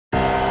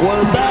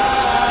We're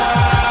back.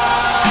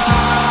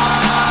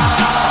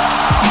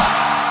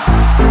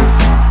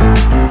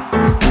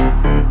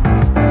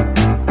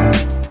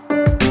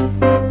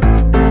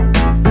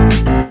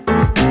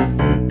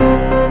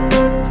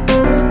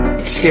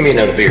 Just give me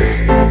another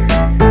beer.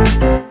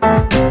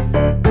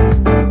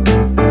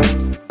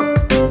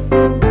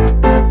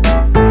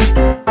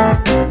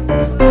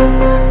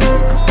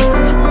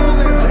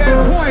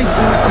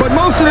 But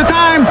most of the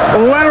time,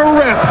 let her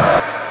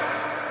rip.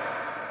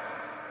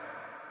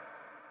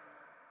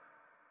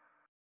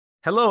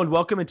 Hello and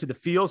welcome into the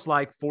Feels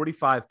Like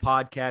 45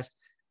 podcast.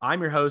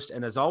 I'm your host,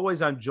 and as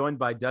always, I'm joined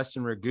by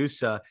Dustin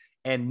Ragusa.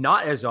 And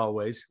not as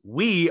always,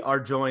 we are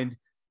joined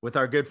with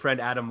our good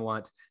friend Adam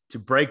Lunt to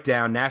break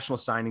down National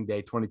Signing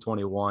Day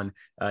 2021.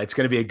 It's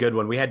going to be a good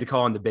one. We had to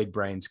call on the big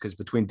brains because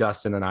between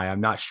Dustin and I'm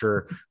not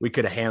sure we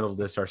could have handled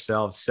this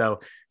ourselves.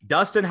 So,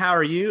 Dustin, how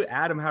are you?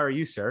 Adam, how are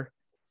you, sir?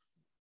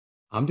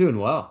 I'm doing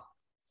well.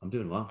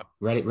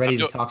 Ready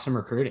to talk some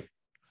recruiting.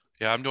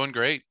 Yeah, I'm doing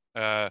great.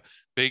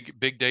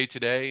 Big day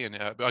today and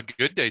a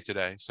good day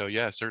today. So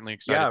yeah, certainly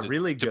excited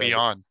really to be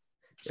on.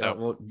 So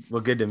yeah,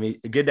 well, good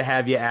to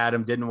have you,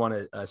 Adam. Didn't want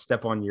to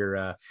step on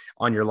your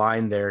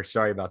line there.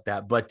 Sorry about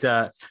that. But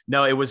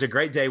no, it was a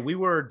great day. We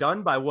were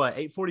done by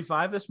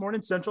 8:45 this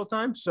morning Central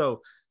Time.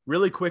 So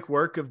really quick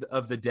work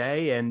of the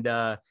day. And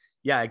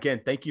yeah, again,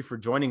 thank you for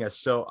joining us.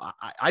 So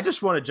I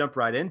just want to jump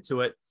right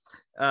into it.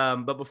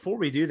 But before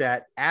we do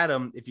that,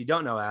 Adam, if you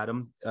don't know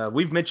Adam,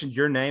 we've mentioned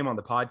your name on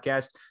the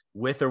podcast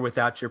with or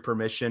without your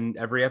permission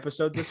every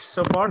episode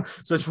so far.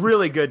 So it's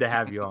really good to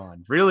have you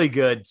on. Really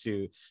good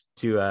to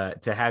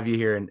have you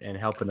here and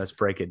helping us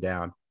break it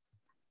down.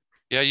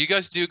 Yeah, you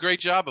guys do a great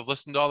job of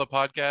listening to all the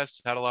podcasts.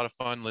 Had a lot of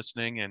fun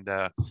listening, and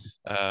I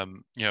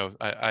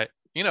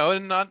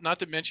and not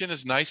to mention,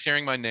 it's nice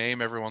hearing my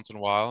name every once in a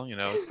while. You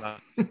know, it's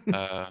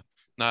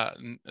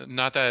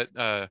not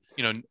that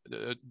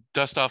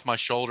dust off my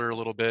shoulder a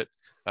little bit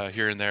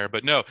here and there,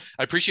 but no,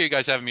 I appreciate you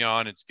guys having me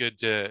on. It's good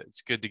to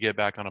get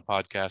back on a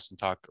podcast and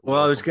talk.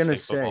 Well, I was going to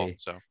say, football,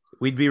 so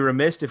we'd be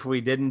remiss if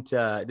we didn't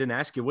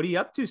ask you, what are you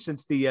up to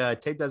since the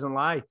Tape Doesn't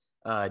Lie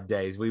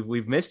days?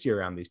 We've missed you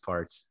around these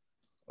parts.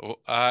 Well,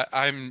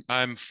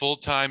 I'm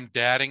full-time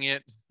dadding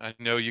it. I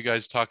know you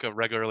guys talk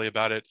regularly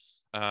about it.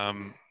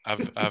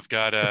 I've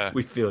got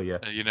we feel you.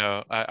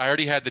 I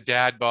already had the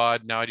dad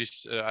bod. Now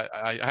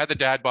I had the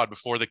dad bod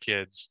before the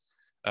kids.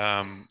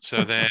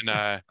 So then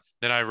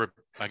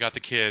I got the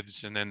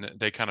kids, and then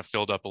they kind of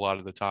filled up a lot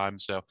of the time.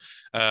 So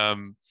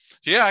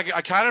yeah,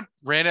 I kind of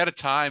ran out of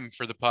time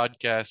for the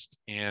podcast,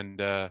 and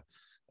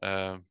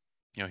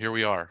here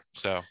we are.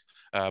 So,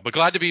 but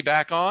glad to be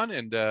back on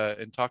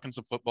and talking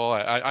some football.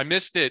 I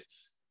missed it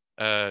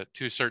to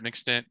a certain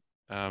extent.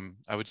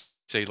 I would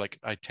say like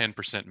I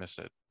 10% missed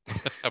it.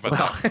 How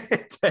about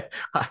that?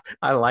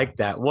 I like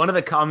that. One of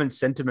the common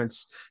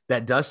sentiments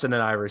that Dustin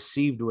and I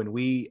received when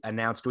we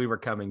announced we were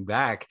coming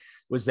back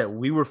was that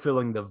we were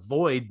filling the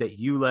void that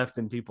you left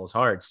in people's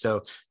hearts.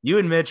 So you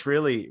and Mitch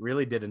really,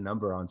 really did a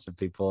number on some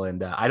people,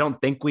 and I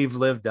don't think we've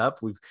lived up.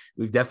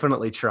 We've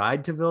definitely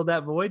tried to fill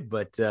that void,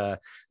 but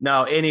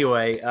no.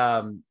 Anyway,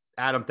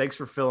 Adam, thanks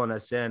for filling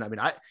us in. I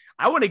mean,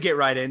 I want to get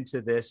right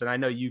into this, and I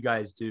know you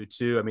guys do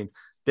too. I mean,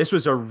 this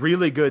was a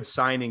really good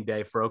signing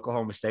day for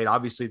Oklahoma State.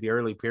 Obviously, the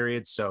early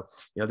periods. So,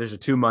 there's a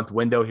 2-month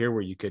window here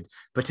where you could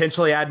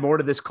potentially add more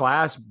to this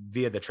class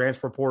via the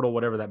transfer portal,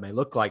 whatever that may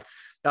look like.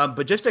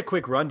 But just a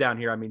quick rundown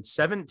here. I mean,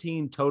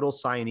 17 total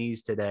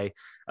signees today.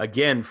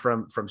 Again,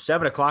 from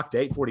 7 o'clock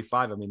to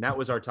 8:45. I mean, that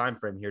was our time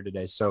frame here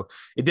today. So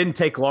it didn't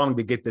take long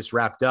to get this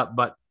wrapped up.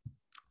 But,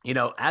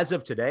 as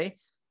of today,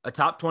 a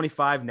top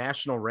 25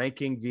 national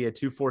ranking via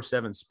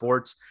 247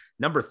 Sports,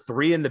 number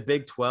 3 in the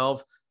Big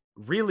 12.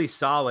 Really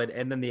solid.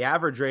 And then the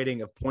average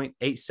rating of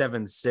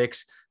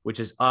 0.876, which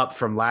is up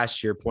from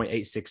last year,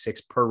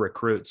 0.866 per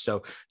recruit.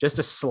 So just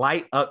a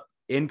slight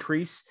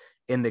increase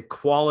in the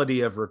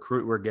quality of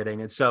recruit we're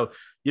getting. And so,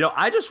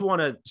 I just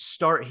want to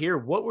start here.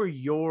 What were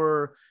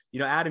your,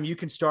 Adam, you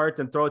can start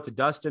and throw it to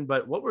Dustin,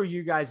 but what were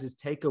you guys'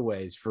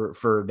 takeaways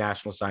for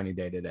National Signing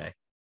Day today?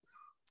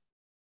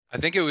 I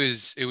think it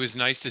was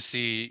nice to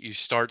see you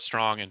start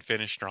strong and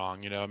finish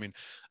strong.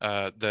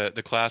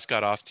 The class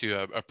got off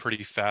to a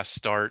pretty fast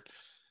start,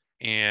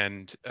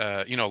 and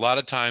a lot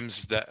of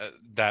times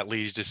that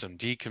leads to some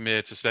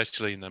decommits,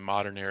 especially in the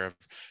modern era of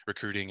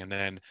recruiting. And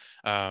then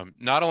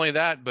not only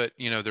that, but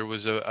there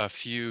was a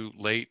few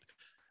late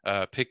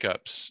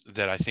pickups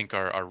that I think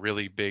are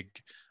really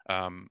big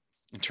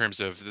in terms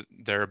of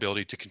their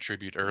ability to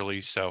contribute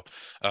early. So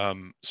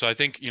I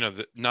think,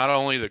 not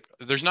only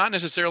there's not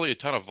necessarily a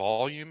ton of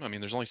volume. I mean,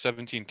 there's only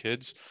 17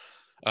 kids.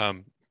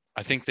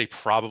 I think they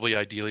probably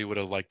ideally would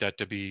have liked that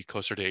to be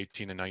closer to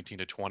 18 and 19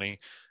 to 20,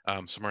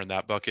 somewhere in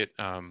that bucket.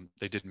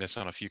 They did miss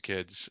on a few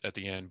kids at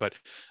the end, but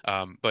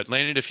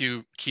landed a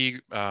few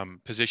key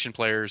position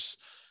players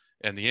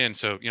in the end.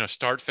 So,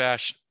 start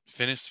fast,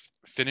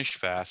 finish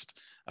fast.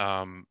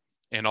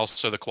 And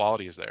also the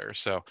quality is there.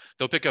 So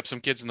they'll pick up some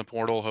kids in the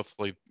portal,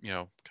 hopefully,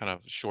 kind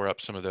of shore up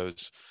some of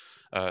those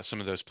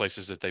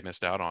places that they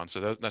missed out on.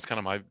 So that's kind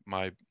of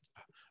my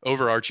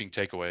overarching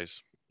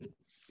takeaways.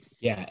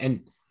 Yeah.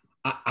 And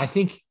I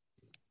think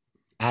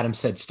Adam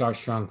said start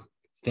strong,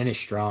 finish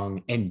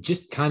strong. And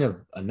just kind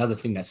of another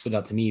thing that stood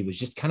out to me was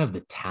just kind of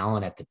the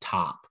talent at the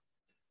top.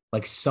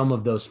 Like some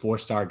of those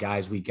 4-star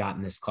guys we got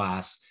in this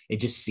class,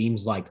 it just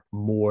seems like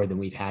more than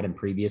we've had in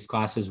previous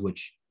classes,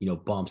 which,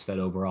 bumps that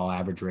overall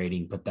average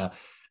rating. But the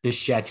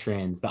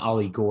Shetrins, the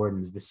Ollie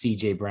Gordons, the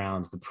CJ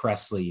Browns, the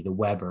Presley, the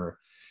Weber,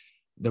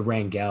 the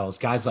Rangels,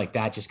 guys like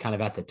that, just kind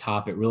of at the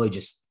top. It really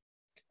just,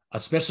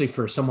 especially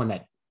for someone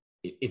that,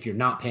 if you're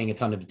not paying a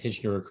ton of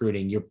attention to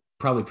recruiting, you're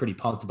probably pretty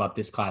pumped about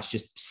this class,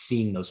 just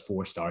seeing those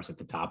 4 stars at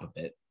the top of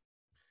it.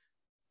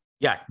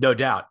 Yeah, no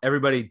doubt.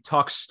 Everybody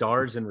talks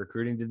stars in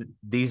recruiting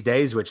these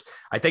days, which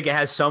I think it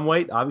has some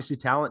weight. Obviously,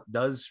 talent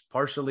does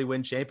partially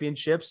win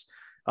championships,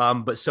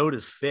 but so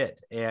does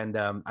fit. And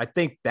I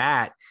think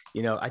that,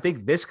 I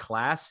think this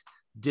class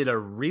did a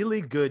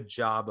really good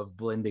job of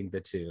blending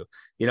the two.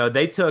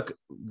 They took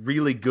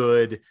really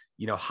good,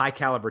 high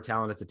caliber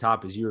talent at the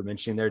top, as you were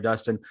mentioning there,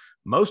 Dustin,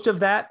 most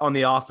of that on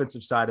the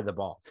offensive side of the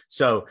ball.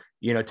 So,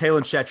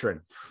 Talon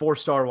Shetron,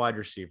 4-star wide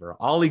receiver,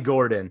 Ollie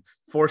Gordon,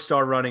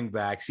 4-star running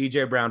back,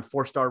 CJ Brown,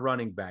 4-star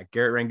running back,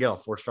 Garrett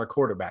Rangel, 4-star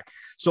quarterback.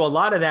 So a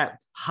lot of that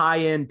high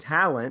end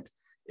talent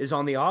is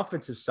on the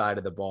offensive side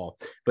of the ball,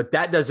 but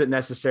that doesn't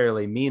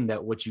necessarily mean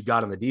that what you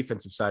got on the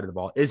defensive side of the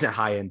ball isn't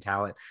high end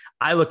talent.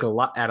 I look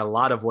at a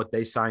lot of what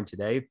they signed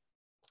today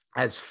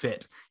as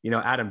fit.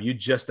 Adam, you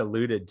just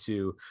alluded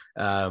to,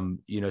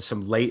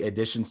 some late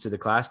additions to the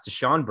class.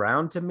 Deshaun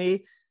Brown, to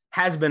me,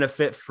 has been a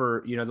fit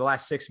for, the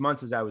last 6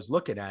 months as I was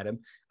looking at him.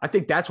 I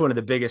think that's one of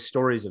the biggest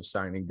stories of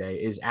signing day,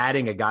 is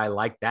adding a guy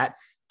like that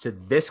to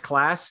this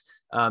class,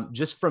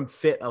 just from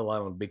fit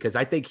alone, because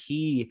I think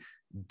he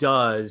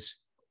does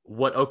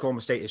what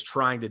Oklahoma State is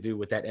trying to do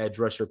with that edge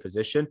rusher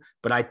position.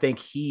 But I think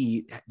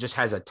he just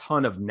has a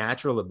ton of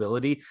natural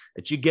ability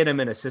that you get him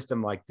in a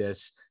system like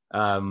this.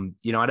 And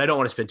I don't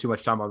want to spend too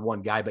much time on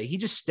one guy, but he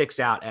just sticks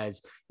out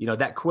as,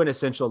 that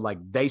quintessential, like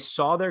they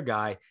saw their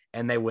guy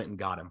and they went and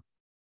got him.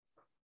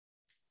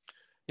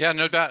 Yeah,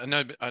 no doubt.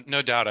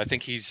 No doubt. I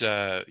think he's,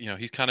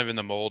 he's kind of in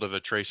the mold of a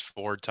Trace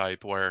Ford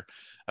type, where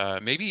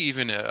maybe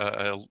even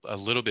a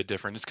little bit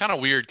different. It's kind of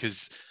weird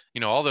because,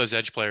 all those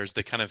edge players,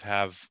 they kind of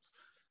have,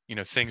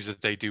 things that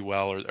they do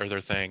well or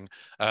their thing.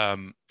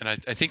 And I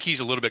think he's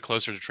a little bit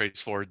closer to Trace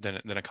Ford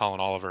than a Colin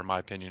Oliver, in my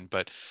opinion.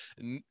 But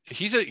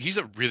he's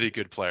a really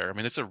good player. I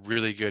mean, it's a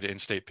really good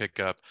in-state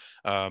pickup.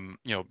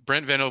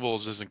 Brent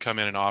Venables doesn't come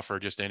in and offer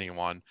just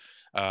anyone.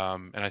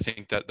 And I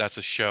think that's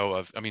a show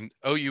of,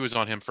 OU was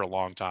on him for a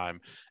long time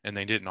and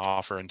they didn't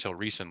offer until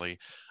recently.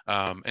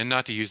 And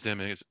not to use them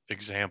as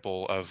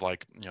example of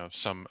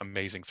some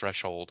amazing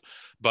threshold,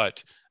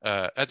 but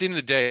at the end of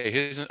the day,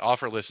 his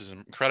offer list is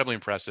incredibly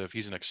impressive.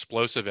 He's an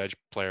explosive edge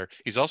player.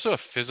 He's also a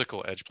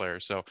physical edge player.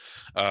 So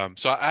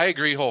I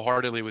agree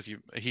wholeheartedly with you.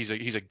 He's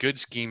a good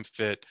scheme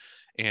fit,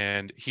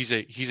 and he's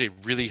a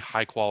really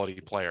high quality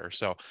player.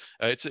 So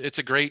it's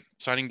a great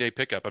signing day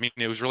pickup.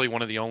 It was really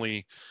one of the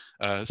only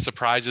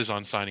surprises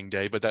on signing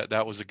day, but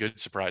that was a good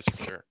surprise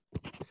for sure.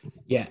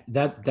 Yeah,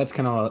 that's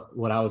kind of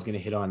what I was going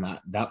to hit on.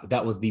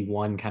 That was the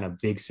one kind of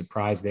big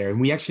surprise there. And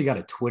we actually got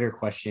a Twitter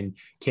question.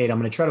 Kate, I'm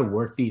going to try to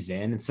work these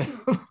in instead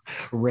of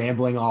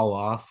rambling all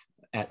off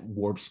at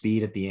warp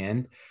speed at the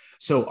end.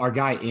 So our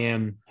guy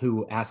M,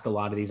 who asked a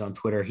lot of these on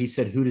Twitter, he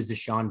said, who does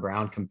Deshaun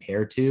Brown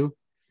compare to?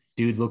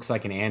 Dude looks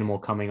like an animal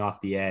coming off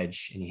the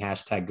edge, and he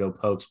hashtag go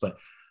Pokes. But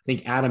I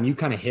think, Adam, you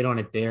kind of hit on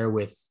it there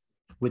with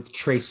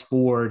Trace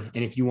Ford.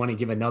 And if you want to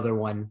give another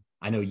one,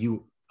 I know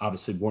you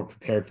obviously weren't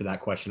prepared for that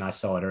question. I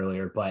saw it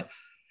earlier, but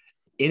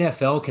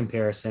NFL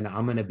comparison,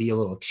 I'm going to be a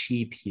little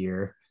cheap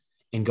here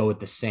and go with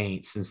the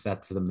Saints, since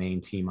that's the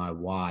main team I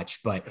watch.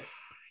 But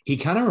he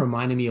kind of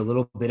reminded me a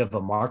little bit of a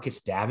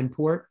Marcus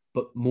Davenport,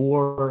 but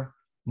more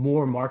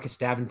Marcus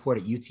Davenport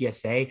at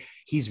UTSA.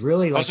 He's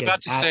really like, I was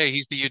about to say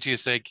he's the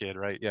UTSA kid,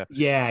 right?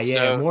 Yeah.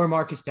 Yeah. More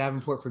Marcus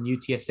Davenport from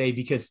UTSA,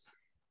 because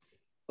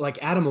like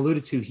Adam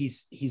alluded to,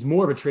 he's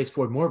more of a Trace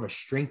Ford, more of a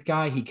strength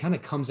guy. He kind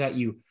of comes at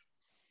you,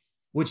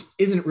 which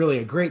isn't really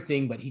a great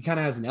thing, but he kind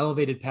of has an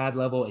elevated pad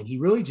level, and he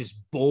really just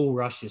bull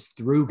rushes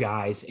through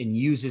guys and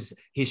uses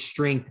his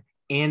strength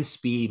and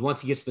speed.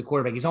 Once he gets to the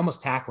quarterback, he's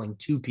almost tackling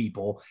 2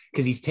 people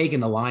because he's taking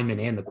the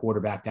lineman and the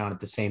quarterback down at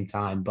the same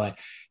time. But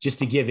just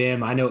to give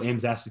him, I know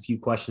M's asked a few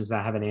questions that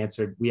I haven't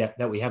answered,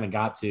 that we haven't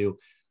got to.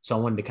 So I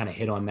wanted to kind of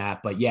hit on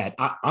that. But yeah,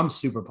 I'm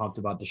super pumped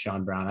about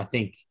Deshaun Brown. I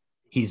think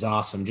he's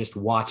awesome. Just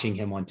watching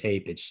him on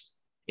tape,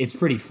 it's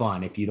pretty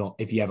fun if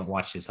you haven't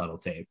watched his huddle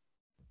tape.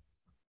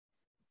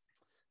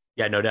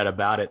 Yeah, no doubt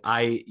about it.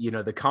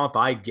 The comp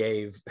I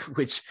gave,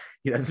 which,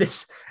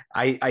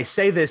 I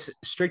say this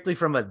strictly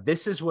from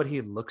this is what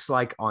he looks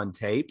like on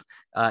tape.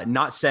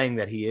 Not saying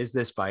that he is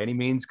this by any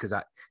means, because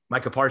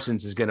Micah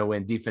Parsons is going to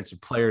win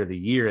Defensive Player of the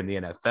Year in the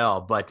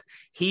NFL, but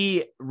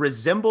he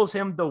resembles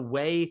him the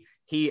way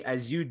he,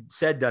 as you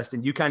said,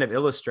 Dustin, you kind of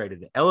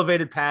illustrated it,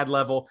 elevated pad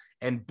level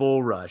and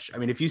bull rush.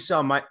 If you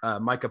saw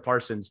Micah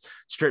Parsons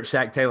strip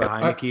sack Taylor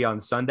Heineke on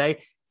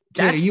Sunday,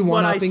 Kid, are you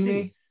one-upping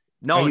me?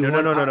 No.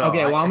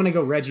 Okay, well, I'm going to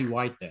go Reggie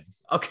White then.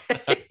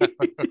 Okay.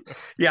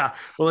 Yeah.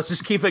 Well, let's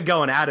just keep it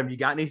going. Adam, you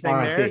got anything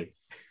there?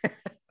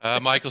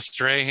 Michael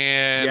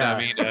Strahan. Yeah. I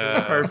mean,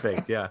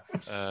 perfect. Yeah.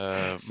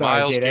 Sorry, Miles Kate, I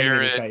didn't mean to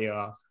Garrett. cut you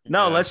off.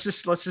 No, Yeah. let's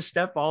just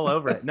step all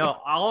over it. No,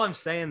 all I'm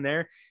saying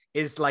there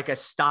is like a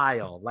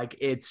style. Like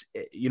it's,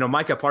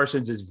 Micah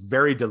Parsons is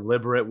very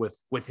deliberate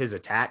with his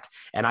attack.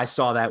 And I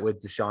saw that with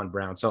Deshaun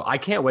Brown. So I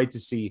can't wait to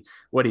see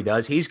what he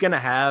does. He's going to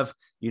have,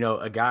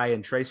 a guy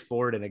in Trace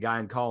Ford and a guy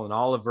in Colin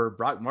Oliver,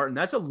 Brock Martin.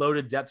 That's a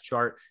loaded depth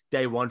chart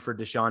day one for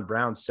Deshaun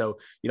Brown. So,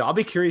 I'll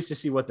be curious to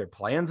see what their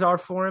plans are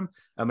for him.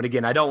 And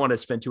again, I don't want to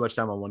spend too much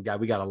time on one guy.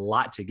 We got a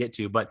lot to get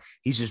to, but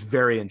he's just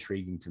very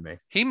intriguing to me.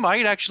 He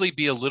might actually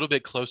be a little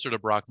bit closer to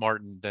Brock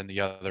Martin than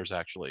the others,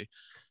 actually.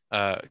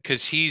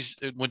 Because he's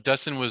what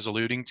Dustin was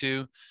alluding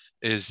to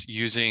is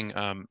using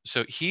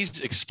so he's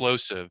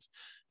explosive.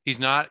 He's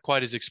not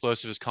quite as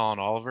explosive as Colin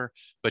Oliver,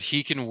 but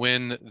he can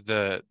win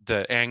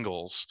the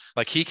angles.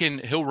 Like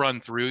he'll run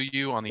through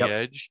you on the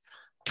edge,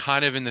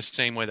 kind of in the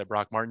same way that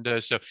Brock Martin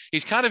does. So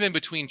he's kind of in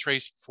between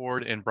Trace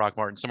Ford and Brock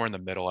Martin, somewhere in the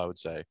middle, I would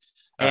say.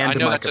 And I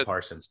know Micah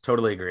Parsons,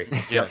 totally agree.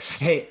 Yes.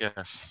 Hey,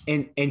 yes.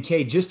 And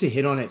Kay, just to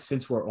hit on it,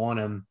 since we're on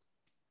him,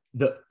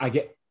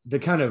 the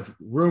kind of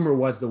rumor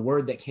was the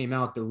word that came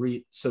out.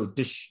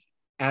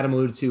 Adam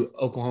alluded to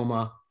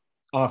Oklahoma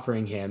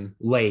offering him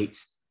late,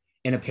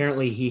 and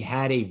apparently he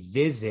had a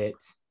visit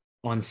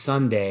on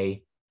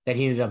Sunday that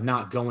he ended up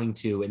not going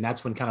to, and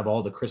that's when kind of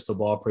all the crystal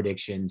ball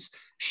predictions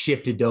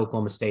shifted to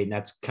Oklahoma State, and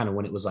that's kind of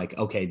when it was like,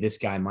 okay, this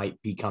guy might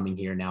be coming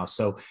here now.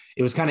 So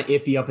it was kind of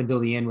iffy up until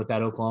the end with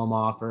that Oklahoma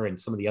offer and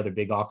some of the other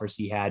big offers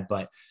he had,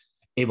 but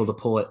able to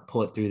pull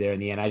it through there in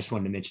the end. I just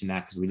wanted to mention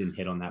that because we didn't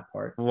hit on that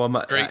part. Well,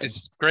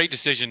 great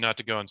decision not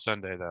to go on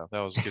Sunday, though.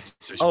 That was a good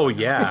decision. Oh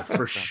yeah,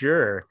 for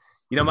sure.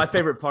 My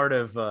favorite part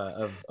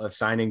of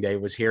signing day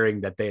was hearing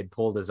that they had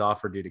pulled his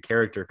offer due to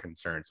character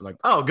concerns. I'm like,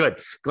 oh,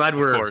 good. Glad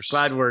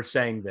we're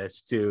saying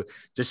this to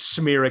just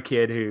smear a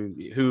kid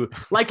who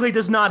likely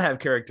does not have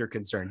character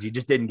concerns. You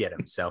just didn't get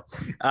him. So,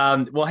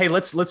 well, hey,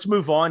 let's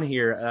move on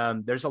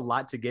here. There's a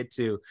lot to get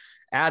to.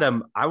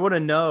 Adam, I want to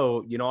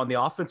know, on the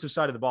offensive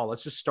side of the ball,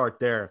 let's just start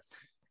there.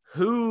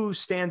 Who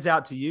stands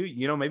out to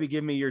you? Maybe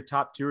give me your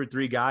top 2 or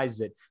 3 guys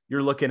that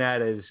you're looking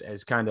at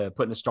as kind of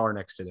putting a star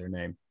next to their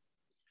name.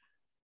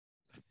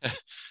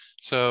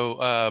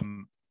 So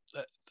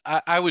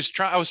I was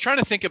trying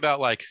to think about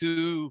like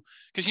who,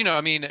 because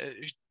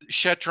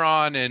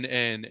Shetron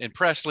and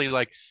Presley,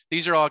 like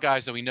these are all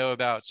guys that we know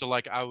about. So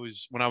like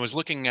when I was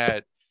looking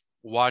at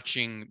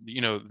watching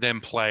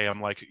them play,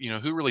 I'm like,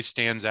 who really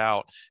stands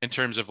out in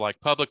terms of like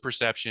public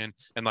perception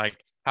and like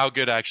how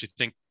good I actually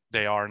think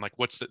they are, and like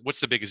what's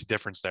the biggest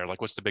difference there,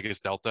 like what's the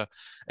biggest delta.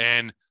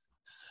 And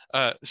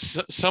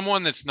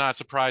someone that's not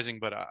surprising,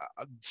 but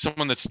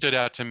someone that stood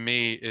out to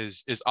me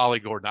is Ollie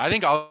Gordon. I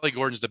think Ollie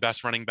Gordon is the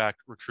best running back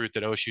recruit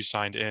that OSU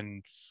signed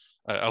in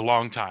a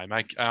long time.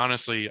 I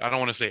honestly, I don't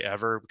want to say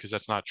ever because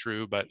that's not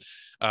true, but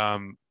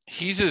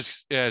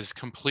he's as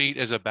complete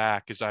as a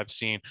back as I've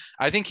seen.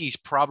 I think he's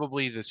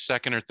probably the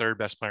second or third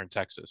best player in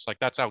Texas. Like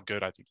that's how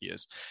good I think he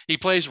is. He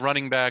plays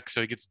running back,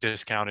 so he gets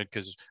discounted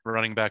because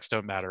running backs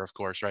don't matter, of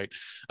course, right?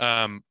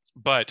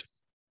 But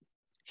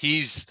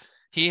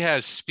he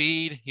has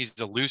speed. He's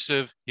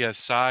elusive. He has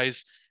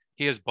size.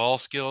 He has ball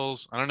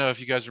skills. I don't know if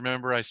you guys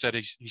remember, I said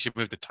he should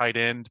move to tight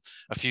end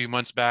a few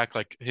months back.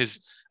 Like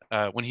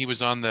when he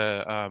was on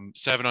the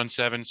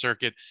 7-on-7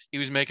 circuit, he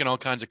was making all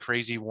kinds of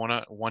crazy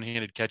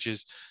one-handed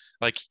catches.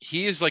 Like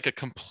he is like a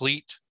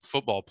complete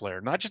football player,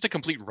 not just a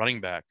complete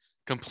running back,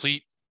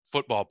 complete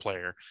football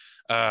player.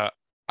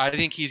 I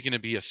think he's going to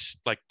be a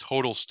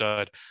total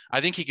stud.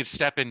 I think he could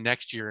step in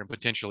next year and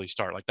potentially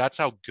start. Like that's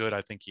how good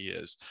I think he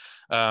is.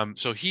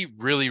 So he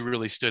really,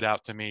 really stood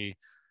out to me,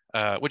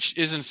 which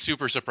isn't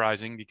super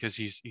surprising because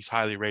he's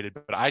highly rated.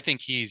 But I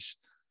think he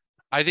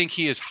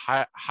is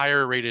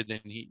higher rated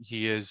than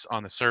he is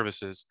on the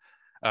services.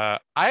 I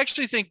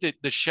actually think that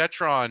the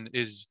Shetron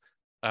is.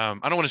 I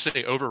don't want to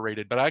say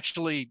overrated, but I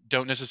actually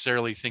don't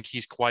necessarily think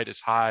he's quite as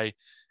high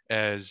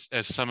as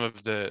some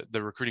of the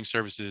recruiting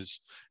services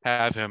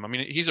have him. I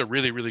mean, he's a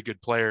really, really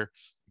good player.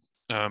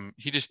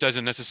 He just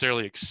doesn't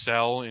necessarily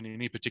excel in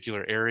any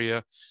particular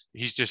area.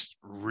 He's just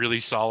really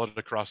solid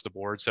across the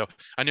board. So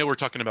I know we're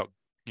talking about,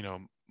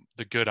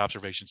 the good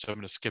observation, so I'm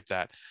going to skip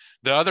that.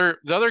 The other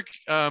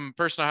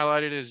person I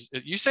highlighted is,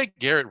 you say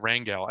Garrett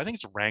Rangel. I think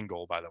it's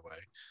Rangel, by the way.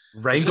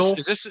 Rangel?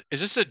 Is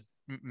this a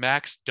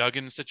Max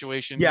Duggan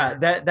situation? Yeah,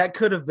 that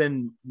could have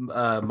been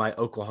my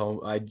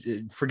Oklahoma.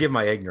 Forgive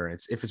my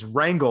ignorance. If it's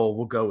Rangel,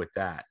 we'll go with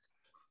that.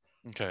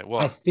 Okay. Well,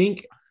 I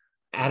think,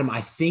 Adam,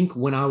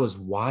 when I was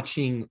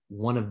watching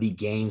one of the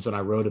games when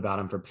I wrote about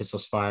him for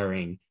Pistols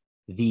Firing,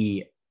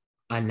 the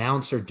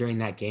announcer during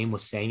that game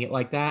was saying it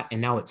like that,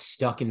 and now it's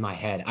stuck in my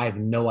head. I have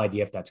no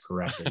idea if that's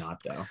correct or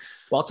not, though.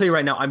 Well, I'll tell you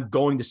right now, I'm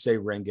going to say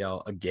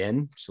Rangel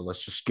again, so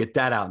let's just get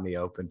that out in the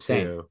open too.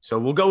 Same. So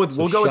we'll go with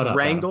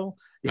Rangel.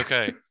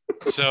 Okay.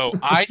 So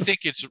I think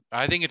it's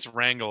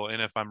Rangel,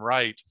 and if I'm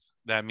right,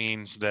 that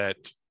means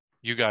that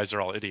you guys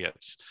are all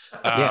idiots.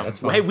 Yeah, that's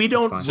fine. Hey, we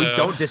don't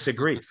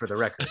disagree, for the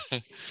record.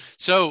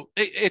 So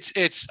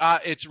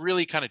it's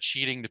really kind of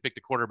cheating to pick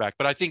the quarterback,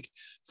 but I think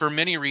for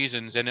many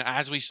reasons, and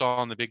as we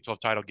saw in the Big 12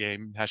 title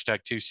game,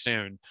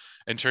 #too-soon,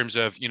 in terms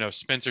of,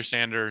 Spencer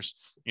Sanders,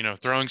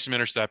 throwing some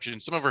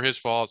interceptions, some of are his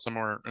fault, some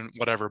are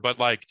whatever, but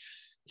like,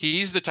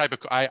 he's the type of,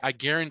 I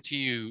guarantee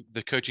you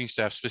the coaching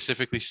staff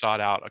specifically sought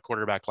out a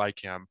quarterback like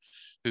him,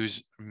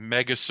 who's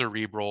mega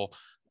cerebral,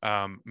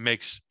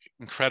 makes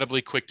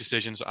incredibly quick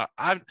decisions.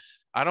 I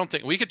don't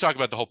think we could talk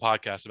about the whole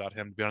podcast about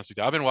him, to be honest with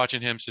you. I've been watching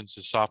him since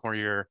his sophomore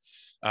year.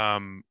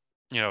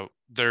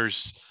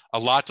 There's a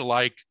lot to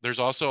like. There's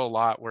also a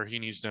lot where he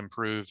needs to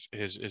improve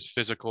his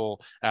physical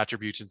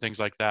attributes and things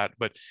like that.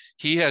 But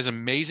he has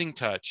amazing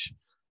touch.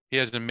 He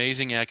has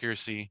amazing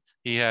accuracy.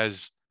 He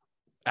has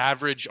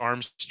average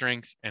arm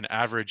strength and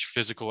average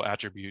physical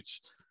attributes.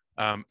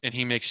 And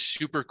he makes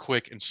super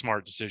quick and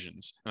smart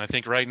decisions. And I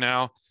think right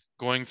now,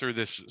 going through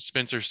this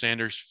Spencer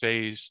Sanders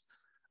phase,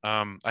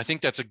 I think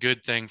that's a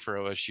good thing for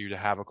OSU to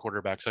have a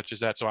quarterback such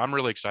as that. So I'm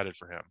really excited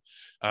for him.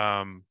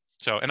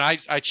 And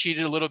I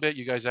cheated a little bit.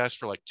 You guys asked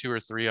for like 2 or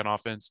 3 on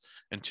offense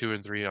and 2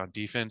 and 3 on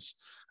defense.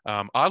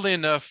 Oddly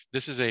enough,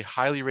 this is a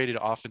highly rated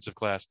offensive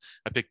class.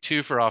 I picked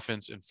 2 for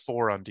offense and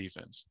 4 on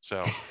defense.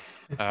 So,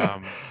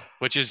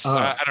 which is,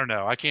 I don't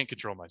know. I can't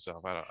control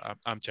myself.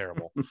 I'm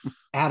terrible.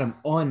 Adam,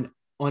 on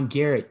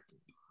Garrett,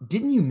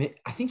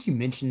 I think you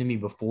mentioned to me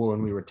before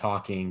when we were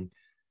talking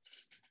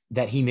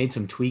that he made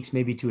some tweaks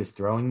maybe to his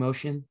throwing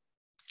motion.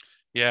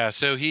 Yeah.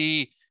 So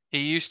he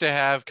used to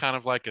have kind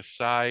of like a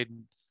side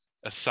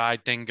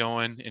thing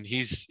going, and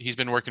he's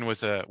been working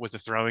with a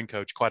throwing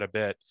coach quite a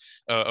bit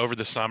over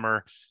the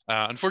summer.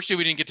 Unfortunately,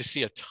 we didn't get to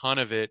see a ton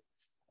of it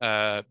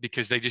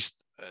because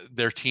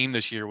their team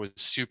this year was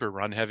super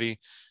run heavy,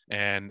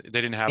 and they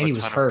didn't have a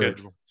ton of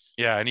good.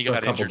 Yeah, and he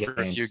got injured for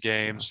a few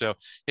games, so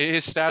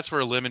his stats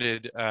were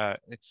limited.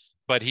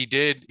 But he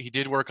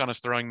did work on his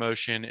throwing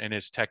motion and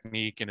his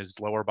technique and his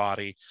lower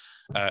body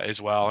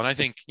as well. And I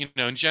think,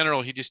 in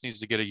general, he just needs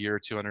to get a year or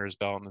 2 under his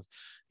belt. And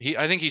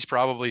I think he's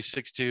probably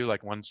 6'2",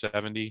 like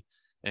 170.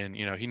 And,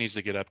 he needs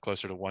to get up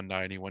closer to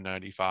 190,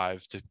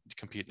 195 to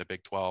compete in the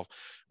Big 12.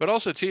 But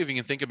also, too, if you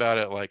can think about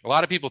it, like a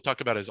lot of people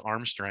talk about his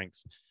arm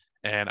strength.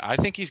 And I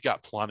think he's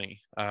got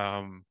plenty.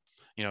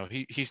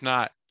 He's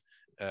not,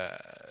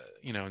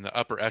 in the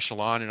upper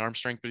echelon in arm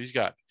strength, but he's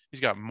got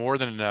more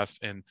than enough.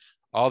 And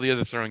all the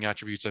other throwing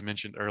attributes I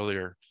mentioned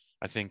earlier,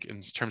 I think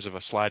in terms of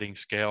a sliding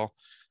scale,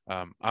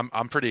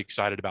 I'm pretty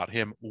excited about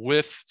him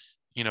with,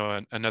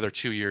 another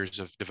 2 years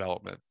of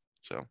development.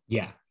 So,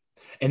 yeah.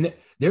 And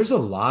there's a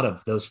lot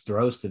of those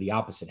throws to the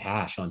opposite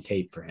hash on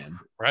tape for him.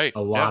 Right.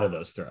 A lot of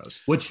those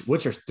throws,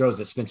 which are throws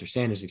that Spencer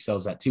Sanders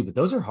excels at too, but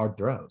those are hard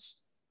throws.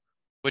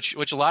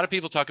 Which a lot of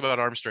people talk about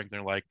arm strength.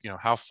 They're like,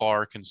 how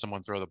far can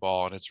someone throw the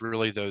ball? And it's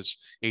really those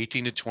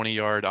 18 to 20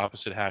 yard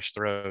opposite hash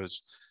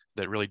throws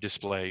that really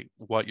display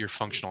what your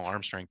functional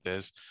arm strength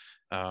is.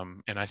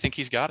 And I think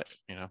he's got it,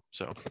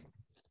 so.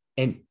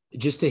 And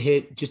just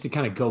to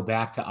kind of go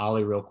back to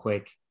Ollie real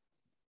quick,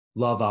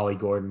 love Ollie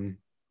Gordon,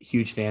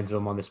 huge fans of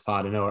him on this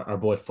pod. I know our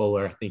boy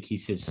Fuller, I think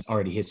he's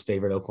already his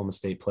favorite Oklahoma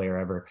State player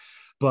ever,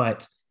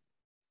 but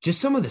just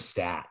some of the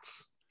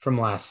stats from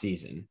last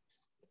season.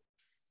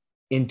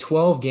 In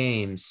 12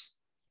 games,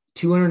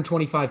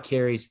 225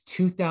 carries,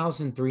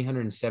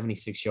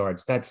 2,376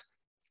 yards. That's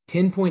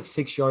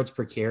 10.6 yards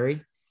per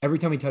carry every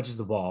time he touches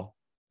the ball,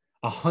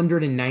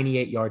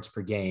 198 yards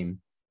per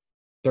game,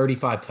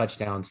 35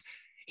 touchdowns.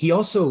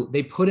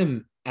 They put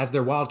him as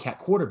their Wildcat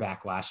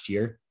quarterback last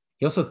year.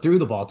 He also threw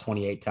the ball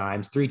 28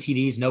 times, 3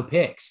 TDs, no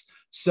picks.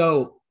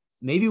 So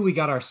maybe we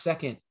got our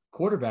second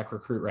quarterback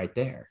recruit right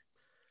there.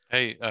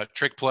 Hey,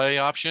 trick play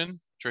option,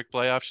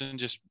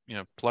 just,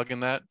 plug in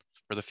that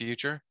for the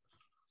future.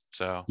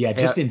 So yeah,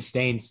 just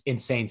insane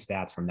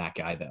stats from that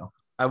guy though.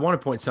 I want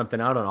to point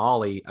something out on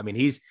Ollie. I mean,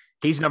 he's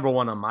number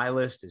 1 on my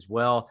list as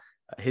well.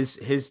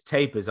 His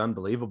tape is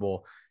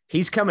unbelievable.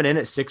 He's coming in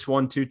at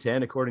 6'1",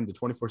 210, according to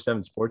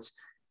 24/7 Sports.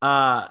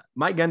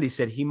 Mike Gundy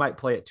said he might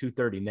play at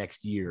 230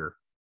 next year.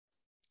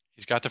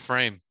 He's got the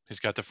frame.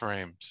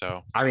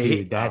 So I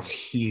mean, that's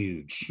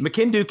huge.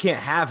 McKindu can't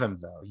have him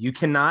though. You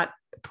cannot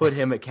put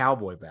him at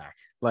cowboy back.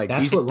 Like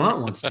that's what Lunt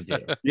wants to do.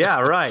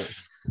 Yeah, right.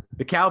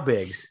 The cow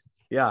bigs.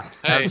 Yeah,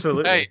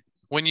 absolutely. Hey,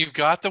 when you've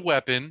got the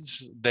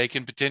weapons, they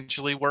can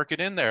potentially work it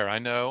in there. I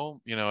know,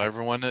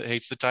 everyone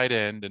hates the tight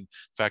end and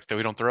the fact that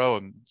we don't throw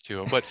him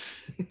to him, but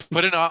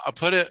put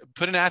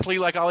an athlete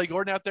like Ollie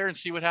Gordon out there and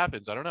see what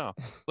happens. I don't know.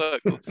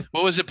 Look,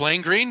 what was it?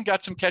 Blaine Green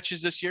got some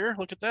catches this year.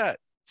 Look at that.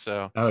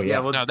 So, oh yeah,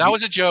 well, no, that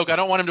was a joke. I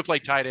don't want him to play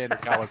tight end or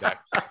cowboy back.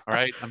 All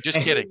right, I'm just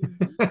kidding.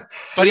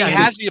 But he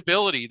has the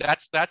ability.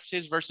 That's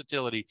his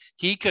versatility.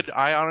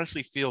 I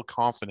honestly feel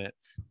confident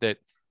that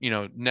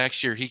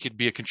next year he could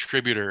be a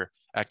contributor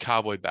at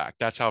cowboy back.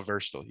 That's how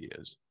versatile he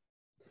is.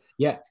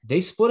 Yeah,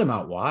 they split him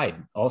out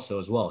wide also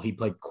as well. He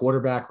played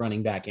quarterback,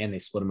 running back, and they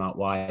split him out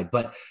wide.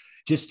 But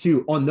just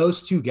on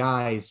those 2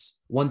 guys,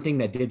 one thing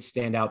that did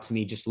stand out to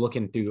me, just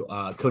looking through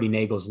Cody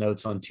Nagel's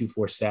notes on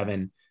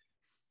 247,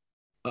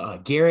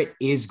 Garrett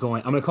is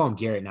going. I'm going to call him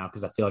Garrett now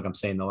because I feel like I'm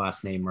saying the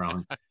last name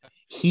wrong.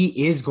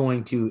 He is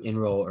going to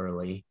enroll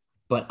early,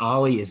 but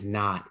Ollie is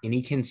not.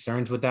 Any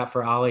concerns with that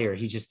for Ollie, or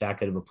he's just that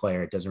good of a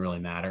player? It doesn't really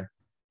matter.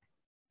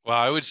 Well,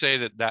 I would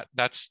say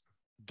that's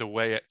the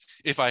way.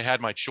 If I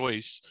had my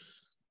choice,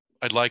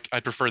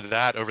 I'd prefer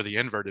that over the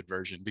inverted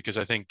version, because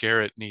I think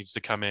Garrett needs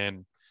to come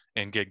in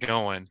and get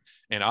going,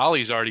 and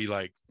Ollie's already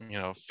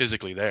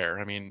physically there.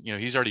 I mean,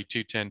 he's already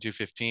 210,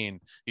 215.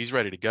 He's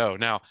ready to go.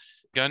 Now,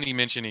 Gundy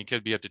mentioned he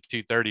could be up to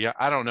 230.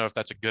 I don't know if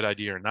that's a good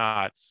idea or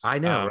not. I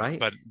know,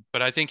 right?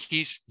 But I think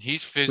he's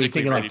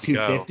physically ready like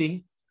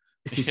 250,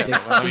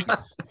 260.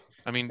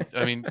 I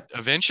mean,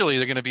 eventually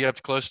they're going to be up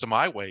close to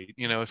my weight,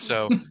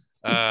 So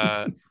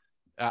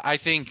I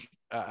think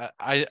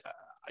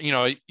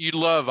you'd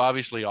love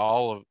obviously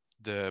all of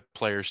the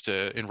players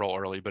to enroll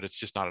early, but it's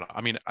just not enough.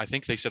 I mean, I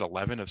think they said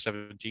 11 of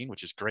 17,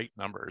 which is great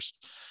numbers.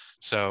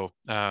 So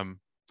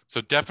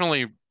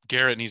definitely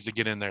Garrett needs to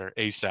get in there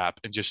ASAP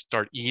and just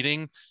start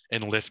eating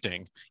and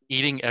lifting,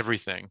 eating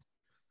everything,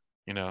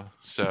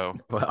 so.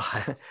 Well,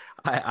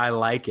 I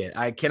like it.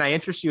 Can I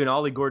interest you in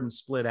Ollie Gordon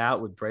split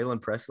out with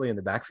Braylon Presley in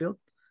the backfield?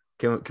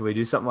 Can we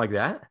do something like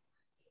that?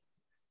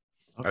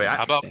 Okay,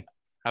 how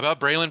about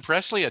Braylon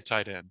Presley at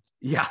tight end?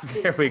 Yeah,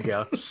 there we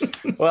go.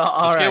 Well,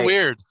 all right. Get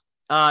weird.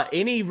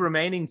 Any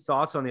remaining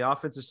thoughts on the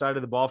offensive side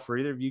of the ball for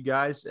either of you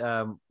guys?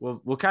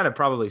 We'll kind of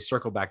probably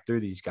circle back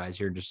through these guys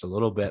here in just a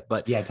little bit,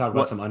 but yeah, talk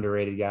about some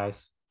underrated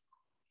guys.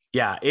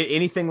 Yeah,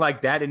 anything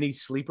like that? Any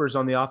sleepers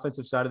on the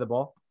offensive side of the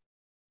ball?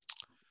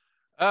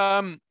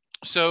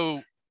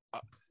 So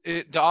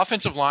the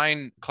offensive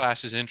line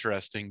class is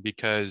interesting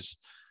because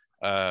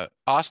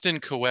Austin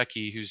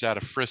Kowecki, who's out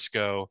of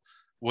Frisco,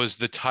 was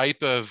the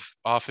type of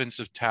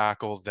offensive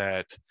tackle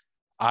that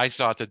I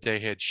thought that they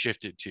had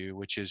shifted to,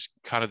 which is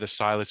kind of the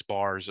Silas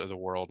Bars of the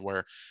world,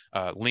 where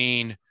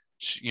lean,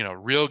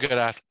 real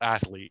good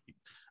athlete,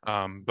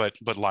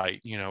 but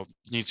light,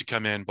 needs to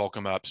come in, bulk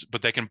them up,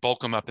 but they can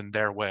bulk them up in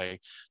their way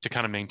to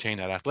kind of maintain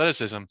that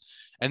athleticism.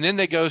 And then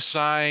they go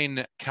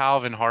sign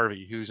Calvin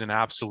Harvey, who's an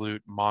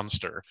absolute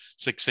monster,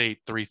 6'8",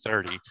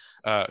 330,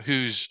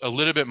 who's a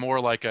little bit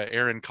more like a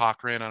Aaron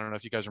Cochran. I don't know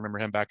if you guys remember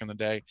him back in the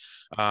day,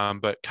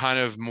 but kind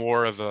of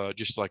more of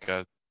just like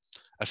a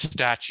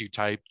statue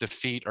type. The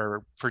feet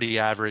are pretty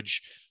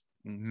average,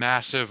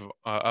 massive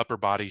upper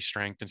body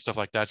strength and stuff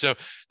like that. So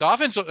the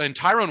offense, and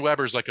Tyrone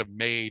Weber's like a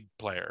made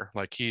player,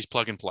 like he's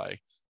plug and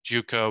play.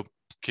 JUCO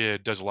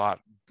kid, does a lot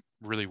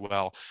really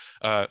well.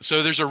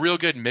 So there's a real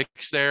good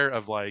mix there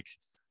of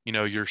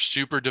your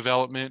super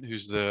development,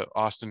 who's the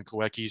Austin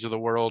Koweckis of the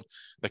world,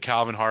 the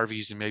Calvin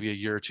Harveys, and maybe a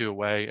year or two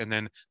away, and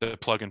then the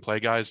plug and play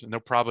guys. And they're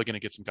probably going to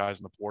get some guys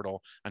in the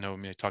portal. I know we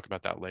may talk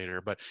about that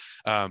later, but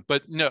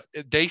no,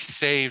 they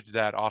saved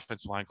that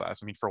offensive line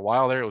class. I mean, for a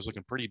while there, it was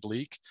looking pretty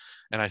bleak,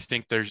 and I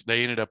think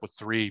they ended up with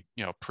three,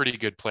 pretty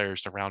good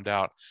players to round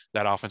out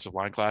that offensive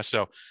line class.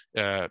 So,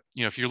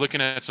 if you're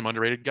looking at some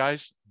underrated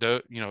guys,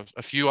 a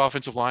few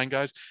offensive line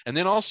guys, and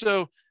then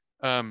also,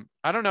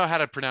 I don't know how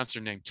to pronounce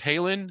their name,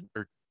 Talon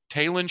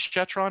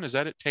Shetron. Is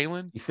that it?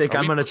 Talon? You think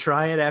I'm going to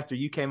try it after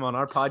you came on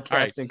our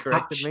podcast and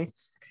corrected me?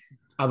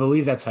 I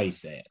believe that's how you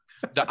say it.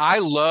 I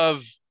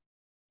love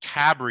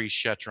Tabry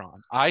Shetron.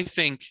 I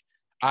think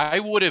I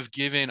would have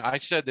I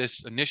said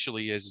this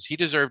initially, is he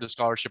deserved a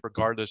scholarship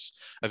regardless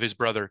of his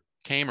brother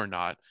came or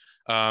not.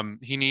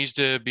 He needs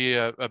to be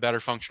a better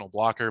functional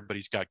blocker, but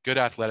he's got good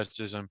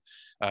athleticism.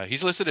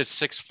 He's listed at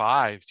 6'5",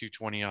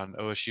 220 on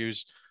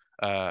OSU's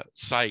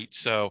site.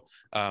 So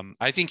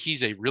I think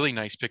he's a really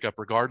nice pickup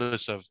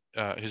regardless of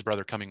his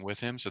brother coming with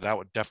him. So that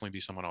would definitely be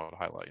someone I would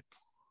highlight.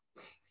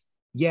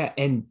 Yeah.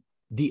 And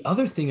the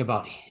other thing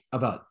about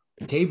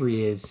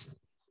Tabry is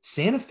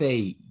Santa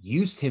Fe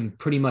used him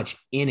pretty much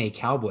in a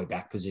cowboy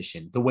back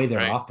position, the way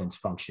their offense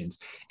functions.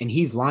 And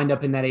he's lined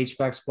up in that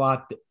H-back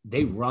spot.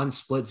 They run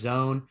split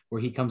zone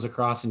where he comes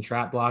across and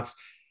trap blocks.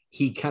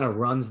 He kind of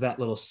runs that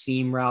little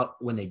seam route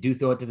when they do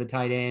throw it to the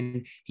tight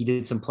end. He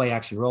did some play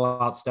action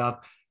rollout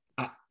stuff.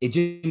 It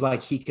just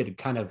like he could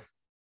kind of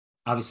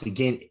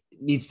obviously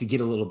needs to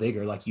get a little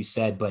bigger, like you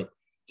said, but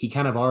he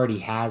kind of already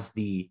has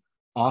the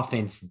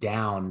offense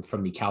down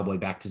from the cowboy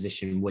back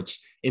position, which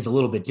is a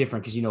little bit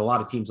different because, a lot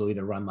of teams will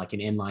either run like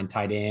an inline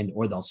tight end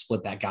or they'll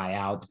split that guy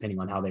out depending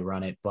on how they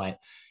run it. But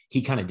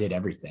he kind of did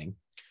everything.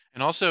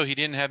 And also he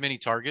didn't have many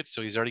targets,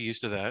 so he's already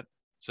used to that.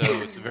 So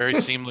it's very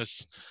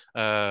seamless,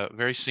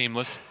 for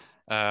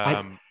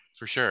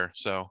sure.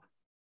 So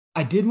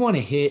I did want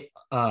to hit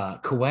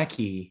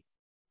Kowecki.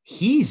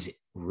 He's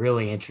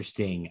really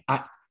interesting.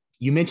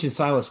 You mentioned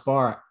Silas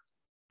Barr.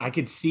 I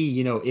could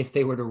see, if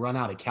they were to run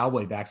out of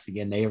cowboy backs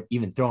again, they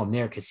even throw him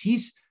there because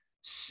he's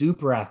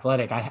super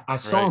athletic. I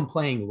saw him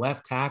playing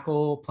left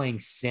tackle,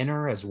 playing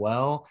center as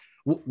well.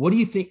 What do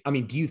you think? I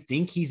mean, do you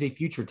think he's a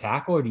future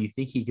tackle, or do you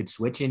think he could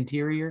switch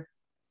interior?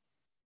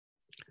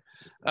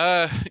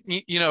 I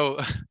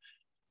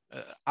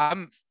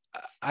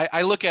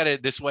look at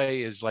it this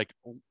way, is like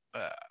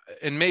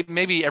and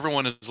maybe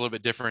everyone is a little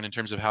bit different in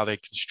terms of how they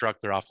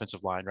construct their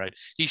offensive line, right?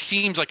 He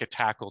seems like a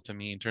tackle to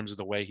me in terms of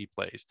the way he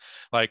plays.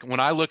 Like when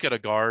I look at a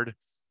guard,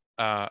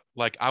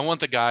 like I want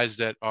the guys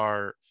that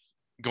are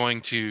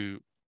going to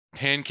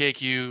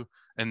pancake you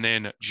and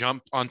then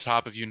jump on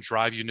top of you and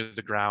drive you into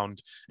the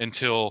ground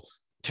until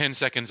 10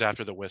 seconds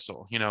after the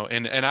whistle, you know,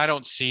 and I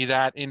don't see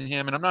that in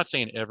him. And I'm not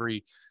saying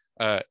every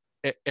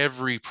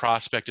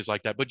prospect is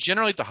like that, but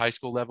generally at the high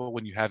school level,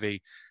 when you have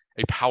a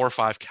Power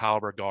 5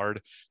 caliber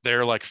guard,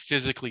 they're like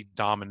physically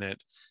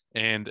dominant.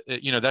 And,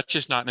 you know, that's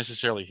just not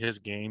necessarily his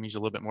game. He's a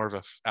little bit more of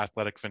a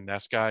athletic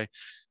finesse guy.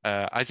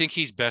 I think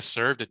he's best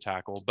served at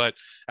tackle. But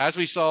as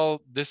we saw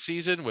this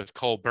season with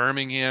Cole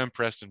Birmingham,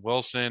 Preston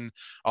Wilson,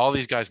 all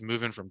these guys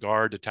moving from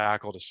guard to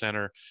tackle to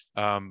center,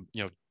 you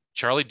know,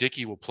 Charlie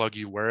Dickey will plug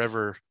you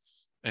wherever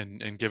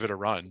and give it a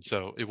run.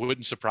 So it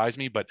wouldn't surprise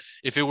me. But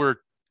if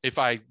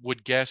I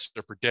would guess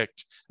or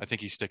predict, I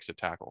think he sticks at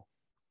tackle.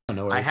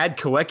 I had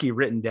Kawecki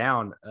written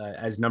down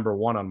as number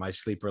one on my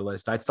sleeper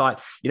list. I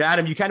thought, you know,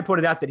 Adam, you kind of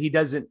pointed out that he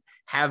doesn't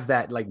have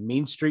that like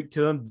mean streak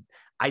to him.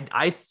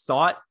 I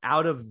thought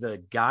out of the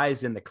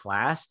guys in the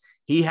class,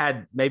 he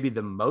had maybe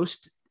the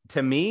most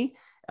to me.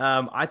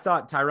 I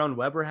thought Tyrone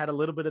Weber had a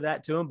little bit of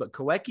that to him, but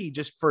Kawecki,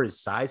 just for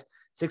his size,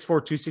 6'4",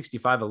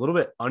 265, a little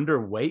bit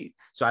underweight.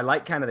 So I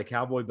like kind of the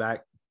cowboy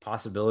back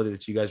possibility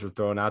that you guys were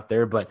throwing out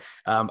there, but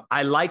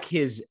I like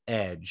his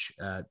edge,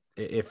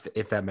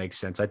 if that makes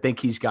sense. I think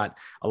he's got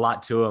a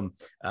lot to him.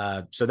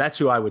 So that's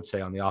who I would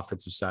say on the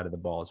offensive side of the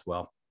ball as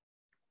well.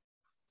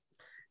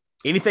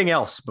 Anything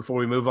else before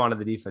we move on to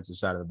the defensive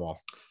side of the ball?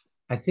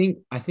 I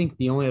think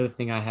the only other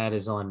thing I had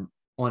is on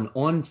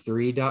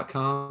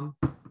on3.com,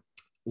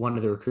 one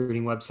of the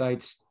recruiting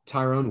websites,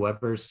 Tyrone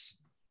Weber's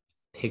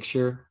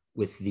picture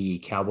with the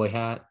cowboy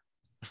hat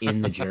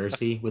in the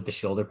jersey with the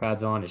shoulder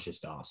pads on is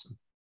just awesome.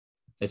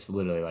 It's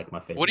literally like my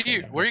favorite.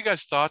 What are you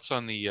guys' thoughts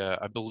on the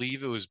I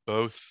believe it was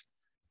both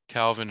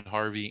Calvin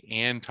Harvey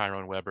and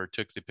Tyrone Weber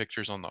took the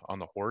pictures on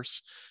the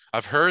horse.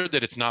 I've heard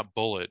that it's not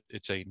Bullet,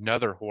 it's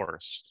another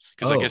horse.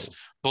 Because I guess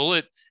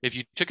Bullet, if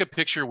you took a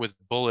picture with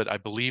Bullet, I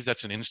believe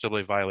that's an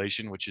NCAA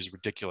violation, which is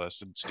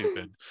ridiculous and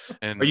stupid.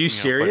 And are you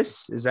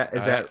serious? Is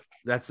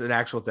that's an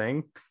actual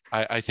thing?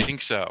 I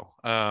think so,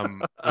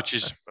 which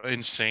is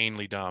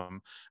insanely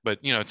dumb. But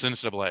you know, it's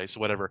NCAA, so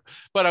whatever.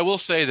 But I will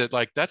say that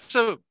like that's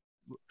a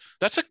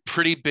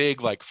pretty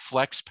big like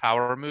flex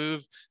power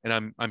move,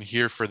 and I'm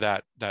here for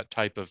that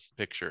type of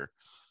picture.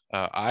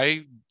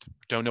 I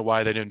don't know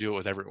why they didn't do it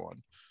with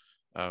everyone.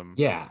 I'm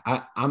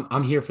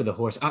here for the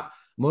horse. I'm a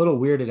little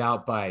weirded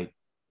out by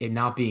it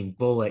not being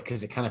Bullet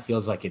because it kind of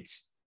feels like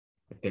it's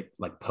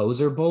like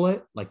poser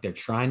Bullet, like they're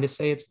trying to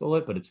say it's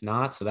Bullet, but it's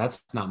not. So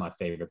that's not my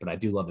favorite, but I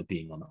do love it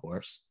being on the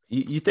horse.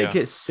 You think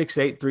it's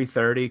 6'8",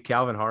 330,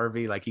 Calvin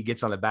Harvey, like he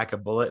gets on the back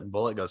of Bullet and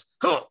Bullet goes,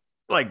 oh,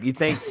 like you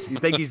think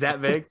he's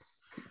that big?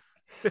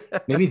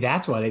 Maybe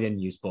that's why they didn't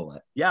use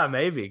Bullet. Yeah,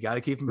 maybe. Got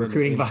to keep him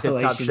recruiting in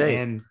violation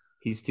and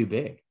he's too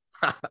big.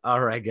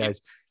 All right, guys.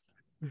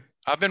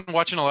 I've been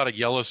watching a lot of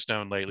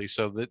Yellowstone lately,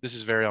 so this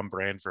is very on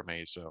brand for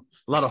me. So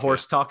a lot of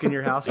horse talk in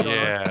your house.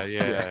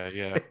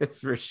 Yeah.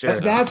 For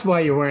sure. That's why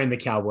you're wearing the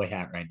cowboy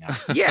hat right now.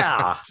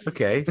 Yeah.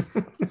 Okay.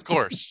 Of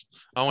course.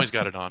 I always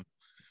got it on.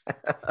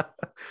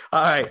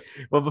 All right.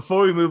 Well,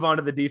 before we move on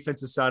to the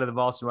defensive side of the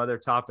ball, some other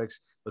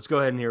topics, let's go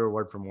ahead and hear a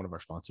word from one of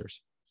our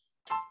sponsors.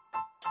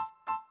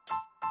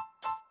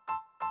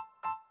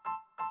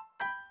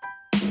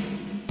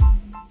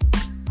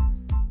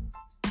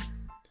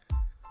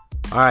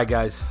 All right,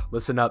 guys,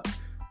 listen up.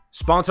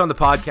 Sponsor on the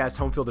podcast,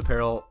 Home Field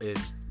Apparel,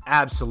 is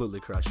absolutely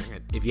crushing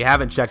it. If you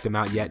haven't checked them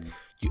out yet,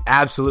 you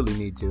absolutely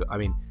need to. I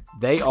mean,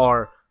 they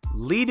are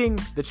leading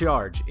the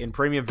charge in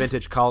premium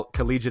vintage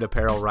collegiate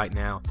apparel right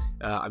now.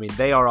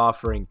 They are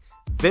offering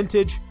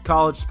vintage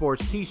college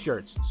sports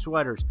t-shirts,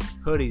 sweaters,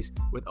 hoodies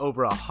with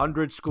over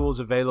 100 schools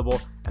available.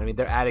 And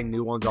they're adding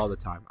new ones all the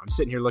time. I'm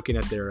sitting here looking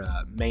at their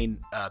main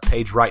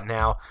page right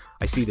now.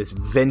 I see this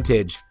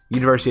vintage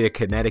University of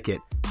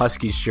Connecticut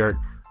Huskies shirt.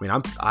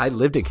 I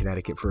lived in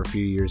Connecticut for a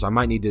few years. I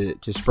might need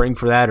to spring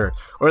for that or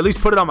at least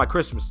put it on my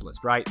Christmas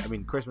list, right?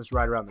 Christmas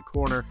right around the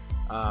corner.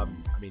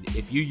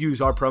 If you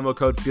use our promo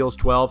code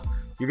FEELS12,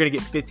 you're going to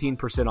get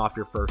 15% off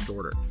your first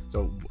order.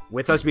 So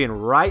with us being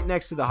right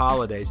next to the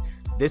holidays,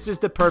 this is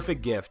the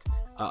perfect gift.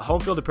 Home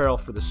Field Apparel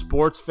for the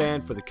sports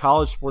fan, for the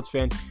college sports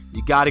fan.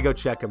 You got to go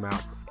check them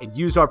out and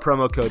use our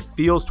promo code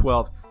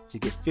FEELS12 to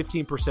get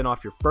 15%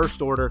 off your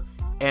first order.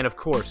 And of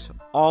course,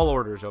 all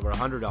orders over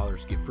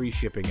 $100 get free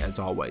shipping as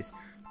always.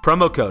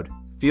 Promo code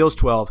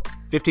FEELS12,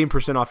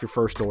 15% off your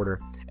first order,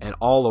 and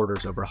all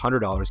orders over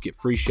 $100 get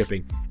free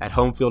shipping at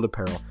Home Field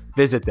Apparel.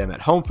 Visit them at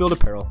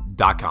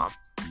homefieldapparel.com.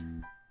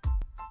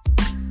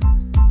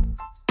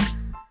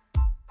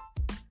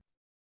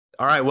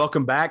 All right,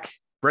 welcome back.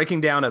 Breaking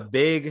down a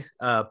big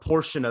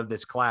portion of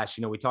this class.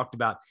 We talked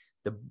about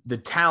the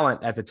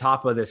talent at the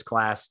top of this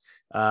class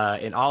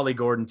in Ollie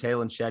Gordon,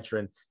 Talon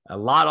Shetron, a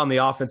lot on the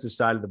offensive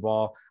side of the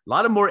ball, a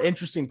lot of more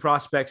interesting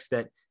prospects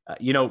that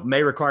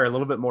may require a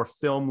little bit more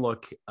film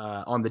look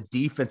on the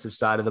defensive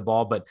side of the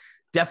ball. But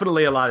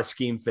definitely a lot of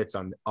scheme fits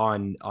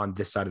on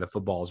this side of the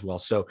football as well.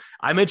 So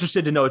I'm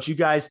interested to know what you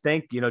guys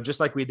think, just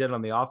like we did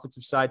on the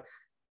offensive side.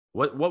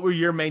 What were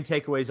your main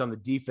takeaways on the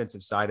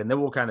defensive side? And then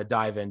we'll kind of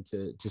dive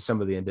into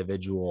some of the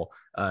individual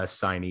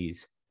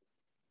signees.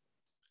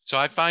 So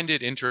I find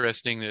it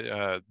interesting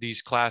that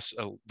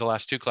the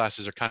last two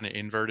classes are kind of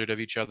inverted of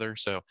each other.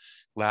 So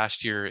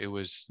last year it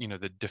was,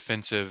 the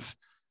defensive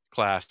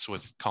class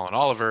with Colin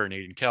Oliver and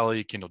Aiden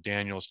Kelly, Kendall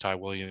Daniels, Ty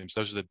Williams.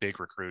 Those are the big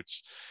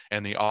recruits.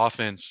 And the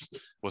offense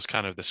was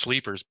kind of the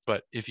sleepers.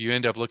 But if you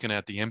end up looking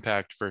at the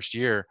impact first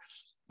year,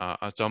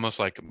 it's almost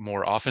like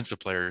more offensive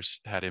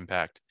players had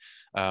impact.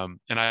 And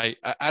I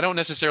don't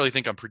necessarily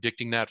think I'm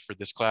predicting that for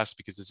this class,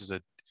 because this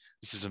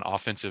is an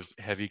offensive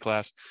heavy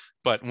class.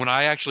 But when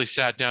I actually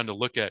sat down to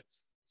look at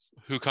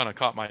who kind of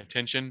caught my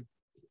attention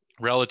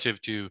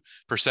relative to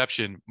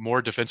perception,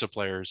 more defensive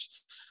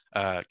players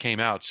came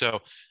out.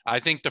 So I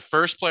think the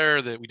first player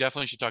that we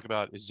definitely should talk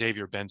about is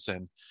Xavier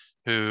Benson,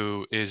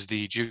 who is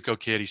the JUCO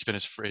kid. He spent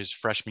his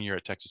freshman year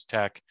at Texas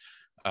Tech,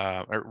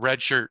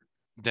 redshirt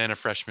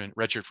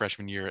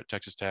freshman year at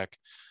Texas Tech.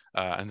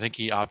 I think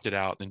he opted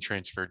out, then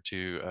transferred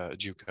to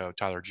JUCO,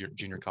 Tyler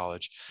Junior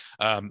College.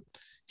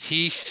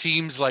 He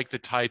seems like the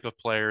type of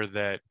player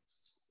that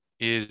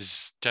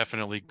is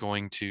definitely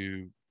going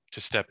to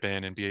step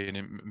in and be an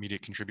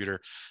immediate contributor.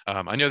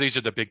 I know these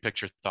are the big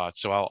picture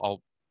thoughts, so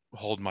I'll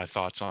hold my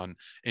thoughts on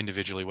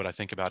individually what I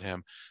think about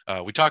him.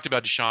 We talked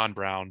about Deshaun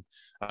Brown.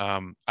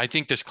 I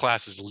think this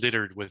class is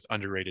littered with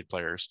underrated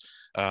players.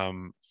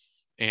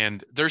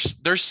 And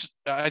there's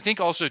I think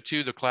also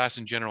too, the class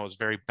in general is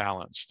very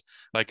balanced.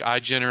 Like I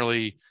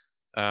generally,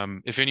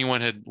 if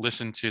anyone had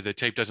listened to the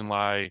Tape Doesn't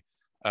Lie,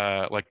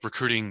 like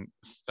recruiting,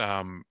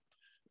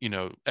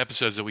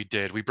 episodes that we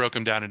did, we broke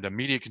them down into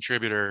immediate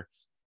contributor,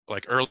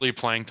 like early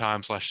playing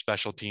time /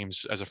 special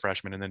teams as a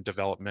freshman, and then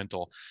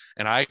developmental.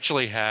 And I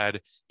actually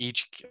had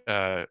each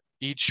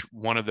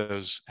one of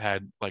those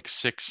had like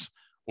 6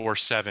 or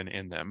 7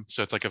 in them.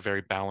 So it's like a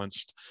very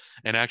balanced,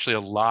 and actually a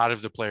lot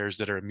of the players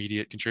that are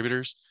immediate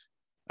contributors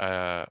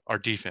are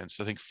defense.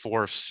 I think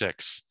 4 of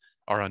 6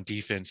 are on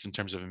defense in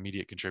terms of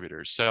immediate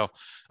contributors. So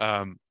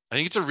I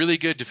think it's a really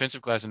good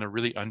defensive class and a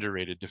really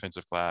underrated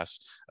defensive class.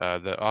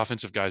 The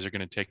offensive guys are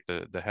going to take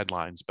the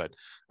headlines, but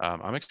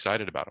I'm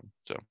excited about them.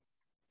 So.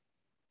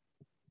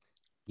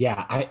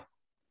 Yeah,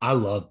 I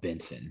love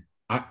Benson.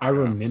 I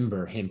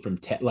remember him from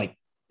Tech. Like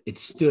it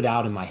stood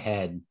out in my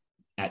head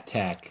at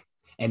Tech.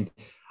 And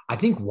I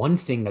think one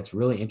thing that's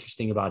really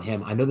interesting about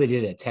him, I know they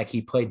did it at Tech.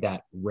 He played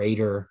that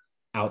Raider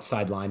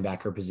outside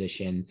linebacker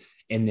position.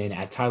 And then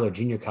at Tyler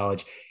Junior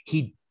College,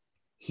 he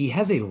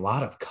has a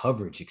lot of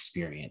coverage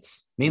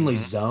experience, mainly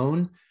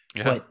zone,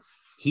 but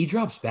he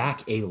drops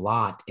back a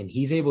lot and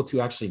he's able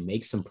to actually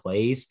make some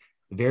plays.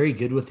 Very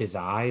good with his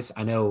eyes.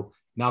 I know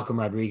Malcolm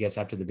Rodriguez,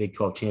 after the Big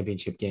 12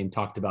 championship game,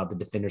 talked about the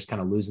defenders kind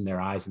of losing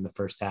their eyes in the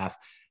first half.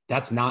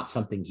 That's not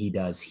something he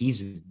does.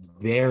 He's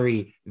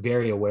very,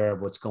 very aware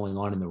of what's going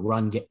on in the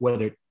run,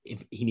 whether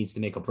if he needs to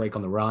make a break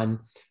on the run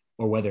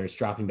or whether it's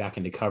dropping back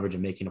into coverage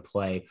and making a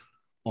play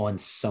on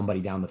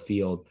somebody down the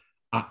field.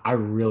 I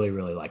really,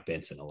 really like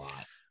Benson a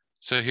lot.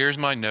 So here's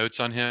my notes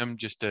on him.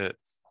 Just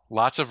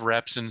lots of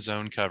reps in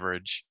zone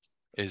coverage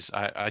is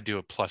I do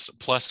a plus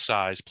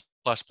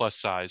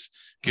size,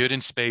 good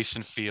in space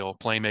and feel,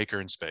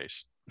 playmaker in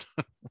space.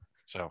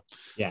 So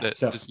yeah,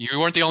 you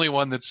weren't the only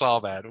one that saw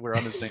that. We're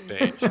on the same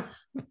page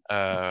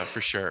for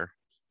sure.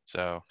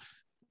 So,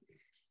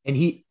 and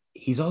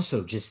he's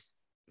also just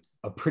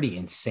a pretty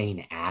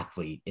insane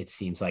athlete. It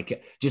seems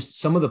like just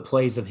some of the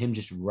plays of him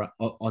just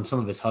on some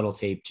of his huddle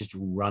tape, just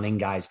running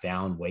guys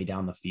down way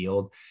down the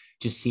field,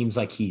 just seems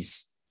like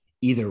he's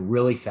either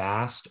really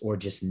fast or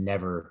just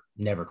never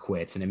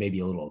quits. And it may be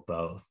a little of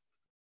both.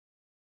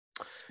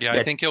 Yeah,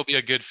 I think he'll be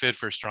a good fit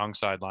for strong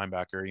side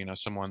linebacker,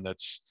 someone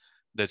that's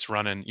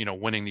running,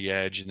 winning the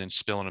edge and then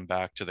spilling them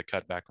back to the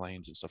cutback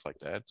lanes and stuff like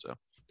that. So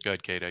go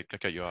ahead, Kate. I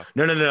cut you off.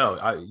 No.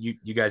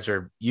 You guys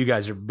are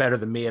better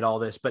than me at all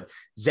this, but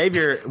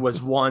Xavier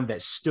was one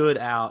that stood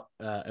out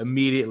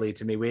immediately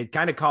to me. We had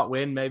kind of caught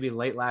wind maybe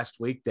late last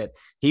week that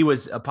he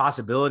was a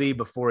possibility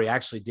before he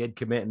actually did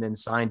commit and then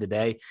signed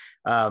today.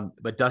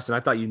 But Dustin, I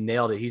thought you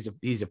nailed it. He's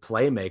a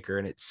playmaker,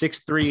 and at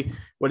 6'3",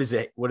 what is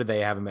it? What do they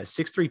have him at?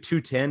 6'3",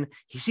 210.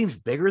 He seems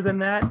bigger than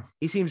that.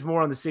 He seems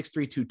more on the 6'3",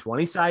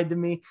 220 side to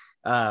me.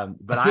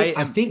 But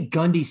I think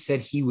Gundy said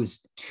he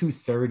was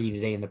 230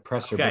 today in the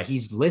presser, but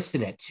he's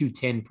listed at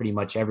 210 pretty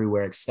much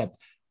everywhere except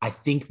I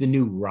think the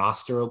new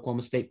roster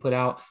Oklahoma State put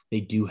out,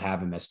 they do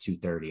have him as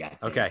 230. I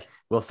think. Okay.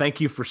 Well,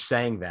 thank you for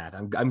saying that.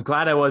 I'm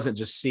glad I wasn't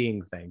just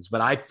seeing things, but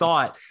I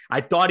thought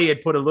he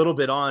had put a little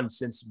bit on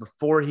since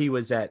while he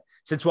was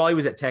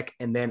at Tech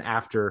and then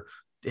after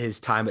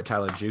his time at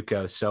Tyler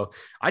JUCO. So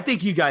I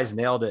think you guys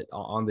nailed it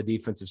on the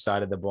defensive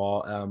side of the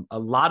ball. A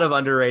lot of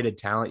underrated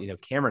talent.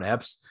 Cameron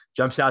Epps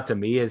jumps out to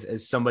me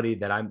as somebody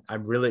that I'm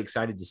really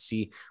excited to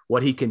see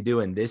what he can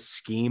do in this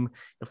scheme.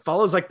 It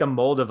follows like the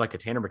mold of like a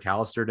Tanner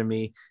McAllister to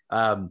me.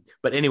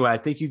 But anyway, I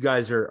think you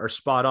guys are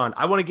spot on.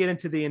 I want to get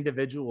into the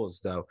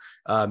individuals though.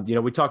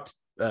 We talked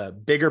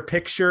bigger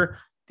picture,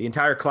 the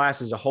entire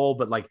class as a whole,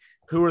 but like,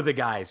 who are the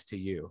guys to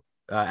you?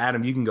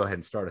 Adam, you can go ahead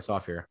and start us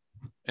off here.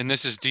 And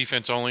this is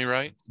defense only,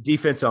 right?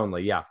 Defense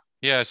only. Yeah.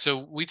 Yeah.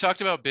 So we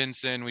talked about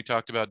Benson. We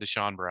talked about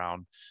Deshaun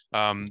Brown.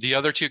 The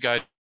other two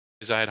guys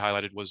I had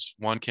highlighted was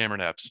one,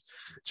 Cameron Epps.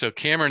 So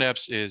Cameron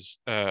Epps is,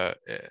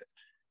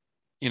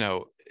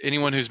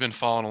 anyone who's been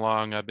following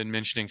along, I've been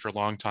mentioning for a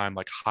long time,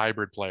 like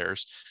hybrid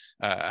players.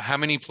 How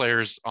many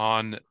players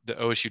on the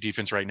OSU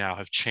defense right now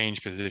have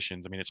changed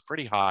positions? I mean, it's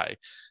pretty high.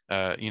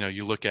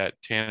 You look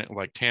at Tanner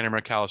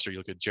McAllister, you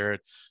look at Jared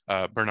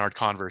Bernard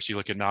Converse, you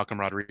look at Malcolm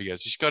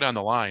Rodriguez, just go down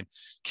the line.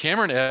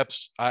 Cameron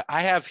Epps,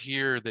 I have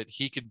here that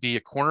he could be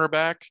a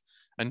cornerback,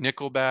 a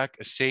nickelback,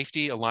 a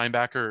safety, a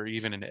linebacker, or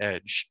even an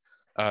edge.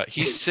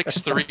 He's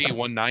 6'3",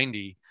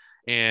 190,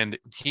 and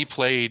he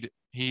played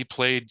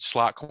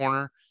slot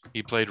corner.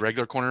 He played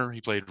regular corner. He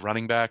played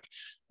running back.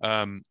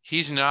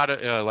 He's not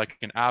like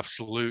an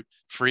absolute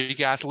freak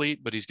athlete,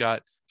 but he's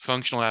got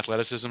functional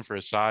athleticism for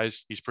his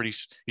size. He's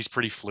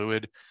pretty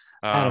fluid,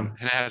 and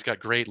has got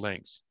great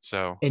length.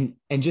 So and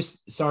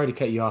just sorry to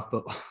cut you off,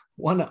 but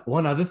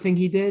one other thing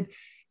he did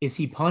is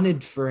he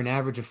punted for an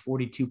average of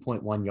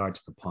 42.1 yards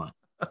per punt.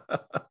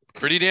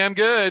 Pretty damn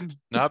good.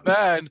 Not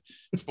bad.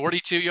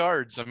 42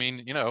 yards. I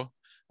mean,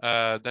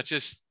 that's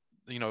just,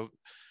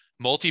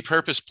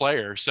 multi-purpose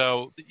player.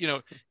 So,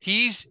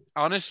 he's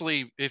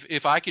honestly,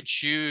 if I could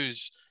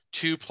choose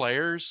two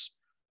players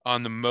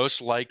on the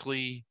most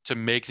likely to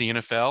make the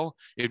NFL,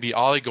 it'd be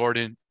Ollie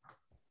Gordon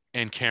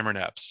and Cameron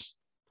Epps.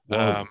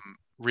 That's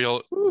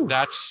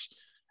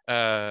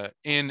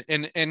and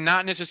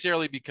not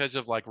necessarily because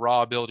of like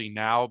raw ability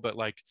now, but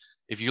like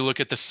if you look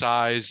at the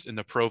size and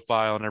the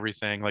profile and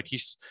everything, like he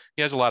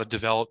has a lot of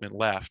development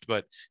left,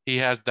 but he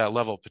has that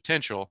level of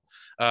potential.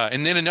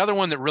 And then another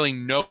one that really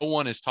no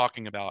one is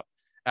talking about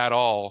at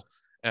all,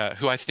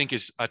 who I think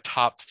is a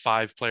top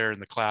 5 player in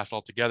the class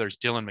altogether, is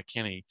Dylan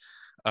McKinney.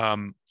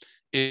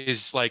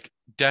 Is like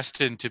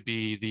destined to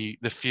be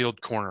the field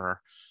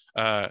corner.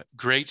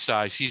 Great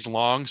size. He's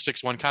long,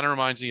 6'1", kind of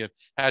reminds me of,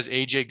 has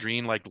AJ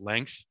Green like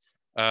length,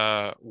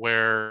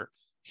 where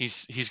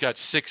he's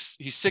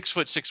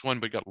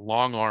 6'6", but got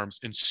long arms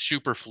and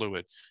super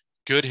fluid,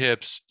 good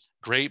hips,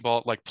 great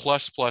ball, like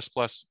plus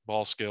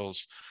ball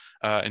skills,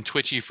 and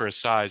twitchy for his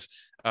size.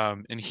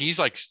 And he's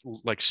like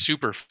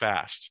super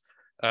fast.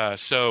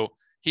 So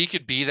he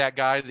could be that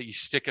guy that you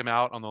stick him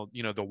out on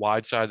the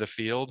wide side of the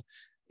field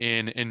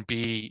and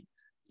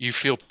you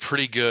feel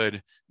pretty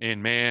good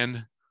in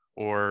man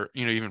or,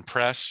 even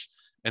press.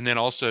 And then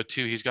also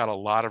too, he's got a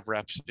lot of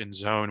reps in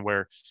zone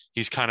where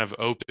he's kind of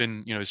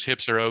open, his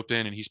hips are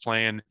open and he's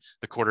playing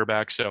the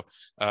quarterback. So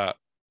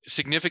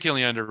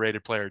significantly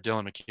underrated player,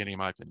 Dylan McKinney, in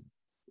my opinion.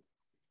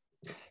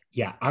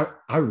 Yeah,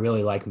 I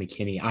really like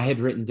McKinney. I had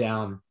written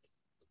down,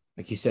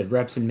 like you said,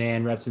 reps in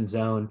man, reps in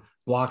zone,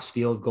 blocks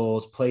field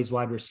goals, plays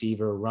wide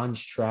receiver,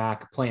 runs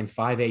track, playing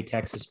 5A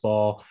Texas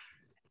ball.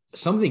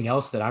 Something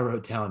else that I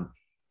wrote down,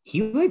 he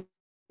had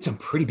some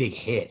pretty big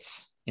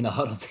hits in the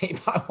huddle tape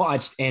I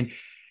watched, and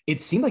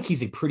it seemed like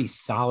he's a pretty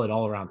solid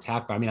all-around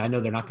tackler. I mean, I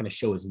know they're not going to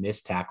show his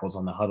missed tackles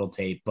on the huddle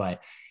tape,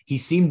 but he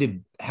seemed to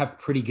have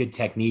pretty good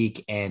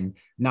technique and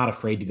not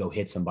afraid to go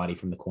hit somebody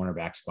from the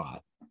cornerback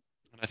spot.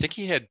 I think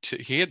he had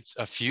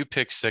a few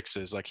pick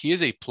sixes. Like, he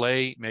is a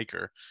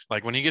playmaker.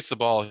 Like, when he gets the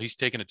ball, he's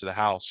taking it to the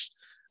house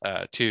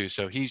too.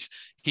 So I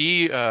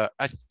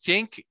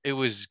think it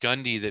was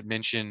Gundy that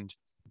mentioned,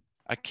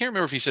 I can't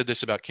remember if he said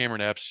this about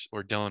Cameron Epps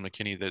or Dylan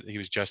McKinney, that he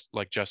was just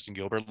like Justin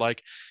Gilbert.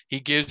 Like, I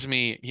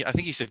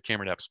think he said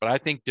Cameron Epps, but I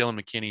think Dylan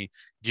McKinney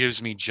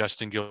gives me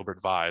Justin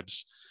Gilbert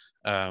vibes,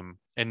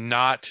 and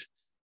not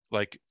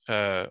like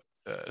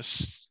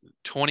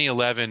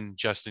 2011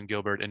 Justin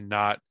Gilbert and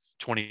not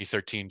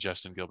 2013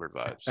 Justin Gilbert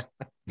vibes.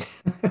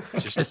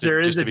 just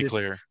to be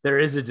clear. There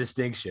is a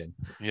distinction.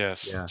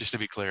 Yes. Yeah. Just to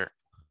be clear.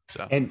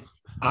 So, and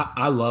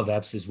I love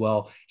Epps as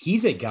well.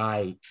 He's a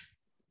guy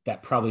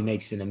that probably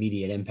makes an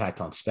immediate impact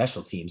on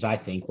special teams, I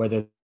think,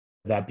 whether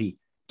that be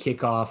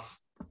kickoff,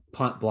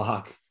 punt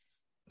block,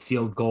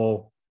 field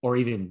goal, or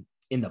even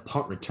in the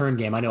punt return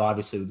game. I know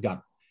obviously we've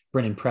got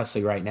Brennan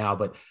Presley right now,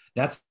 but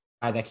that's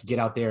a guy that could get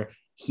out there.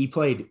 He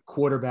played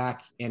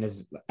quarterback and,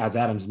 as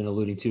Adam's been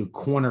alluding to,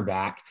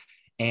 cornerback,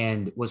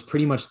 and was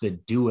pretty much the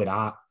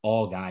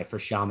do-it-all guy for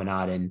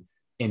Chaminade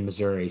in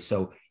Missouri.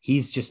 So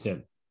he's just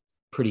a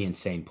pretty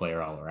insane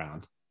player all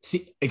around.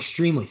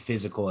 Extremely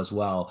physical as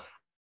well.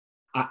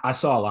 I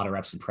saw a lot of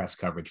reps and press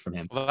coverage from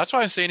him. Well, that's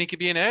why I'm saying he could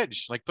be an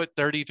edge, like put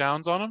 30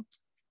 pounds on him.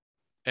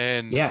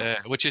 And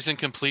which isn't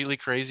completely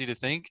crazy to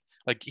think.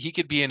 Like, he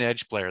could be an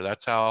edge player.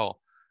 That's how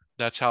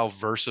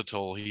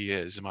versatile he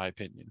is, in my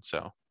opinion.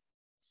 So.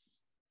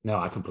 No,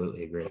 I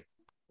completely agree.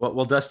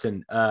 Well,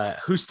 Dustin,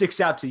 who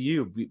sticks out to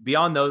you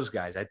beyond those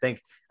guys? I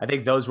think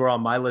those were on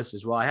my list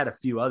as well. I had a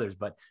few others,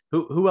 but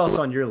who else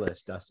on your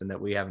list, Dustin,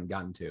 that we haven't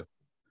gotten to?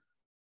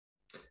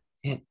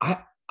 And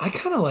I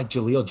kind of like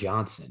Jaleel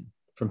Johnson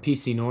from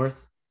PC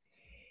North.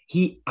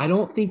 I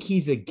don't think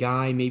he's a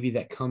guy maybe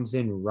that comes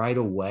in right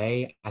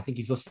away. I think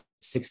he's listed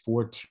 6'4",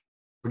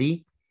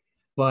 240,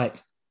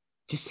 but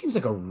just seems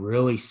like a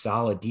really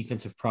solid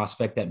defensive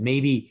prospect that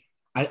maybe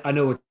I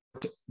know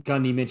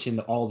Gundy mentioned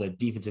all the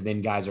defensive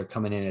end guys are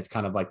coming in as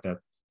kind of like the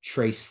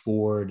Trace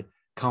Ford,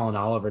 Colin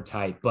Oliver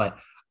type, but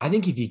I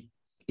think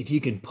if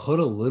you can put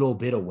a little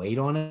bit of weight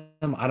on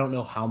him, I don't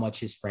know how much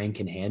his frame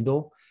can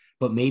handle,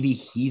 but maybe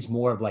he's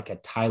more of like a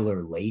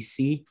Tyler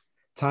Lacey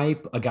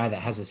type, a guy that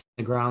has his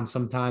the ground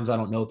sometimes. I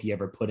don't know if you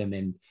ever put him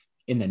in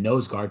the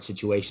nose guard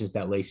situations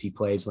that Lacey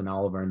plays when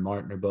Oliver and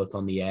Martin are both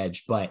on the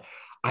edge, but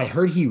I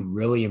heard he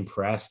really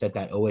impressed at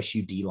that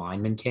OSU D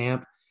lineman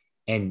camp,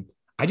 and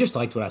I just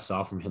liked what I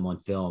saw from him on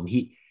film.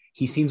 He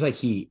seems like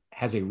he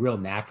has a real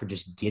knack for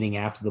just getting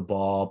after the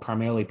ball,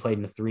 primarily played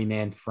in a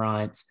 3-man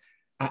front.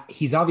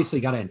 He's obviously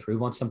got to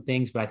improve on some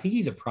things, but I think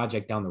he's a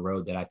project down the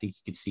road that I think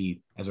you could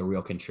see as a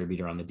real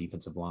contributor on the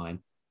defensive line.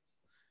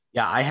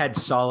 Yeah, I had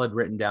solid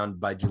written down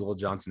by Jaleel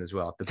Johnson as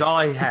well. That's all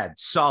I had.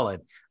 Solid.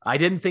 I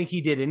didn't think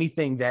he did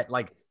anything that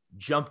like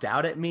jumped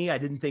out at me. I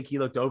didn't think he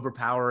looked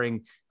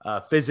overpowering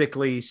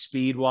physically,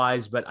 speed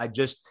wise, but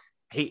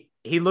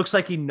he looks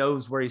like he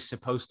knows where he's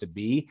supposed to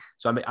be.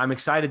 So I'm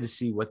excited to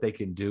see what they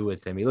can do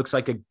with him. He looks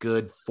like a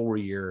good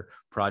 4-year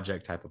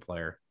project type of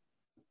player.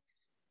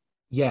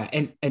 Yeah,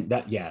 and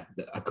that, yeah,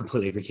 I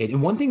completely agree, Kate.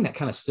 And one thing that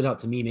kind of stood out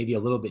to me, maybe a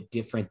little bit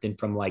different than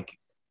from like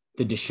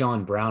the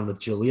Deshaun Brown with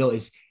Jaleel,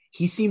 is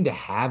he seemed to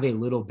have a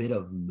little bit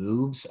of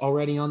moves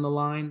already on the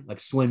line, like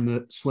swim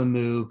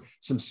move,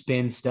 some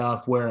spin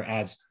stuff.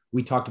 Whereas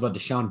we talked about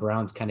Deshaun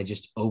Brown's kind of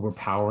just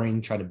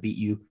overpowering, try to beat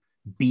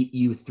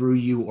you, through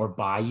you, or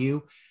by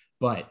you.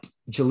 But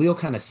Jaleel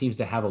kind of seems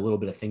to have a little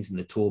bit of things in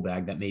the tool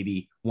bag that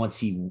maybe once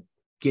he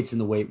gets in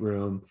the weight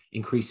room,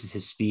 increases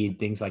his speed,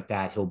 things like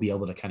that, he'll be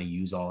able to kind of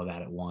use all of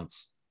that at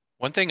once.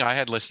 One thing I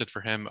had listed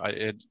for him,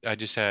 I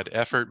just had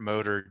effort,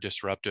 motor,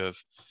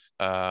 disruptive,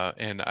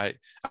 and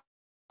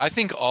I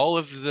think all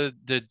of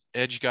the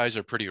edge guys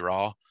are pretty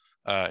raw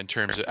in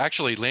terms of,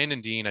 actually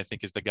Landon Dean I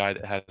think is the guy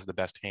that has the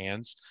best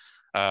hands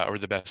or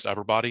the best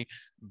upper body,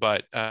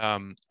 but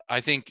I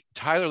think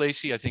Tyler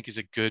Lacey I think is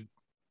a good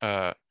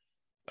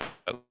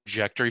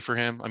trajectory for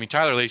him. I mean,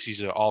 Tyler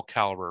Lacey's an all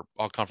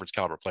conference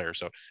caliber player.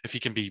 So if he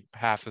can be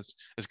half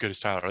as good as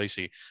Tyler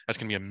Lacey, that's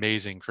going to be an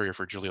amazing career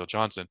for Jaleel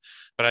Johnson.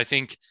 But I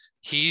think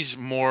he's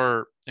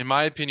more, in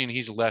my opinion,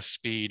 he's less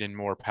speed and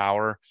more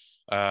power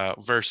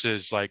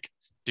versus like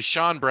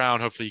Deshaun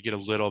Brown. Hopefully you get a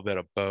little bit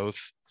of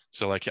both.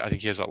 So like, I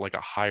think he has like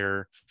a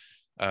higher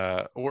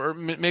or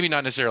maybe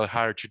not necessarily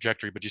higher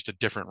trajectory, but just a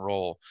different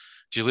role.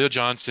 Jaleel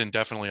Johnson,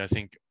 definitely, I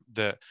think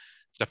the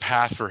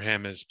path for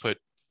him is put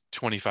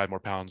 25 more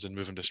pounds and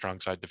move him to strong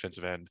side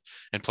defensive end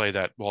and play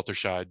that Walter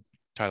Scheid,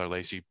 Tyler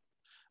Lacey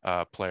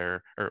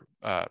player or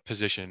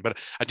position. But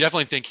I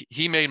definitely think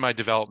he made my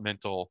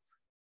developmental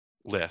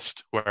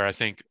list, where I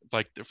think,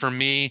 like, for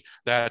me,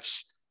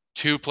 that's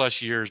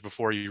 2+ years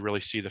before you really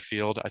see the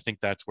field. I think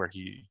that's where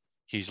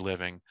he's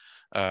living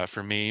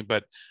for me.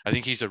 But I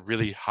think he's a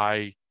really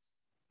high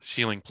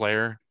ceiling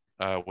player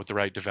with the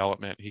right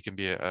development. He can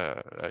be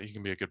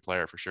a good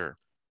player for sure.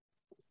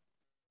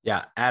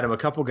 Yeah, Adam, a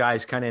couple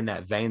guys kind of in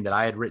that vein that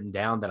I had written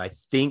down that I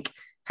think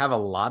have a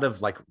lot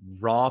of like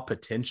raw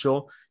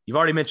potential. You've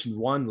already mentioned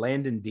one,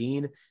 Landon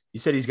Dean. You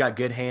said he's got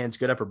good hands,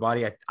 good upper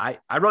body.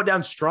 I wrote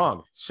down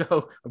strong.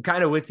 So I'm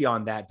kind of with you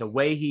on that. The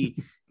way he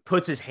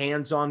puts his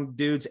hands on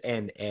dudes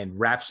and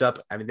wraps up.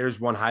 I mean, there's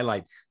one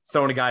highlight,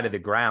 throwing a guy to the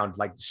ground,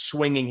 like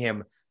swinging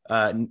him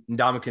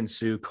Ndamukong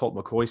Suh, Colt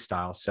McCoy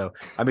style. So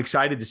I'm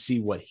excited to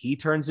see what he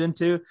turns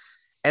into.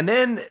 And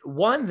then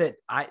one that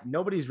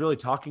nobody's really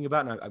talking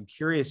about, and I'm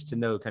curious to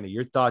know kind of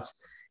your thoughts,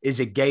 is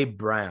a Gabe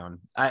Brown.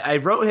 I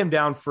wrote him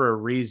down for a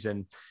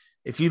reason.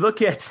 If you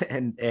look at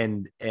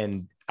and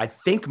I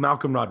think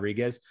Malcolm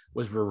Rodriguez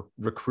was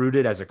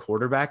recruited as a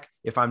quarterback,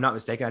 if I'm not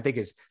mistaken. I think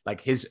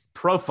his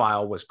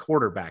profile was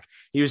quarterback.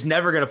 He was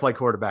never going to play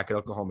quarterback at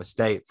Oklahoma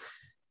State.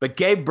 But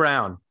Gabe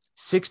Brown,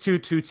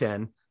 6'2",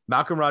 210.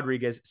 Malcolm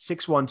Rodriguez,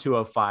 6'1",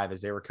 205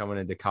 as they were coming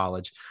into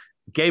college.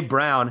 Gabe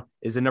Brown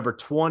is the number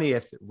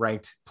 20th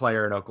ranked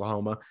player in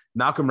Oklahoma.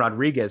 Malcolm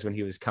Rodriguez, when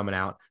he was coming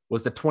out,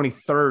 was the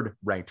 23rd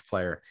ranked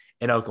player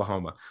in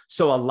Oklahoma.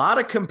 So a lot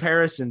of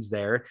comparisons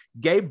there.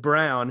 Gabe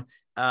Brown,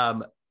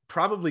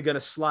 probably going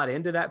to slot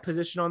into that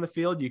position on the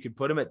field. You could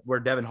put him at where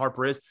Devin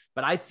Harper is,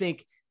 but I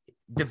think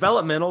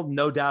developmental,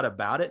 no doubt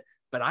about it.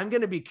 But I'm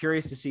going to be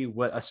curious to see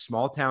what a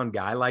small town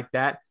guy like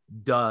that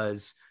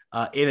does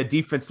in a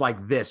defense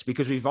like this,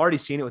 because we've already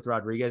seen it with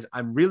Rodriguez.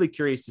 I'm really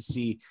curious to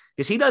see,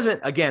 because he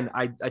doesn't, again,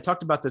 I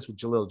talked about this with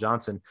Jaleel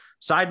Johnson,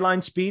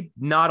 sideline speed,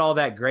 not all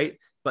that great,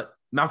 but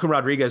Malcolm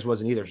Rodriguez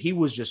wasn't either. He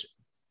was just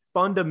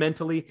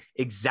fundamentally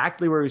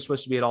exactly where he was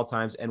supposed to be at all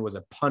times and was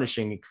a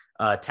punishing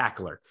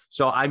tackler.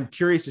 So I'm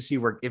curious to see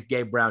if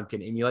Gabe Brown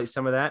can emulate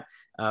some of that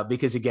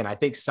because, again, I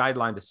think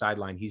sideline to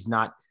sideline, he's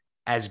not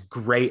as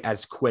great,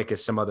 as quick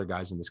as some other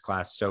guys in this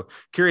class. So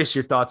curious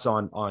your thoughts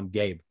on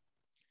Gabe.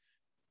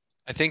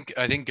 I think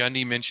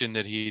Gundy mentioned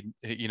that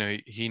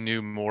he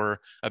knew more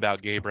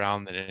about Gabe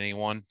Brown than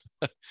anyone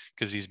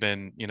because he's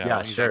been,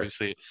 he's sure.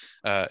 Obviously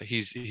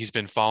he's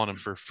been following him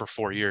for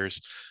 4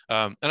 years.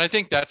 And I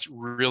think that's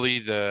really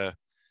the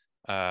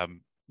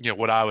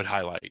what I would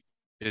highlight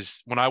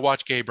is when I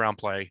watch Gabe Brown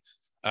play,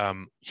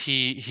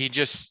 he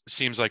just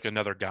seems like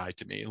another guy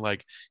to me.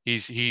 Like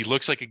he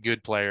looks like a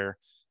good player.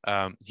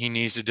 He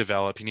needs to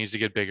develop. He needs to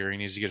get bigger. He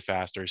needs to get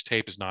faster. His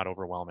tape is not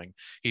overwhelming.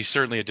 He's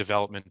certainly a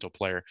developmental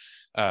player.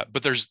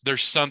 But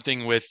there's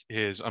something with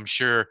I'm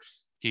sure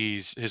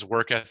his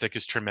work ethic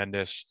is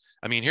tremendous.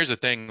 I mean, here's the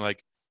thing,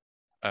 like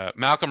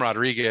Malcolm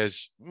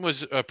Rodriguez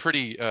was a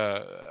pretty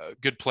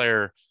good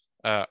player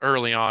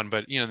early on,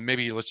 but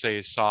maybe let's say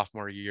his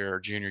sophomore year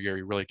or junior year,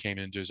 he really came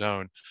into his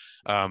own.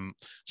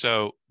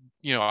 So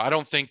I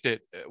don't think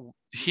that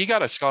he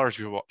got a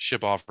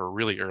scholarship offer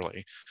really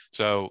early.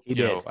 So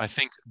I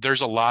think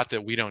there's a lot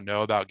that we don't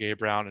know about Gabe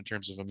Brown in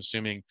terms of, I'm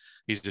assuming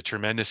he's a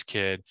tremendous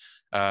kid.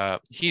 I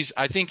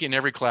think in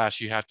every class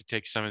you have to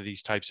take some of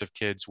these types of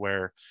kids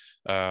where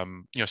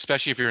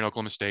especially if you're in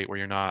Oklahoma State where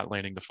you're not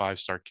landing the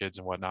 5-star kids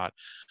and whatnot.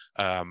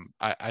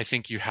 I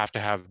think you have to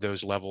have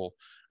those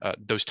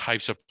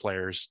types of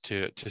players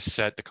to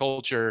set the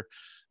culture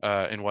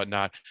and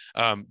whatnot.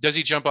 Does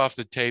he jump off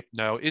the tape?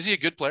 No. Is he a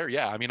good player?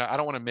 Yeah. I mean, I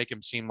don't want to make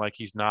him seem like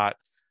he's not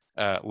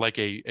like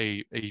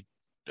a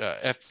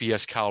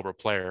FBS caliber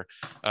player,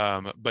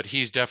 but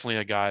he's definitely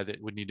a guy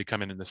that would need to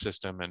come in the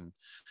system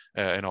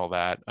and all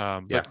that.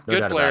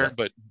 Good player,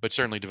 but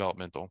certainly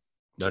developmental.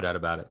 No doubt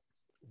about it.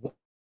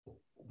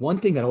 One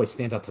thing that always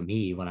stands out to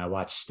me when I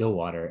watch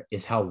Stillwater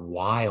is how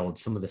wild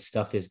some of the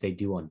stuff is they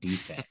do on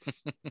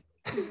defense.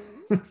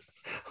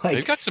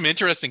 They've got some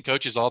interesting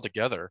coaches all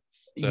together.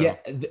 So. Yeah,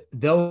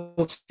 they'll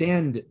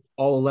stand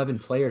all 11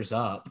 players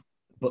up,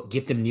 but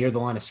get them near the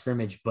line of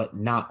scrimmage, but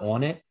not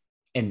on it.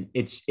 And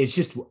it's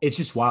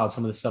just wild,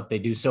 some of the stuff they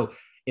do. So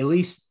at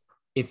least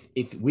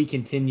if we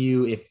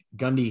continue, if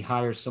Gundy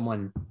hires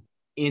someone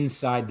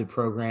inside the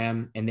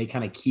program and they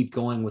kind of keep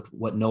going with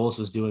what Knowles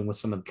was doing with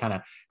some of the kind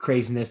of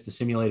craziness, the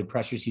simulated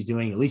pressures he's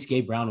doing, at least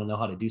Gabe Brown will know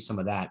how to do some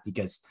of that,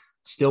 because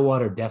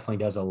Stillwater definitely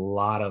does a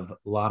lot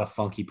of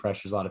funky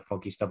pressures, a lot of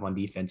funky stuff on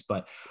defense.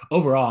 But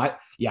overall, I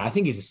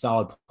think he's a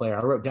solid player.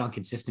 I wrote down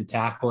consistent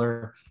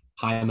tackler,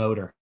 high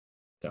motor.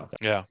 So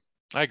yeah,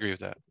 I agree with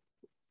that.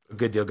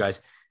 Good deal,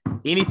 guys.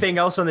 Anything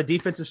else on the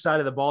defensive side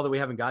of the ball that we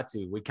haven't got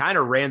to? We kind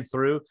of ran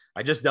through.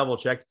 I just double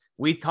checked.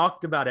 We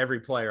talked about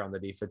every player on the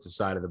defensive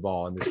side of the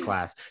ball in this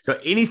class. So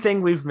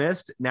anything we've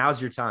missed, now's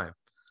your time.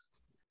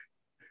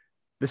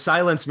 The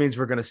silence means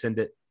we're going to send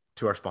it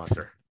to our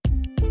sponsor.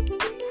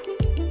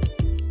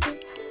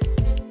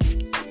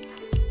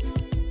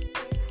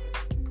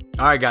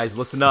 All right, guys,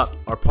 listen up.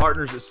 Our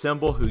partners at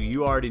Symbol, who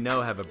you already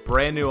know, have a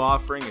brand new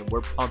offering, and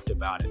we're pumped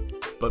about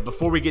it. But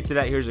before we get to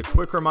that, here's a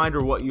quick reminder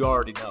of what you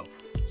already know.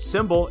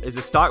 Symbol is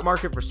a stock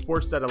market for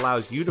sports that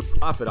allows you to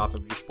profit off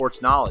of your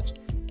sports knowledge.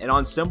 And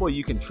on Symbol,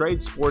 you can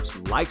trade sports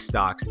like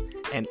stocks,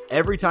 and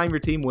every time your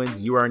team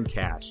wins, you earn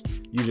cash.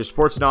 Use your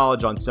sports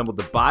knowledge on Symbol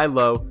to buy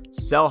low,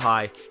 sell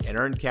high, and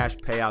earn cash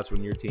payouts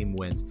when your team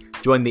wins.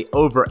 Join the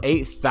over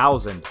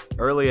 8,000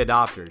 early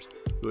adopters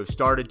who have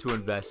started to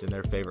invest in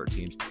their favorite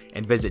teams,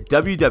 and visit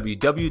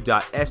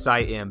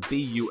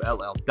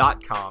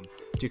www.simbull.com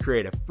to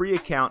create a free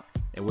account.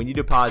 And when you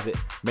deposit,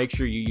 make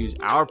sure you use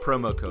our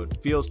promo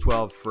code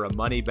FIELDS12 for a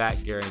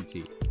money-back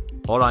guarantee.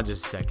 Hold on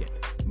just a second.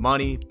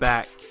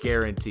 Money-back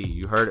guarantee.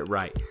 You heard it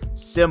right.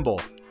 Symbol,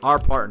 our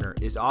partner,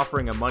 is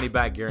offering a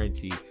money-back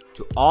guarantee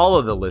to all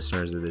of the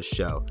listeners of this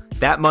show.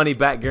 That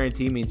money-back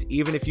guarantee means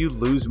even if you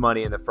lose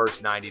money in the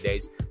first 90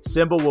 days,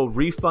 Symbol will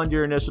refund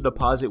your initial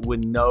deposit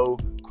with no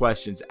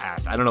questions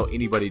asked. I don't know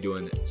anybody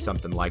doing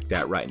something like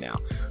that right now.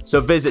 So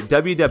visit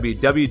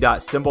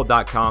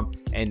www.symbol.com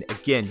and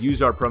again,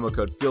 use our promo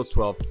code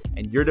FIELDS12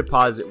 and your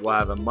deposit will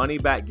have a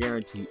money-back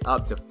guarantee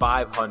up to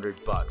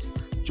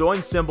 $500.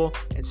 Join Symbol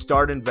and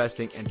start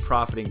investing and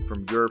profiting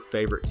from your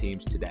favorite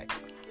teams today.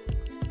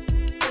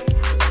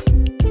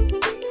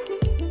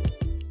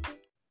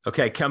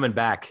 Okay, coming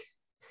back.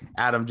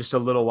 Adam, just a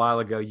little while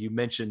ago, you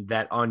mentioned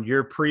that on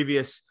your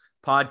previous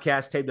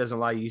podcast, Tape Doesn't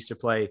Lie, you used to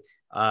play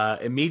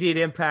immediate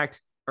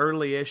impact,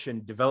 early-ish,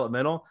 and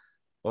developmental.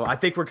 Well, I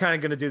think we're kind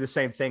of going to do the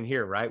same thing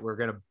here, right? We're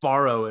going to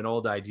borrow an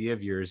old idea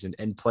of yours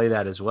and play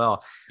that as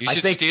well. You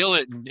should steal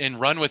it and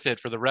run with it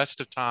for the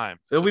rest of time.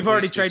 So we've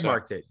already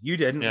trademarked it. You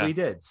didn't. Yeah. We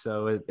did.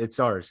 So it's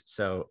ours.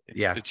 So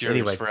it's yours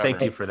anyway, forever.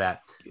 Thank you for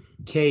that.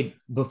 Cade,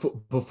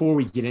 before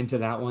we get into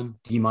that one,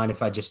 do you mind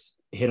if I just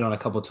hit on a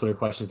couple of Twitter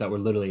questions that were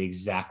literally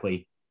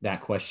exactly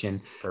that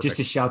question? Perfect. Just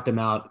to shout them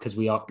out, because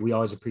we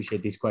always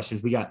appreciate these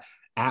questions. We got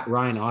at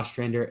Ryan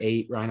Ostrander,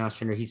 Ryan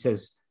Ostrander. He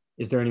says,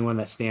 is there anyone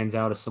that stands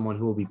out as someone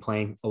who will be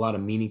playing a lot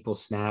of meaningful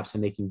snaps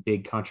and making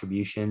big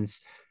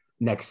contributions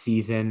next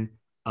season?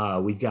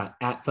 We've got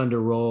at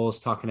Thunder Rolls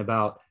talking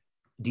about,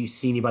 do you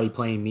see anybody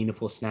playing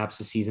meaningful snaps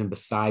this season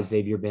besides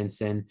Xavier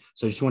Benson?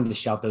 So I just wanted to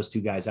shout those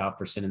two guys out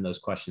for sending those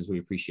questions. We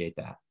appreciate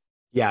that.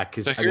 Yeah,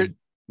 because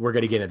we're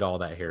going to get into all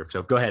that here.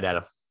 So go ahead,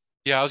 Adam.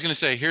 Yeah, I was going to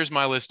say, here's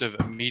my list of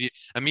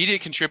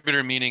immediate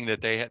contributor, meaning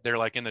that they're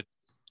like in the,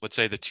 let's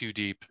say, the 2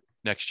 deep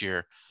next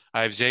year.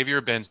 I have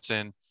Xavier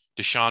Benson,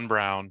 Deshaun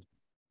Brown,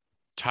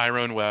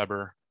 Tyrone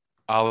Weber,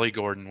 Ollie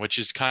Gordon, which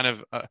is kind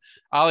of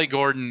Ollie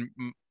Gordon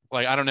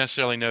like, I don't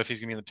necessarily know if he's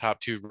going to be in the top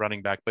 2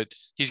 running back, but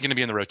he's going to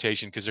be in the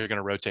rotation because they're going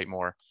to rotate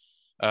more.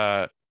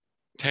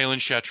 Talon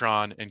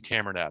Shetron and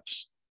Cameron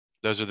Epps.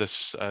 Those are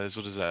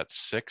what is that?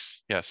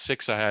 6? Yeah,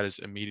 6 I had as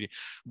immediate.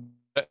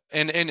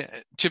 And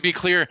to be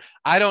clear,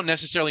 I don't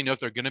necessarily know if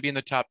they're going to be in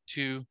the top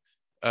 2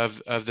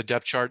 of the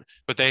depth chart,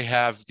 but they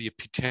have the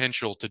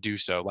potential to do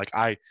so. Like,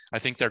 I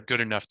think they're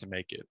good enough to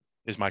make it,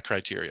 is my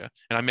criteria.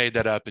 And I made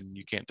that up, and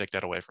you can't take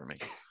that away from me.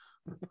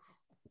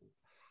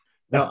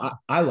 No,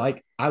 I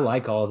like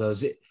all of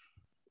those.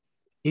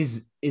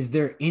 Is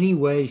there any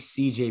way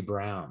CJ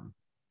Brown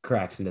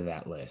cracks into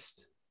that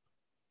list?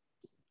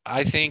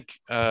 I think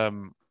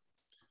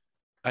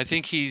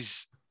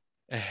he's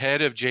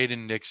ahead of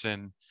Jaden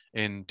Nixon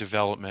in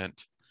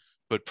development,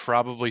 but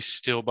probably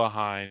still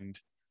behind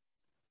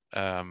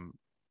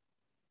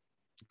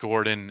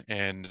Gordon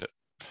and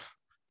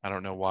I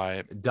don't know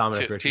why.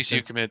 Dominic Richardson.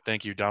 TCU commit,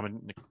 thank you,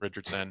 Dominic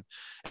Richardson.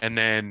 And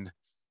then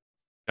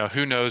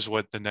who knows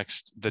what the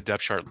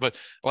depth chart. But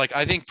like,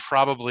 I think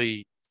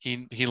probably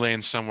he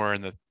lands somewhere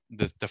in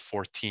the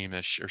fourth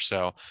team-ish or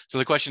so. So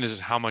the question is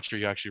how much are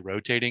you actually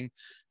rotating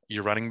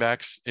your running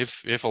backs?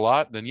 If a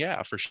lot, then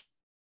yeah, for sure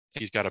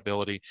he's got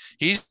ability.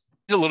 He's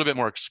a little bit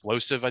more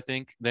explosive, I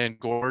think, than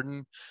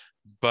Gordon.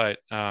 But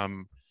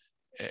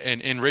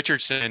and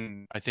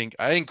Richardson, I think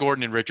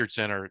Gordon and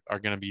Richardson are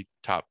going to be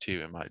top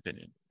 2 in my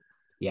opinion.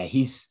 Yeah,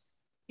 he's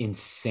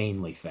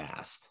insanely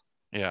fast.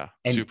 Yeah,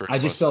 and super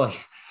explosive. I just feel like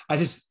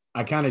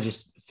I kind of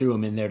just threw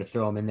him in there to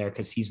throw him in there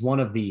because he's one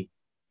of the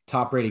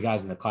top-rated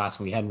guys in the class,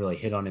 and we hadn't really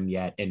hit on him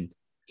yet. And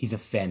he's a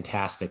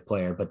fantastic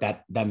player, but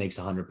that makes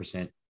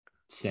 100%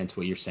 sense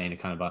what you're saying,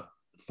 kind of about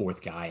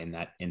 4th guy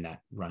in that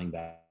running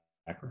back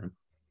room.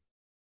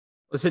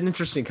 It's an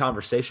interesting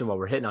conversation while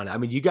we're hitting on it. I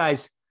mean, you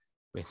guys,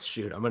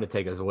 shoot, I'm going to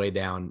take us way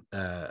down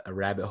a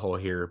rabbit hole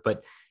here, but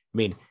I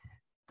mean,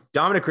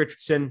 Dominic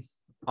Richardson,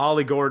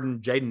 Ollie Gordon,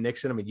 Jaden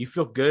Nixon. I mean, you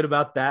feel good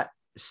about that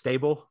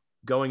stable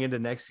going into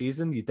next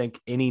season? You think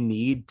any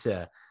need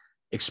to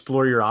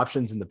explore your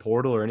options in the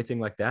portal or anything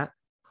like that?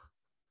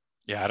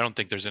 Yeah, I don't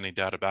think there's any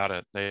doubt about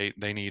it.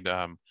 They need,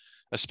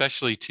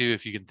 especially too,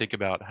 if you can think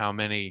about how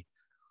many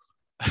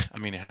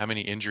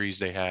injuries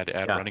they had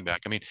at running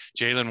back. I mean,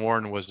 Jaylen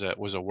Warren was a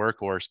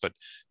workhorse, but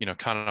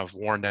kind of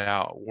wore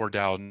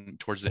down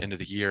towards the end of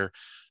the year.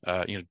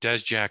 Des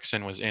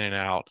Jackson was in and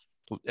out.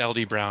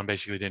 LD Brown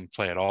basically didn't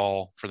play at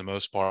all for the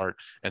most part.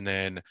 And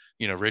then,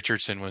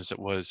 Richardson was,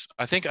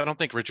 I don't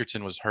think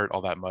Richardson was hurt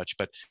all that much,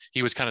 but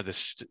he was kind of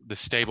the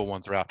stable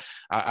one throughout.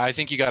 I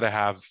think you got to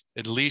have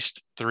at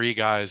least 3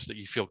 guys that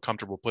you feel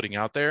comfortable putting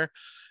out there.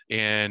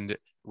 And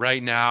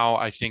right now,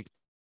 I think,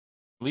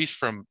 at least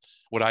from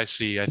what I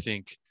see, I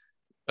think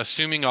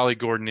assuming Ollie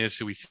Gordon is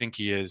who we think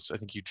he is, I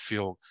think you'd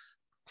feel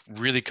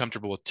really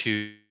comfortable with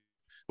 2,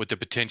 with the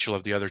potential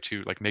of the other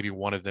 2, like maybe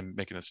one of them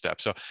making a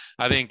step. So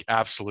I think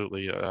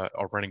absolutely a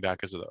running back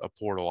is a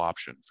portal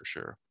option for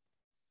sure.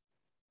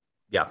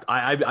 Yeah,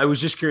 I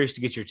was just curious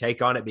to get your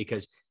take on it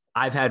because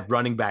I've had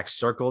running backs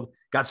circled,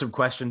 got some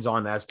questions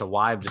on as to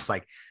why. I'm just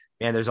like,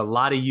 man, there's a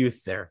lot of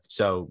youth there.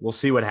 So we'll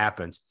see what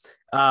happens.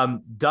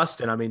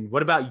 Dustin, I mean,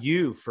 what about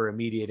you for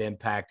immediate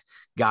impact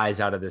guys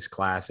out of this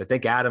class? I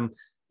think Adam,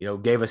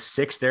 gave us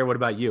 6 there. What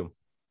about you?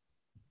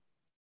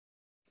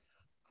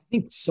 I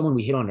think someone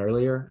we hit on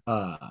earlier,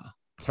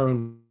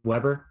 Tyrone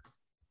Weber.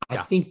 I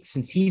think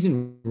since he's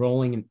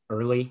enrolling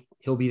early,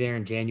 he'll be there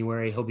in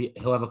January.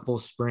 He'll have a full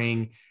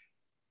spring.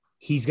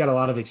 He's got a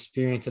lot of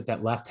experience at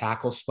that left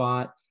tackle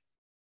spot.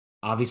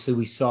 Obviously,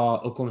 we saw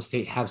Oklahoma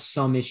State have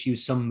some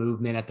issues, some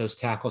movement at those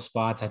tackle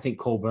spots. I think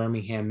Cole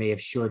Birmingham may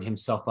have shored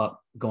himself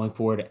up going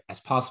forward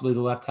as possibly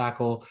the left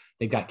tackle.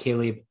 They've got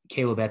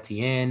Caleb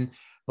Etienne.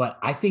 But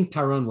I think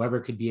Tyrone Weber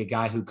could be a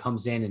guy who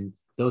comes in and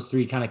those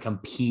 3 kind of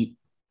compete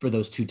for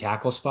those 2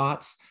 tackle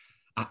spots.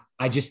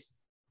 I just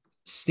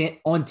stand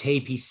on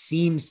tape. He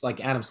seems, like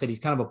Adam said, he's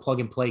kind of a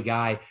plug-and-play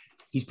guy.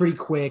 He's pretty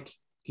quick.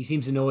 He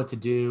seems to know what to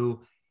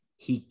do.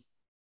 He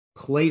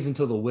plays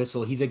until the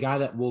whistle. He's a guy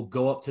that will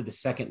go up to the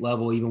second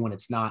level, even when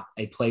it's not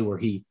a play where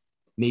he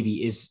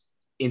maybe is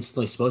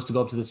instantly supposed to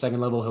go up to the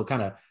second level. He'll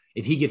kind of,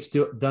 if he gets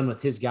done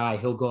with his guy,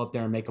 he'll go up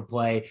there and make a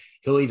play.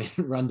 He'll even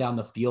run down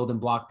the field and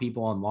block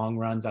people on long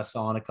runs. I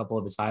saw in a couple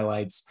of his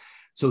highlights.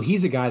 So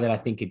he's a guy that I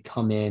think could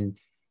come in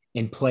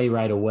and play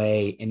right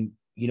away. And,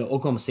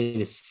 Oklahoma State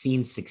has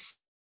seen success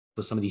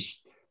with some of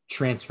these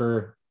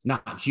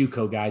not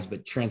JUCO guys,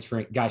 but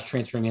transferring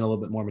in a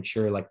little bit more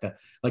mature, like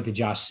the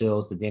Josh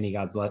Sills, the Danny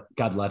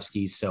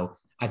Godlewskis. So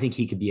I think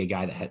he could be a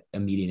guy that had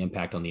immediate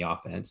impact on the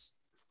offense.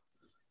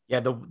 Yeah,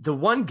 the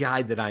one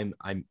guy that I'm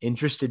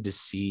interested to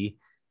see.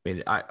 I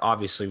mean,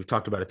 obviously we've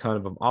talked about a ton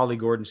of them. Ollie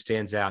Gordon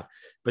stands out,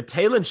 but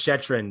Talon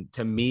Shetron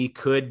to me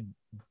could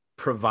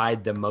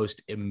provide the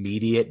most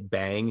immediate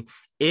bang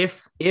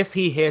if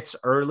he hits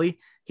early.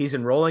 He's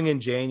enrolling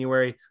in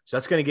January, so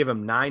that's going to give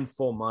him 9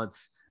 full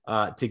months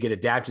to get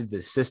adapted to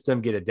the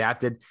system, get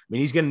adapted. I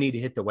mean, he's going to need to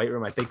hit the weight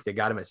room. I think they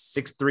got him at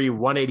 6'3",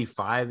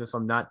 185, if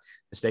I'm not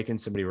mistaken.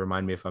 Somebody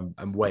remind me if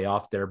I'm way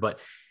off there. But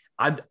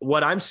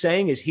what I'm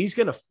saying is he's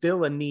going to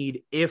fill a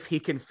need if he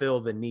can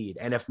fill the need.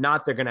 And if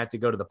not, they're going to have to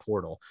go to the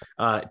portal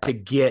to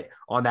get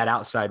on that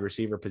outside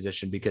receiver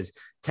position because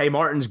Tay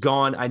Martin's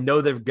gone. I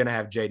know they're going to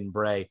have Jaden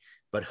Bray,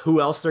 but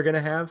who else they're going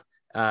to have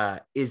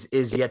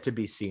is yet to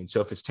be seen.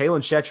 So if it's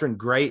Talon Shetron,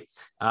 great.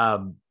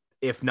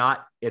 If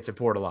not, it's a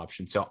portal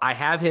option. So I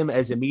have him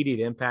as immediate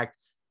impact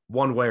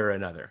one way or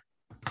another.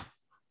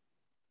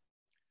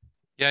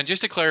 Yeah, and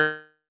just to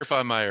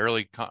clarify my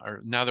early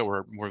now that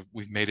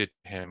we've made it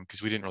him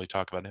because we didn't really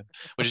talk about him,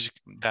 which is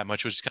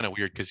kind of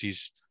weird because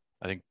he's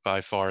I think by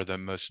far the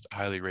most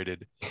highly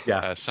rated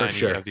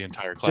signee of the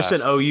entire class.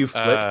 Just an OU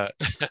flip.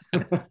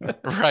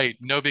 Right.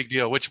 No big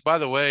deal. Which, by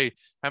the way,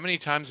 how many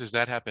times has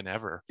that happened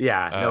ever?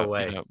 Yeah, no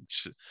way.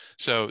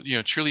 So,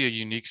 truly a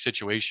unique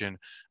situation.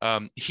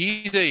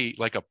 He's a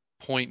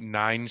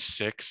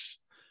 0.96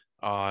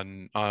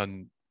 on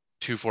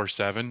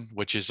 247,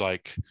 which is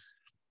like,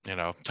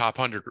 top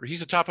 100.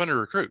 He's a top 100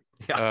 recruit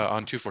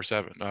on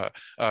 247,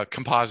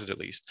 composite at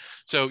least.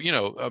 So,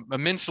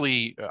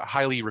 immensely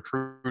highly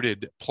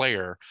recruited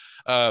player.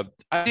 I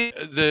think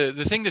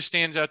the thing that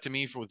stands out to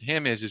me with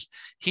him is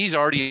he's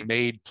already a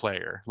made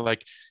player.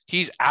 Like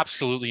he's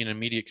absolutely an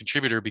immediate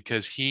contributor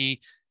because he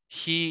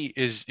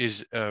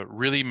is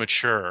really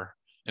mature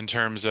in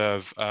terms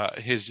of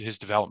his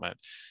development.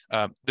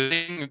 The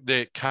thing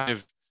that kind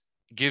of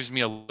gives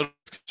me a little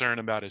concern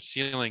about his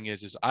ceiling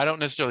is I don't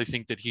necessarily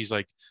think that he's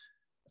like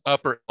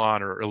upper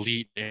echelon or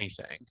elite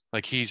anything.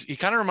 Like he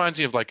kind of reminds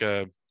me of I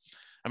know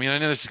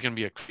this is going to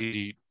be a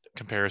crazy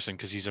comparison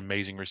because he's an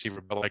amazing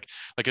receiver, but like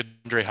a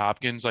DeAndre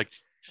Hopkins. Like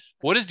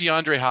what does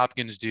DeAndre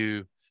Hopkins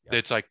do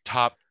that's like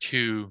top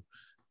 2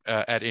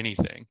 at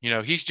anything?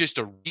 He's just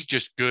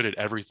good at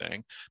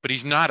everything, but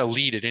he's not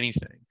elite at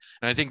anything.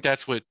 And I think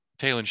that's what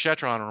Talon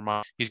Shetron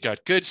reminds. He's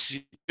got good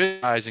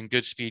eyes and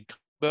good speed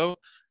combo.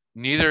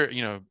 Neither,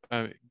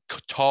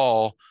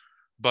 tall,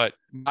 but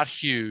not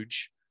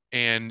huge.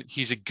 And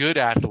he's a good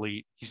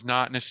athlete. He's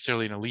not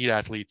necessarily an elite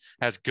athlete,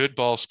 has good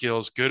ball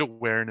skills, good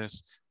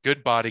awareness,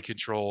 good body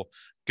control,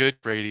 good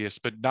radius,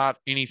 but not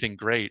anything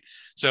great.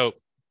 So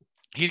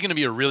he's going to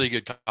be a really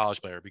good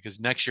college player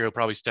because next year he'll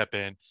probably step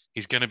in.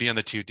 He's going to be on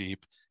the 2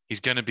 deep. He's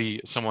going to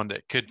be someone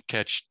that could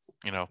catch,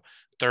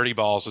 30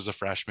 balls as a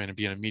freshman and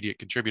be an immediate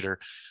contributor.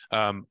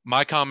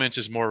 My comments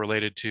is more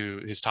related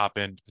to his top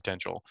end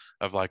potential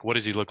of like, what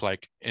does he look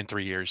like in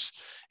 3 years?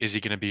 Is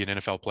he going to be an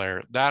NFL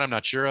player? That I'm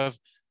not sure of.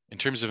 In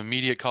terms of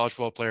immediate college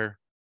football player,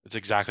 it's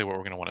exactly what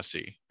we're going to want to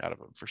see out of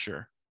him for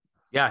sure.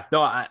 Yeah,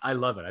 no, I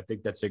love it. I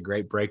think that's a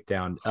great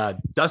breakdown.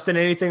 Dustin,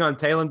 anything on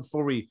Talon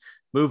before we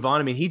move on?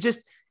 I mean,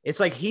 it's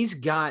like he's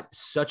got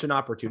such an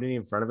opportunity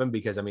in front of him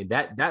because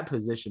that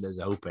position is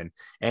open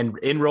and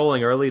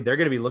enrolling early. They're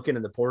going to be looking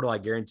in the portal. I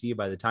guarantee you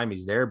by the time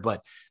he's there,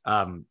 but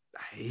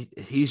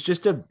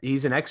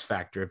he's an X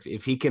factor.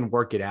 If he can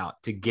work it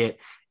out to get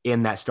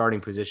in that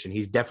starting position,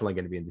 he's definitely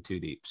going to be in the 2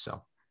 deep.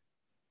 So.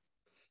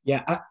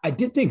 Yeah, I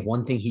did think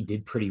one thing he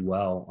did pretty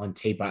well on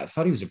tape. I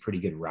thought he was a pretty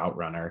good route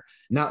runner,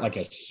 not like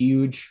a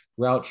huge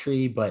route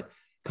tree, but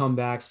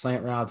comebacks,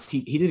 slant routes.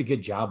 He did a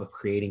good job of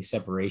creating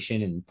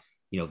separation, and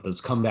those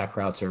comeback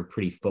routes are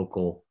pretty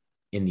focal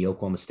in the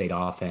Oklahoma State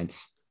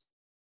offense.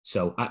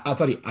 So I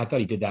thought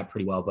he did that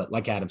pretty well. But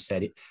like Adam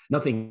said,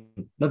 nothing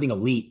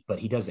elite, but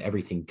he does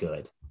everything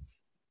good.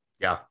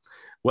 Yeah.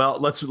 Well,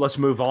 let's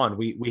move on.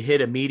 We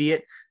hit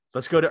immediate.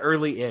 Let's go to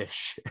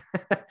early-ish.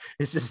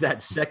 This is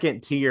that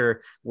second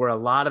tier where a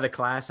lot of the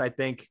class, I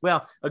think,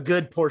 well, a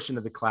good portion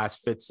of the class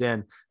fits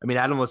in. I mean,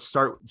 Adam, let's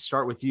start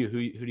with you.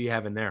 Who do you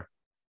have in there?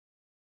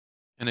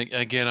 And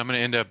again, I'm going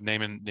to end up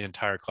naming the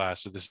entire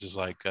class. So this is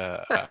like,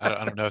 I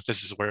don't know if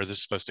this is where this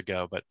is supposed to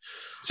go, but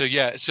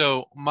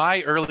so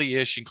my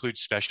early-ish includes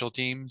special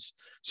teams.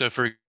 So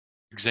for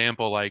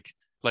example, like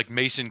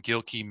Mason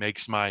Gilkey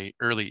makes my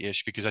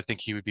early-ish because I think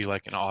he would be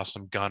like an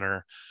awesome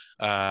gunner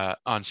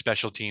on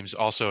special teams,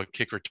 also a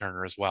kick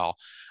returner as well,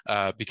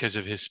 because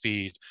of his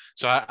speed.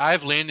 So I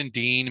have Landon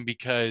Dean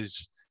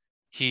because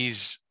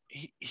he's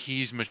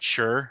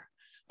mature.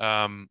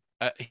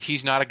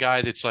 He's not a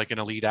guy that's like an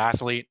elite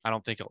athlete. I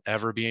don't think he'll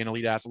ever be an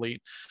elite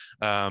athlete.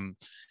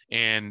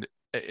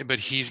 But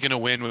he's going to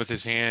win with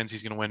his hands.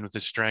 He's going to win with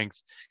his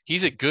strength.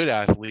 He's a good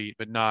athlete,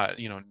 but not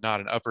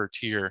an upper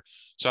tier.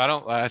 So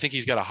I think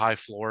he's got a high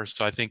floor.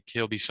 So I think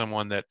he'll be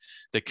someone that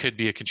could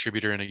be a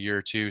contributor in a year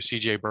or two.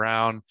 CJ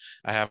Brown,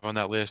 I have on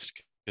that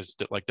list because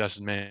like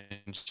Dustin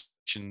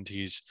mentioned,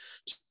 he's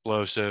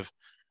explosive.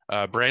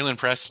 Braylon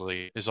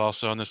Presley is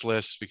also on this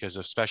list because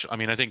of special. I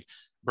mean, I think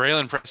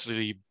Braylon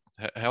Presley,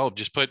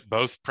 just put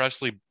both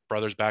Presley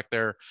brothers back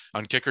there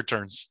on kick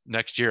returns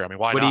next year. I mean,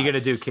 why what not? Are you going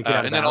to do? Kick it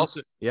out and then bounds?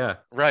 Also, yeah,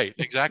 right.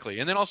 Exactly.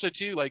 And then also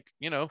too, like,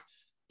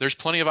 there's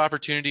plenty of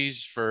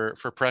opportunities for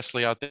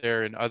Presley out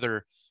there and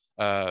other,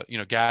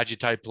 gadget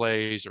type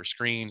plays or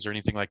screens or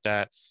anything like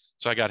that.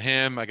 So I got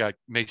him, I got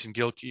Mason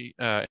Gilkey,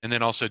 and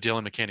then also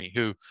Dylan McKinney,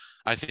 who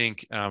I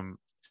think,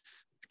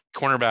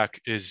 cornerback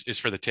is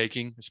for the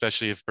taking,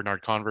 especially if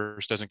Bernard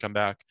Converse doesn't come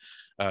back.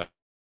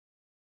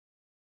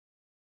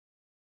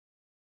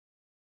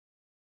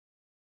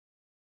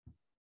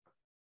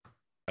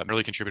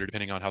 early contributor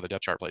depending on how the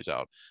depth chart plays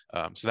out.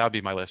 So that would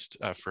be my list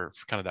for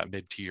kind of that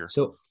mid tier.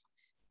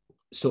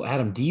 So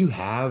Adam, do you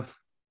have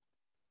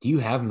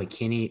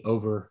McKinney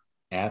over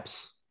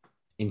Epps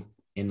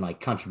in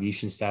like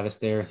contribution status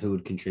there, who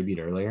would contribute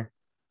earlier?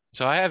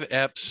 So I have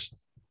Epps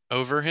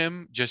over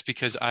him just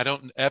because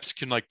Epps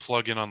can like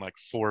plug in on like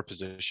 4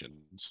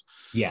 positions.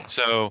 Yeah.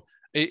 So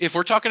if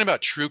we're talking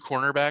about true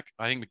cornerback,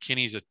 I think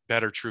McKinney's a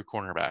better true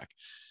cornerback,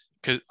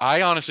 because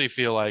I honestly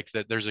feel like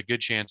that there's a good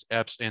chance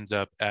Epps ends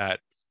up at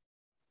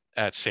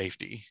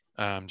safety,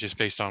 just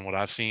based on what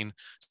I've seen.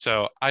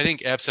 So I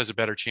think Epps has a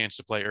better chance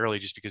to play early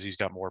just because he's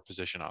got more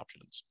position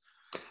options.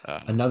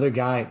 Another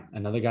guy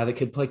that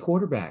could play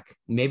quarterback.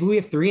 Maybe we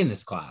have 3 in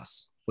this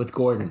class with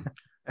Gordon.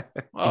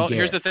 Well,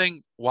 here's the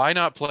thing. Why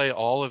not play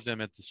all of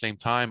them at the same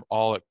time,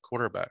 all at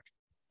quarterback?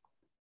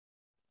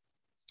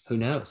 Who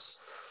knows?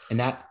 And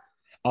that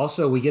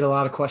also, we get a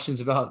lot of questions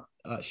about,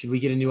 should we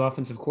get a new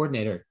offensive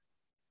coordinator?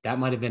 That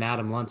might have been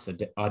Adam Lunt's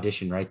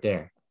audition right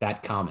there.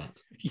 That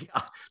comment.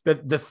 Yeah. The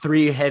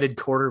 3-headed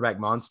quarterback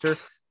monster.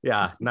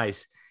 Yeah.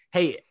 Nice.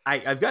 Hey,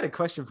 I've got a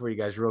question for you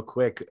guys real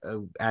quick.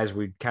 As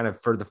we kind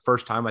of, for the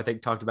first time, I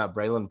think, talked about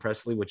Braylon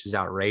Presley, which is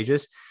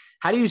outrageous.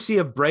 How do you see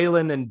a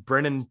Braylon and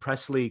Brennan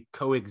Presley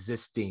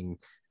coexisting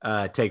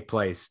take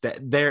place?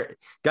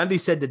 Gundy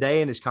said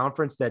today in his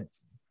conference that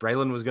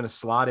Braylon was going to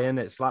slot in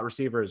at slot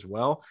receiver as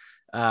well.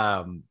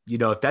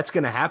 If that's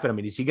going to happen, I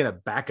mean, is he going to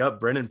back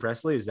up Brennan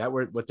Presley? Is that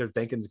what they're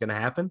thinking is going to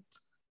happen?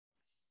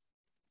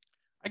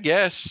 I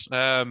guess.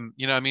 I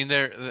mean,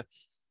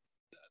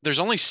 there's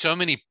only so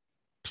many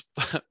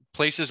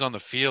places on the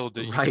field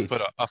that you can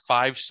put a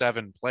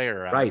 5'7"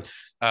 player at. Right.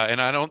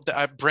 And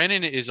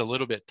Brennan is a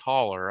little bit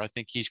taller. I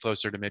think he's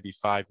closer to maybe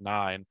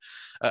 5'9".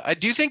 I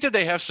do think that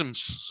they have some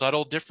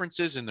subtle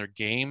differences in their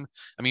game.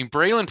 I mean,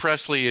 Braylon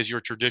Presley is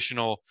your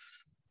traditional,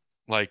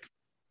 like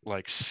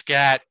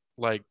scat,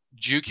 like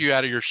juke you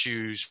out of your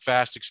shoes,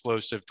 fast,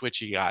 explosive,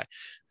 twitchy guy.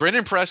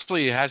 Brennan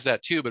Presley has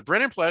that too, but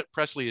Brennan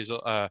Presley is,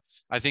 I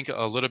think,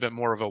 a little bit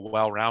more of a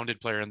well-rounded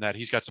player in that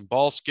he's got some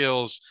ball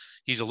skills.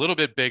 He's a little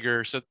bit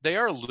bigger, so they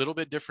are a little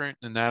bit different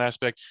in that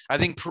aspect. I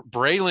think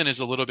Braylon is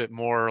a little bit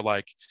more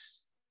like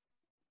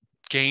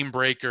game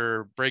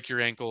breaker, break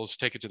your ankles,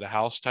 take it to the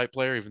house type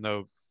player, even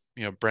though,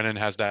 Brennan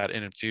has that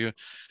in him too.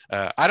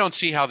 I don't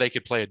see how they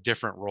could play a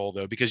different role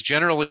though, because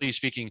generally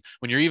speaking,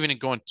 when you're even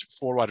going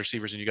 4 wide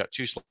receivers and you got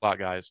 2 slot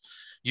guys,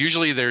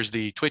 usually there's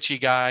the twitchy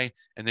guy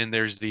and then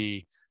there's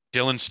the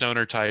Dylan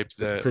Stoner type,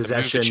 the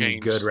possession, the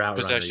good route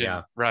possession, runner,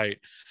 yeah. Right.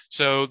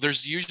 So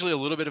there's usually a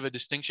little bit of a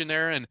distinction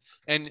there,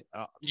 and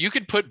you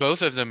could put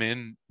both of them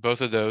in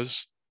both of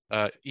those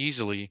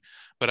easily,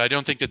 but I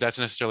don't think that that's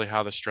necessarily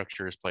how the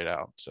structure is played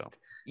out. So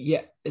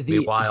yeah,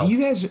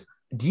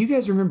 do you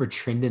guys remember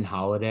Trendon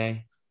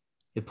Holiday?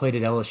 They played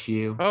at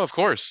LSU. Oh, of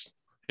course.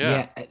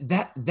 Yeah.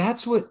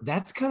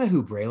 That's kind of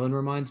who Braylon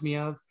reminds me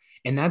of.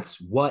 And that's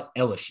what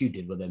LSU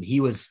did with him. He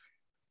was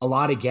a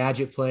lot of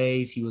gadget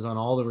plays. He was on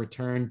all the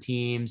return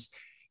teams.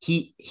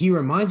 He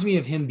reminds me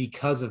of him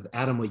because of,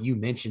 Adam, what you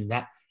mentioned,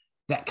 that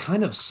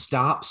kind of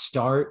stop,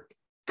 start,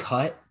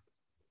 cut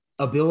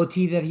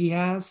ability that he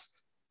has.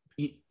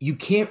 You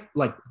can't,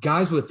 like,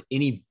 guys with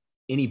any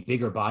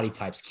bigger body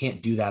types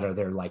can't do that, or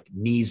their like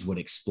knees would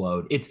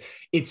explode.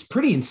 It's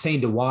pretty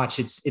insane to watch.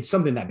 It's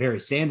something that Barry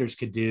Sanders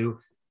could do,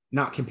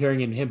 not comparing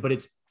him to him,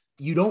 but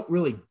you don't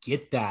really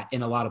get that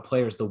in a lot of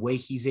players, the way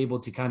he's able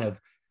to kind of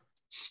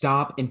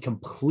stop and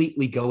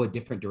completely go a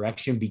different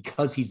direction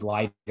because he's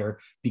lighter,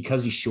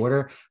 because he's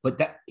shorter. But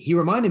that he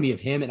reminded me of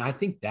him, and I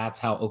think that's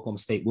how Oklahoma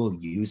State will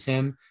use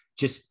him.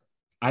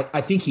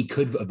 I think he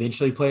could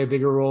eventually play a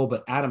bigger role,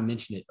 but Adam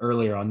mentioned it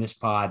earlier on this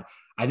pod.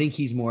 I think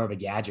he's more of a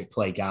gadget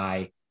play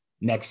guy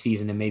next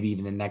season and maybe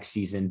even the next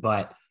season,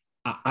 but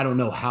I don't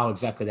know how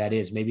exactly that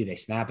is. Maybe they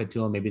snap it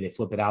to him. Maybe they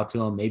flip it out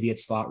to him. Maybe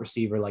it's slot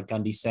receiver like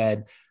Gundy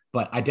said,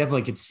 but I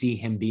definitely could see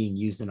him being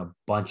used in a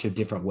bunch of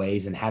different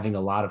ways and having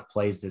a lot of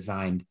plays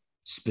designed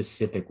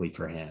specifically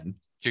for him.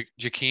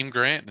 Jakeem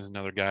Grant is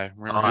another guy.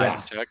 Remember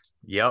Tech?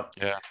 Yep.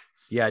 Yeah.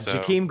 Yeah, So,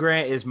 Jakeem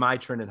Grant is my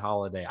Trendon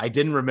Holiday. I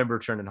didn't remember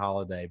Trendon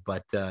Holiday,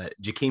 but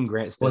Jakeem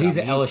Grant still. Well, he's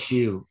an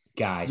LSU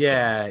guy.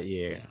 Yeah, so.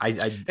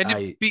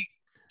 yeah.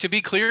 To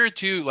be clear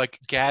too, like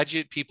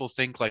gadget people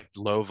think like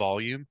low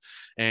volume,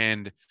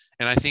 and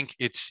I think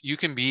you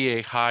can be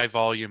a high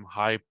volume,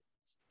 high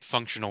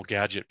functional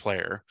gadget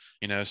player,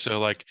 so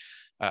like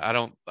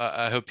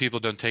I hope people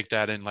don't take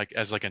that in like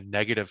as like a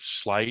negative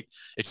slight.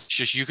 It's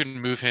just, you can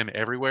move him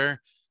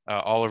everywhere,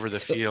 all over the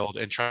field,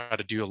 and try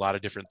to do a lot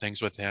of different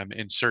things with him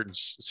in certain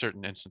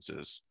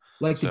instances.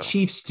 Like the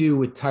Chiefs do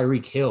with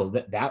Tyreek Hill.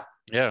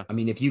 Yeah. I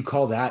mean, if you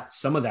call that,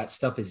 some of that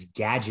stuff is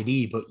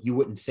gadgety, but you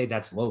wouldn't say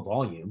that's low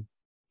volume.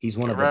 He's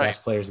one of the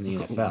best players in the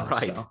NFL.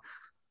 Right. So.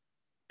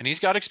 And he's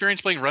got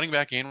experience playing running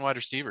back and wide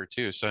receiver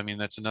too. So, I mean,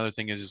 that's another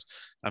thing is,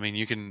 I mean,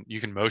 you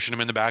can motion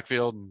him in the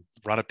backfield and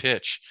run a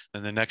pitch.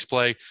 And the next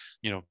play,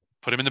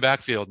 put him in the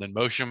backfield and then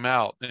motion him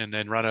out and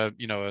then run a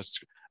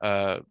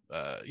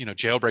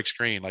jailbreak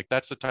screen. Like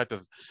that's the type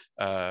of,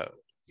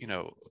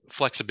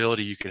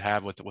 flexibility you could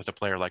have with a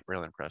player like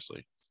Braylon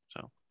Presley.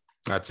 So.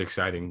 That's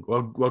exciting.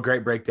 Well,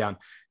 great breakdown.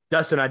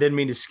 Dustin, I didn't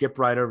mean to skip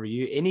right over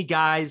you. Any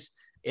guys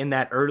in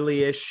that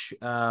early-ish,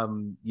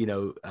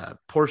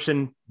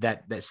 portion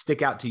that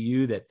stick out to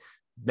you that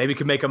maybe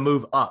could make a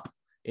move up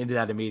into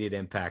that immediate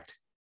impact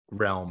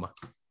realm?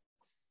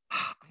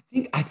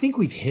 I think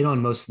we've hit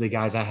on most of the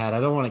guys I had. I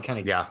don't want to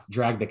kind of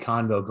drag the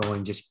convo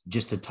going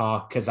just to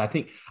talk, because I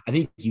think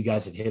you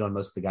guys have hit on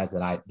most of the guys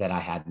that I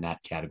had in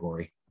that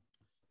category.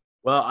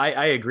 Well,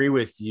 I agree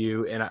with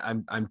you,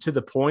 and I'm to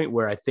the point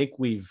where I think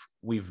we've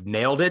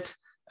nailed it.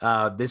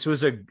 This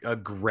was a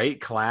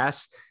great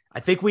class. I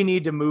think we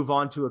need to move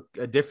on to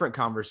a different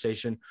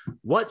conversation.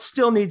 What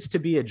still needs to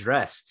be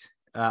addressed?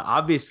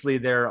 Obviously,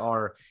 there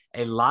are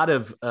a lot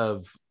of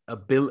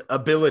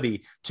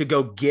ability to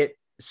go get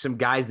some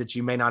guys that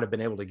you may not have been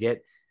able to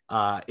get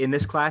in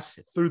this class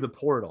through the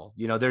portal.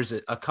 There's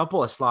a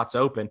couple of slots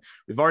open.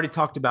 We've already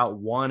talked about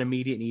one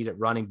immediate need at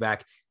running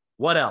back.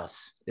 What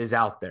else is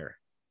out there?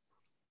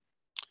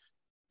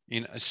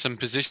 Some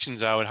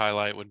positions I would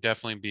highlight would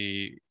definitely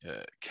be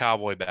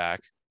Cowboy back,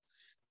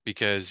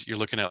 because you're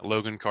looking at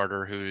Logan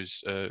Carter,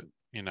 who's,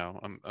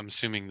 I'm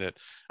assuming that,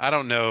 I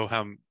don't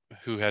know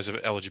who has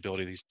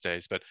eligibility these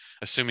days, but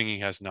assuming he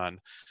has none.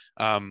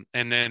 And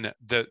then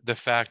the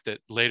fact that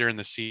later in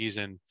the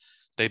season,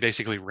 they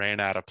basically ran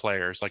out of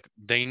players. Like,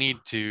 they need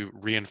to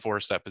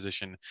reinforce that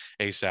position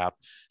ASAP.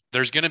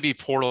 There's going to be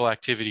portal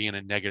activity in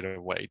a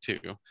negative way too.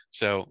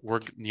 So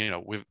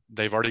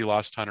they've already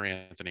lost Hunter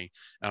Anthony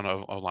on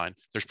O-line.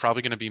 There's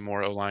probably going to be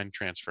more O-line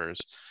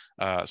transfers.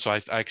 So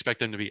I expect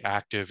them to be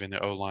active in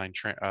the O-line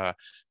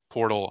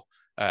portal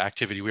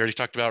activity. We already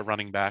talked about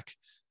running back.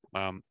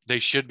 They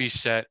should be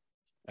set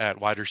at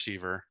wide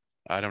receiver.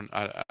 I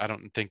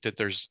don't think that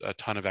there's a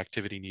ton of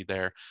activity need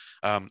there.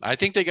 I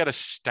think they got to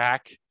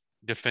stack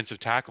defensive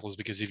tackles,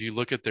 because if you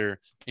look at their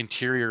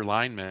interior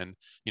linemen,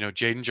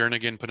 Jaden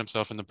Jernigan put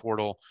himself in the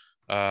portal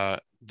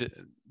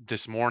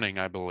this morning,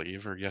 I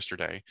believe, or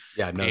yesterday.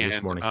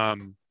 This morning.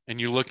 And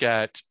you look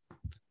at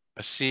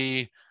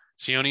Sione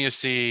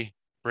Assi,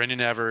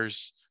 Brendan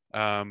Evers.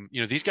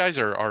 These guys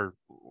are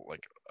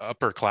like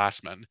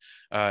upperclassmen.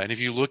 And if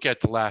you look at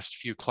the last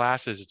few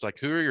classes, it's like,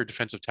 who are your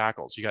defensive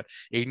tackles? You got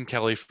Aiden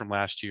Kelly from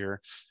last year,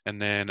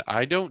 and then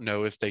I don't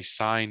know if they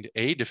signed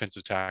a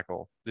defensive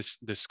tackle this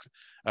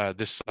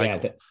cycle.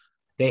 Yeah,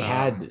 they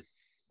had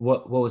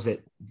what was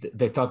it?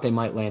 They thought they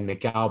might land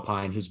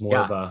McAlpine, who's more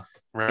of a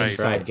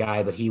inside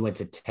guy, but he went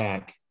to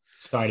Tech.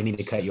 Sorry, I didn't mean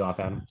to cut you off,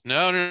 Adam.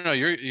 No,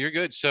 you're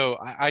good. So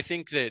I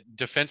think that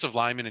defensive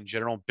linemen in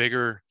general,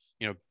 bigger,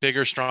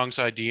 strong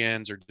side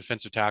DNs or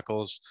defensive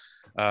tackles.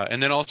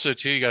 And then also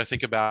too, you got to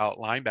think about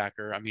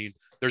linebacker. I mean,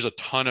 there's a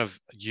ton of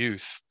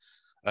youth.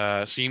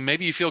 So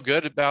maybe you feel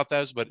good about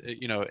those, but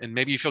and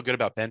maybe you feel good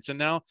about Benson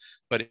now,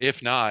 but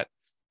if not,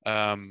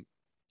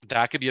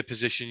 that could be a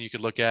position you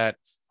could look at.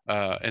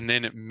 And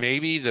then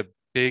maybe the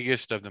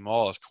biggest of them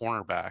all is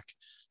cornerback,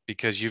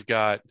 because you've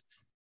got,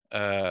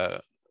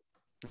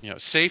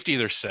 safety,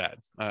 they're set.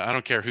 I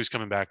don't care who's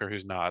coming back or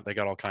who's not. They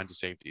got all kinds of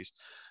safeties.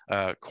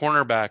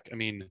 Cornerback, I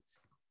mean,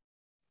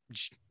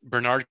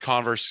 Bernard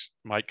Converse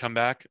might come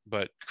back,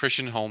 but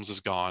Christian Holmes is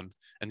gone.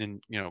 And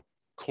then,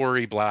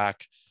 Corey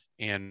Black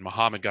and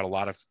Muhammad got a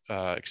lot of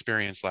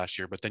experience last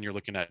year, but then you're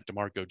looking at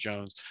DeMarco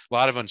Jones, a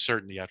lot of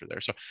uncertainty after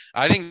there. So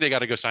I think they got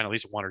to go sign at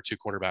least one or two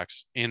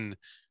quarterbacks in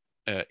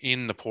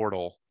the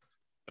portal,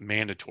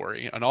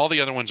 mandatory. And all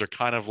the other ones are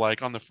kind of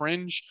like on the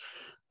fringe.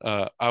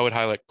 I would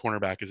highlight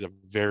cornerback as a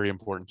very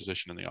important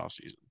position in the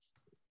offseason.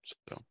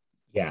 So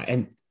yeah,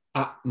 and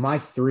my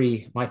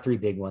three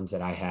big ones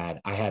that I had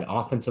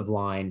offensive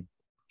line,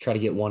 try to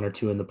get one or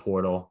two in the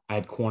portal. I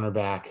had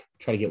cornerback,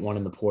 try to get one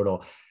in the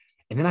portal.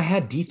 And then I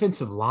had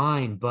defensive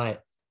line,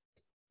 but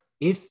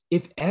if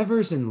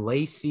Evers and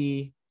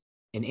Lacey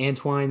and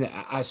Antoine,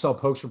 I saw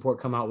Pokes Report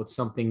come out with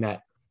something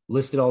that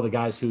listed all the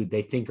guys who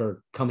they think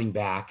are coming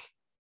back,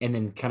 and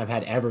then kind of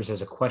had Evers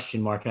as a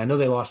question mark. And I know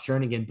they lost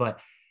Jernigan, but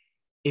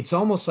it's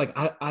almost like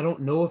I don't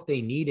know if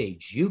they need a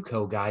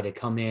JUCO guy to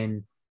come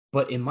in,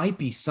 but it might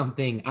be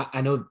something.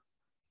 I know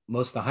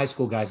most of the high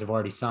school guys have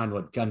already signed.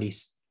 What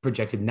Gundy's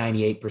projected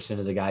 98%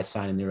 of the guys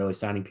sign in the early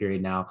signing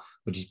period now,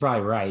 which is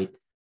probably right.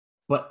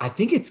 But I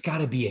think it's got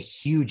to be a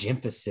huge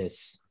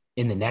emphasis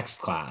in the next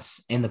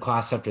class and the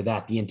class after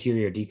that, the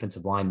interior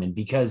defensive lineman,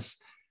 because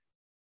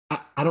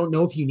I don't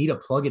know if you need a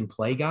plug and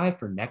play guy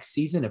for next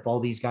season if all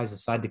these guys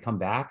decide to come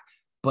back,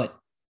 but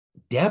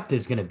depth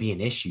is going to be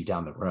an issue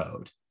down the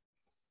road.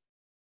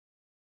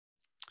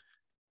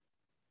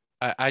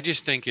 I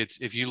just think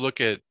if you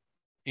look at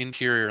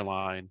interior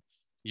line,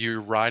 you're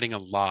riding a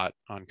lot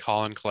on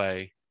Colin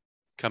Clay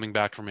coming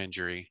back from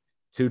injury.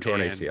 2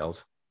 torn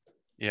ACLs.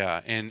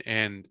 Yeah.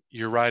 And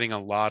you're riding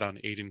a lot on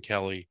Aiden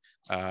Kelly.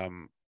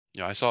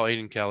 I saw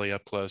Aiden Kelly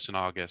up close in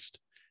August,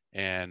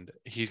 and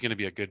he's going to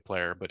be a good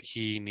player, but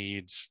he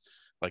needs,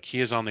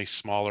 he is on the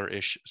smaller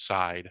ish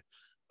side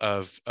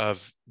of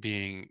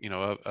being,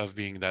 of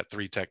being that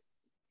 3-tech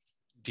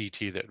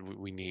DT that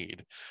we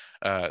need.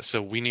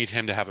 So we need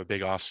him to have a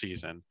big off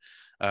season.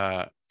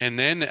 And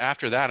then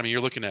after that, I mean,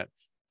 you're looking at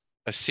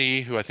a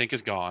C, who I think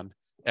is gone.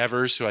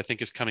 Evers, who I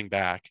think is coming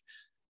back,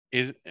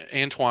 is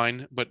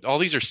Antwine, but all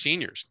these are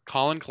seniors.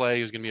 Colin Clay,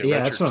 who's going to be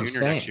a redshirt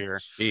junior next year.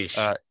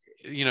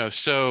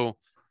 So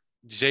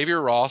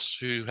Xavier Ross,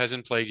 who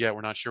hasn't played yet,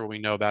 we're not sure what we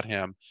know about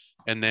him.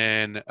 And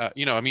then,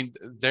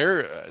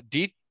 their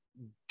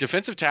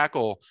defensive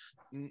tackle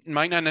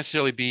might not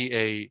necessarily be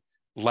a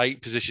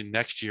light position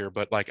next year,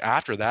 but like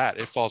after that,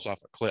 it falls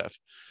off a cliff.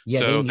 Yeah,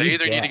 so they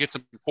either need to get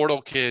some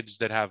portal kids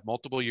that have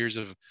multiple years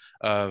of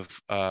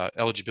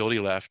eligibility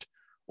left,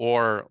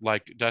 or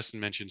like Dustin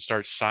mentioned,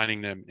 start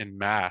signing them in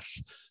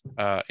mass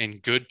in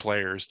good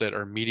players that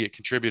are immediate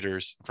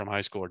contributors from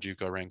high school or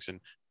JUCO ranks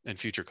and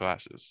future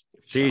classes.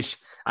 Sheesh,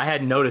 I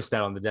hadn't noticed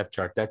that on the depth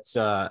chart. That's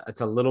a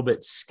little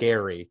bit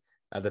scary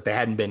that they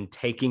hadn't been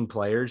taking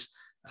players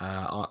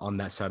on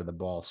that side of the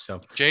ball. So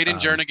Jaden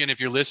Jernigan,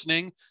 if you're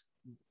listening,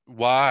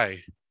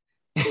 why?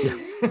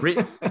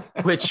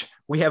 Which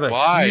we have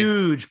a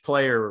huge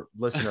player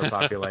listener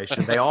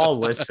population. They all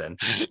listen.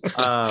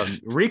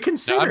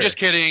 Reconsider. No, I'm just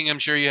kidding. I'm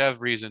sure you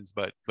have reasons,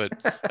 but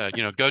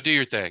go do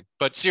your thing.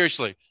 But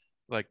seriously,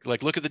 like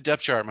look at the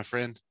depth chart, my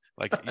friend.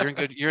 Like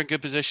you're in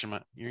good position.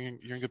 You're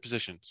in good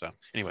position. So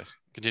anyways,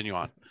 continue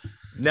on.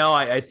 No,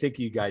 I think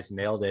you guys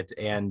nailed it.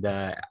 And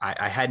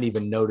I hadn't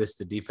even noticed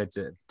the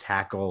defensive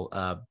tackle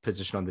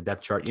position on the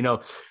depth chart.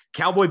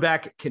 Cowboy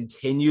back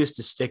continues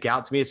to stick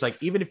out to me. It's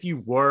like, even if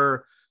you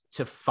were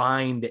to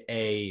find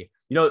and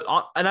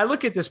I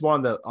look at this more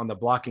on the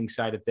blocking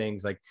side of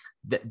things, like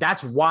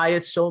that's why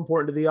it's so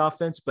important to the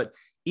offense. But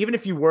even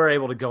if you were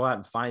able to go out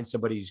and find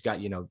somebody who's got,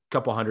 a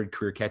couple hundred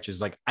career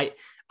catches, like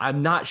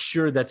I'm not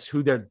sure that's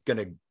who they're going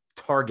to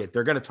target.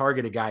 They're going to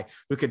target a guy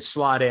who can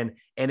slot in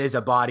and is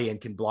a body and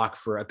can block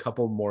for a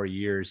couple more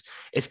years.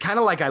 It's kind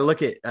of like I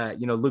look at,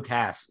 Luke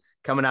Haas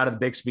coming out of the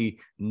Bixby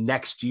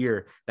next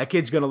year. That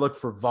kid's going to look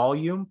for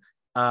volume.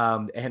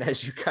 And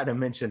as you kind of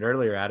mentioned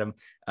earlier, Adam,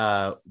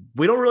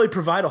 we don't really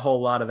provide a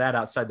whole lot of that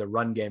outside the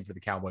run game for the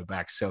Cowboy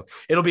backs. So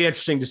it'll be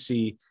interesting to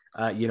see,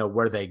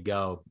 where they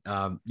go.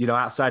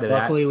 Outside of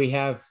luckily we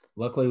have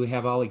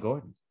Ollie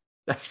Gordon.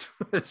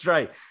 That's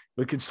right.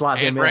 We could slot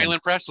him in. And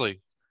Braylon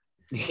Presley.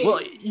 Well,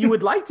 you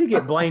would like to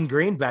get Blaine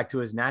Green back to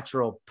his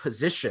natural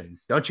position,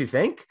 don't you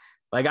think?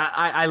 Like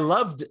I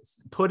loved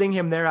putting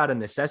him there out of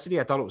necessity.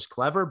 I thought it was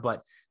clever, but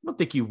I don't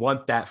think you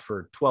want that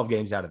for 12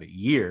 games out of the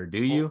year,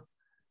 do you?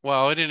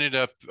 Well, it ended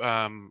up.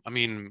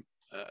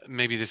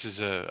 Maybe this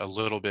is a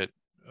little bit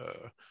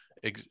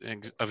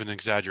of an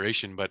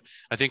exaggeration, but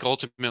I think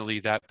ultimately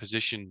that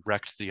position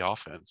wrecked the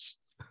offense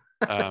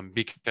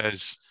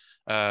because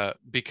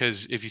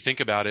if you think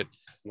about it,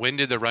 when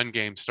did the run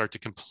game start to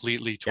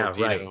completely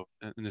torpedo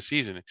in the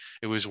season?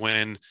 It was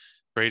when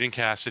Braden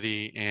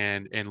Cassidy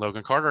and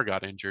Logan Carter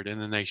got injured, and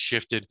then they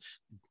shifted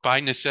by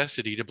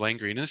necessity to Blaine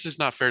Green. And this is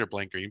not fair to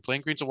Blaine Green.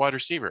 Blaine Green's a wide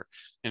receiver,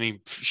 and he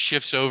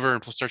shifts over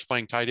and starts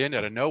playing tight end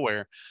out of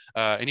nowhere.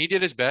 And he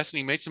did his best, and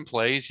he made some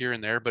plays here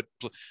and there. But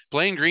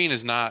Blaine Green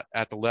is not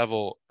at the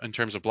level in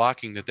terms of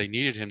blocking that they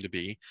needed him to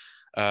be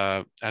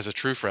as a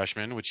true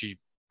freshman, which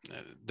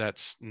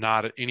that's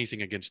not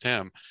anything against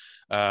him.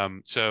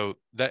 So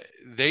that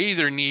they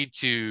either need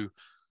to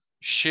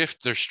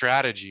shift their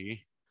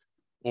strategy,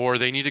 or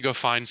they need to go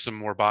find some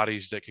more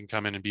bodies that can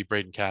come in and be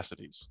Braden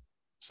Cassidy's.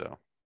 So,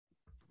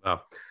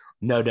 well,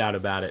 no doubt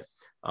about it.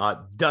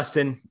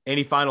 Dustin,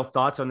 any final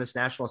thoughts on this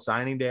National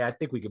Signing Day? I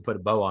think we could put a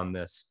bow on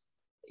this.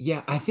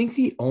 Yeah, I think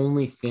the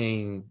only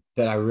thing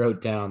that I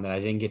wrote down that I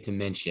didn't get to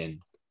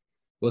mention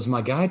was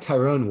my guy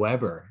Tyrone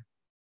Weber.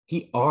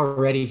 He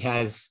already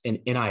has an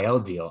NIL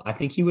deal. I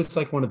think he was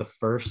like one of the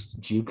first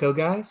JUCO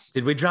guys.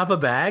 Did we drop a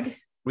bag?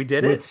 We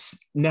did it?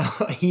 No,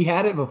 he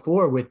had it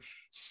before with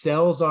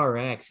Cells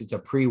RX. It's a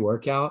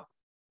pre-workout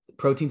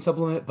protein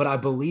supplement, but I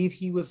believe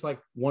he was like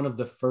one of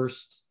the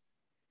first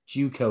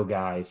JUCO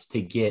guys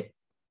to get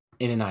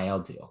an NIL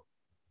deal.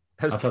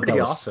 That's pretty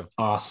awesome.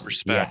 Awesome.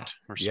 Respect.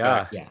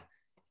 Yeah.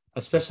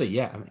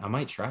 Especially, I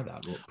might try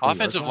that.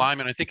 Offensive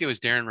linemen, I think it was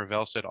Darren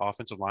Ravel said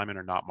offensive linemen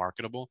are not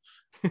marketable.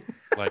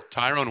 Like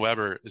Tyrone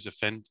Weber is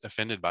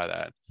offended by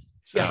that.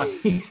 So.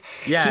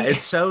 And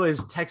so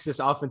is Texas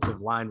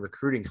offensive line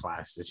recruiting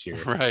class this year.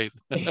 Right.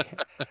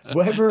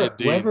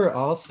 Weber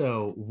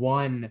also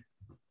won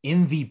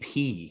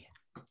MVP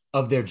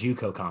of their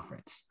JUCO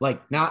conference.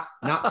 Like not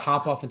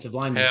top offensive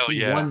lineman.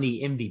 He won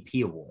the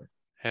MVP award.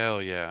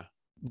 Hell yeah.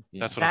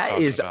 That's what that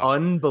is about.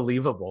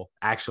 Unbelievable.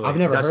 Actually, I've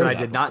never Dustin, heard I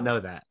did not know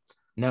that.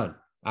 No,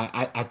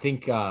 I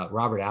think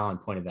Robert Allen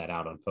pointed that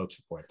out on Folks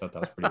Report. I thought that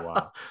was pretty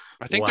wild.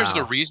 I think there's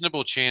a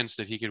reasonable chance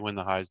that he could win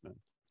the Heisman.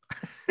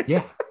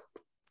 Yeah.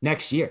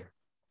 Next year.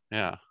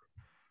 Yeah.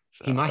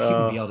 So, he might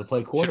even be able to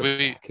play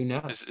quarterback. Who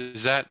knows?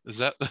 Is that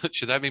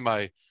should that be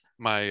my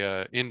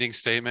ending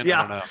statement?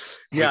 Yeah. I don't know.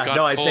 Yeah.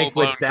 No, I think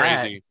with that,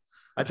 crazy.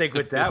 I think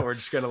with that, we're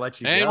just going to let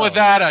you and go. With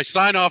that, I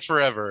sign off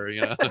forever,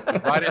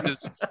 right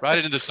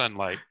into the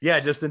sunlight.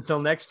 Yeah. Just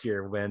until next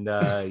year when,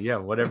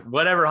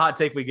 whatever hot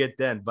take we get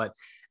then. But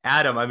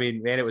Adam, I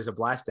mean, man, it was a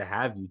blast to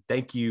have you.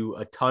 Thank you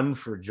a ton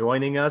for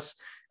joining us.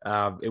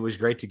 It was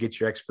great to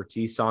get your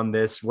expertise on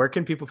this. Where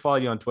can people follow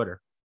you on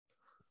Twitter?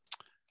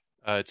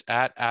 It's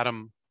at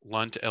Adam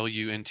Lunt,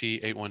 Lunt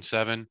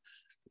 817.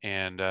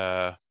 And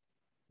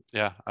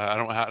yeah,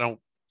 I don't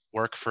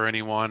work for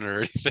anyone or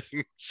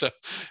anything. So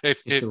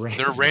if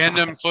they're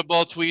random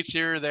football tweets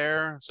here or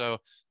there, so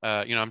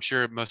I'm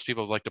sure most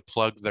people like to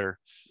plug their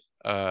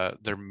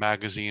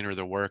magazine or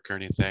their work or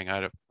anything.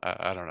 I don't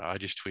know. I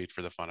just tweet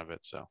for the fun of it.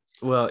 So,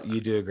 well, you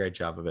do a great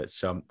job of it.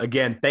 So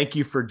again, thank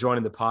you for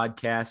joining the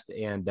podcast,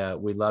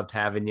 and we loved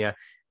having you,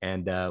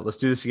 and let's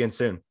do this again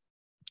soon.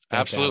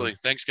 Absolutely.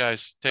 Thanks,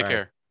 guys. Take care.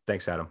 Right.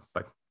 Thanks, Adam.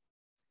 Bye.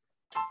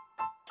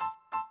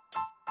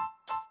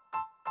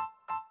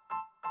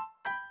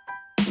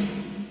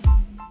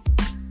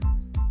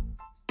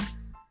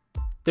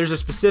 There's a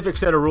specific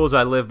set of rules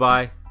I live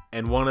by,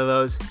 and one of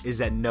those is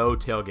that no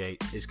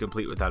tailgate is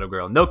complete without a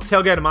grill. No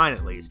tailgate of mine,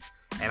 at least.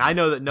 And I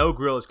know that no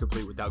grill is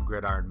complete without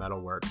Gridiron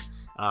Metalworks.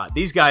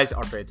 These guys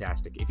are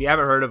fantastic. If you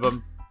haven't heard of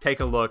them, take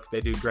a look.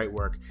 They do great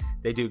work.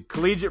 They do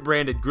collegiate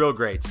branded grill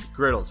grates,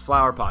 griddles,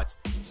 flower pots,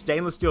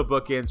 stainless steel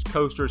bookends,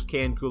 coasters,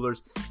 can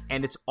coolers,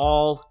 and it's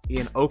all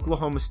in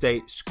Oklahoma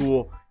State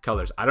school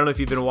colors. I don't know if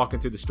you've been walking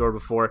through the store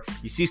before.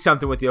 You see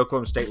something with the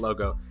Oklahoma State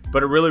logo,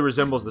 but it really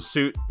resembles the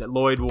suit that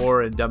Lloyd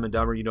wore in Dumb and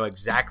Dumber. You know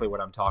exactly what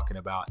I'm talking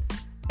about.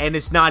 And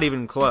it's not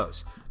even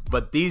close.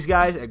 But these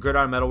guys at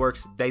Gridiron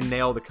Metalworks, they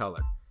nail the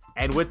color.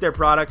 And with their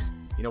products,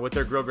 with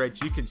their grill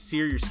grates, you can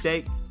sear your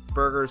steak,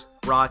 burgers,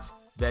 brats,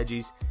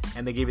 veggies,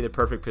 and they give you the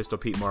perfect Pistol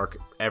Pete mark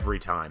every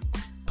time.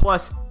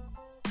 Plus,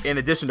 in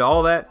addition to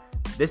all that,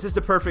 this is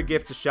the perfect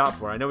gift to shop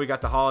for. I know we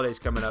got the holidays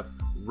coming up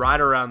right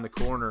around the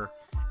corner,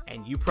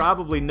 and you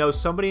probably know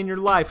somebody in your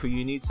life who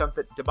you need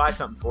something to buy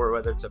something for,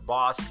 whether it's a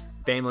boss,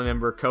 family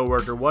member,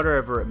 coworker,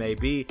 whatever it may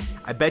be.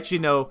 I bet you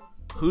know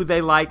who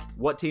they like,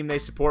 what team they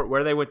support,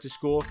 where they went to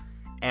school,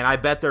 and I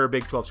bet they're a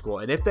Big 12 school.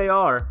 And if they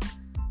are,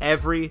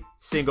 every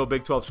single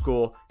Big 12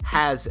 school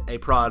has a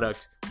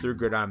product through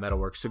Gridiron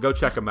Metalworks, so go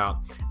check them out.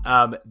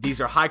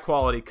 These are high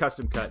quality,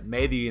 custom cut,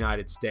 made in the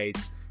United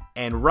States.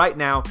 And right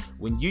now,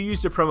 when you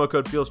use the promo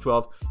code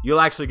FEELS12,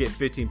 you'll actually get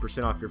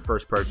 15% off your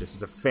first purchase.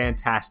 It's a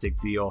fantastic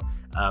deal.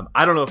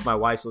 I don't know if my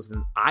wife's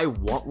listening. I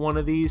want one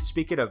of these.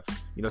 Speaking of,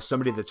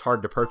 somebody that's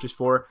hard to purchase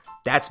for,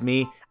 that's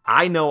me.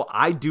 I know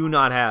I do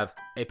not have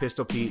a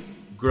Pistol Pete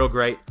grill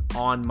grate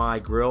on my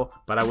grill,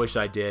 but I wish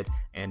I did.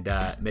 And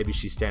maybe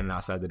she's standing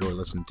outside the door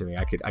listening to me.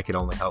 I could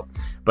only hope.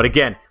 But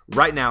again,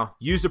 right now,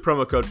 use the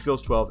promo code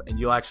FEELS12 and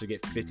you'll actually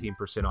get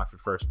 15% off your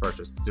first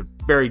purchase. It's a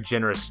very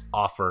generous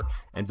offer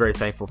and very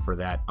thankful for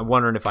that. I'm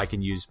wondering if I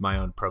can use my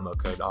own promo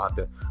code. I'll have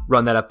to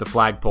run that up the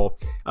flagpole.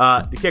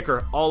 The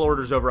kicker, all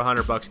orders over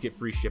 $100 get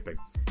free shipping.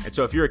 And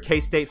so if you're a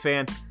K-State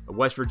fan, a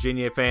West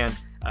Virginia fan,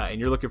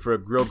 and you're looking for a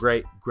grill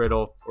grate,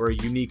 griddle, or a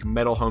unique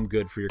metal home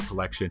good for your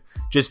collection,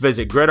 just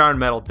visit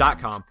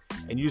gridironmetal.com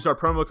and use our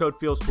promo code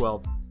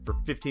FEELS12 for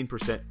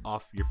 15%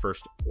 off your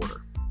first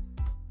order.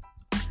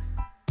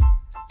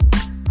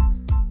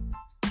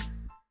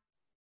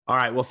 All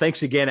right. Well,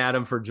 thanks again,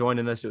 Adam, for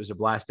joining us. It was a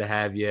blast to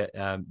have you.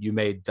 You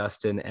made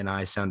Dustin and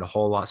I sound a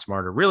whole lot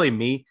smarter. Really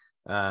me.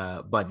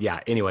 But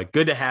yeah, anyway,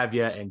 good to have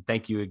you. And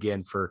thank you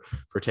again for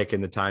taking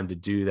the time to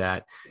do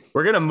that.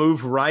 We're going to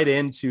move right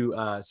into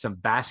some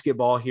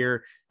basketball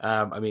here.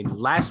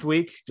 Last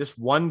week, just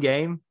one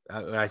game.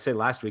 When I say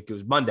last week, it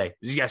was Monday. It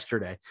was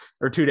yesterday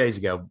or 2 days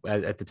ago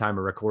at the time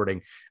of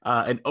recording.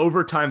 An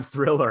overtime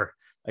thriller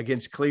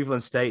against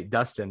Cleveland State.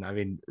 Dustin,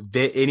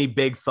 any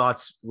big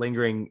thoughts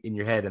lingering in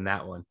your head in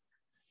that one?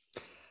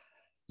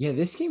 Yeah,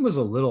 this game was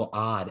a little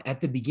odd. At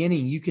the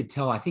beginning, you could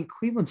tell, I think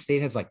Cleveland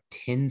State has like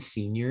 10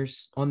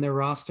 seniors on their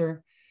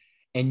roster.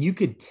 And you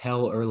could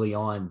tell early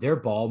on their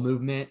ball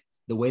movement,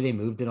 the way they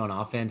moved it on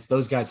offense,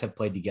 those guys have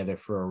played together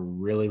for a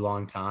really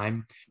long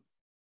time.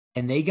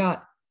 And they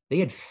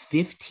had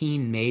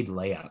 15 made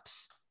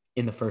layups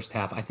in the first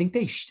half. I think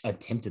they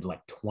attempted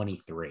like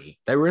 23.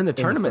 They were in the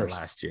tournament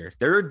last year.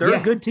 They're a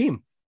good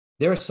team.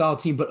 They're a solid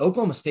team, but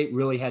Oklahoma State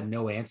really had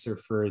no answer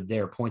for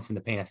their points in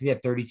the paint. I think they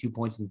had 32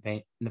 points in the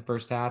paint in the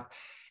first half.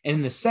 And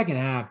in the second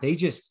half, they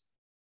just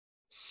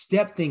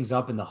stepped things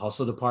up in the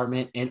hustle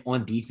department and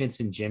on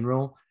defense in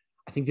general.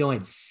 I think they only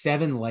had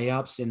 7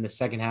 layups in the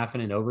second half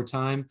and in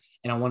overtime.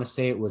 And I want to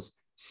say it was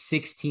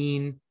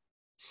 16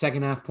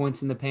 second half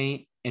points in the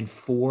paint and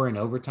 4 in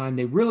overtime.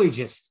 They really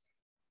just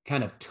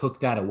kind of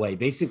took that away,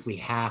 basically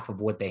half of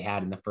what they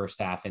had in the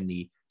first half and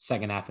the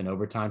second half in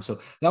overtime. So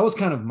that was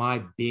kind of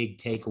my big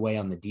takeaway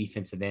on the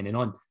defensive end. And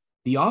on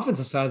the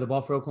offensive side of the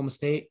ball for Oklahoma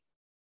State,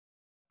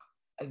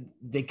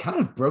 they kind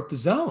of broke the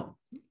zone.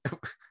 A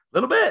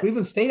little bit.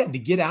 Cleveland State had to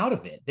get out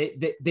of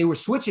it. They were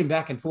switching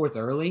back and forth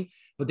early,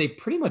 but they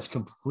pretty much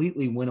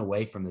completely went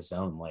away from the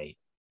zone late.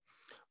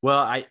 Well,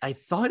 I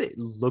thought it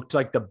looked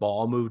like the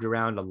ball moved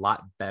around a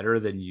lot better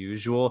than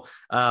usual.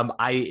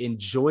 I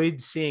enjoyed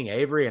seeing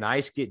Avery and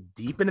Ice get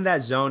deep into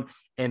that zone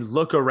and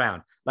look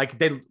around. Like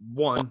they,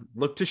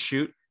 look to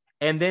shoot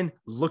and then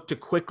look to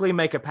quickly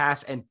make a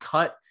pass and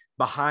cut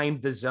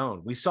behind the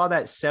zone. We saw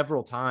that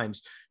several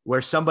times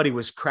where somebody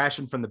was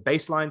crashing from the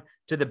baseline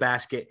to the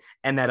basket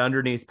and that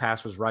underneath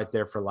pass was right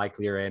there for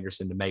Likely or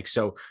Anderson to make.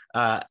 So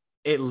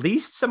at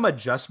least some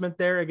adjustment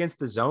there against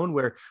the zone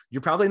where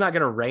you're probably not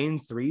going to rain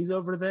threes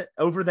over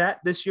that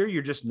this year.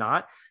 You're just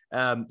not.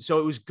 So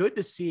it was good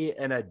to see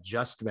an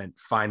adjustment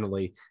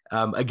finally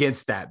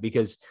against that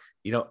because,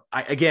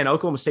 again,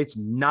 Oklahoma State's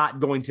not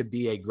going to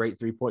be a great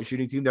 3-point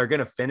shooting team. They're going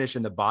to finish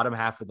in the bottom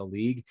half of the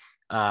league.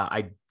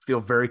 I feel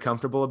very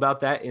comfortable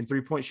about that in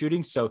 3-point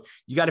shooting. So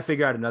you got to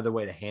figure out another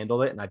way to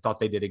handle it. And I thought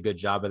they did a good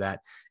job of that.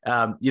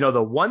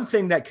 The one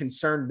thing that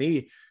concerned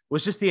me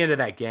was just the end of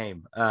that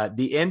game,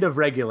 the end of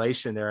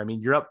regulation there. I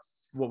mean, you're up,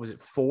 what was it,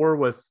 4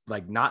 with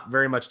like not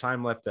very much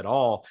time left at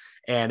all.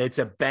 And it's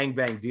a bang,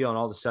 bang deal. And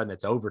all of a sudden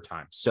it's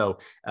overtime. So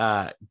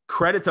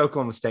credit to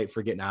Oklahoma State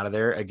for getting out of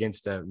there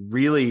against a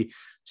really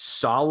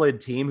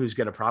solid team who's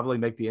going to probably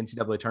make the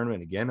NCAA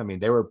tournament again. I mean,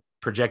 they were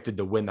projected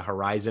to win the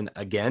Horizon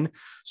again.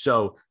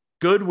 So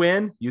good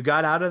win. You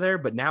got out of there,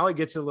 but now it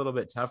gets a little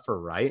bit tougher,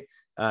 right?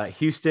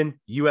 Houston,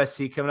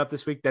 USC coming up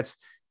this week. That's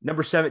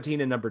number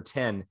 17 and number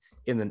 10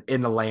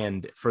 in the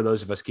land for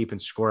those of us keeping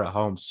score at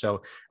home.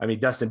 So, I mean,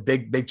 Dustin,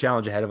 big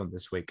challenge ahead of them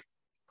this week.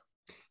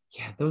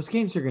 Yeah, those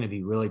games are going to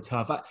be really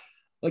tough.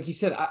 Like you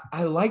said,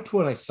 I liked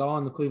what I saw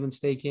in the Cleveland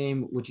State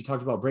game, which you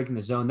talked about breaking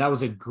the zone. That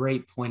was a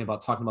great point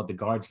about talking about the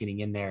guards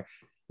getting in there.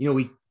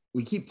 We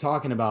keep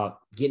talking about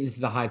getting into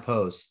the high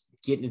post,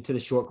 getting into the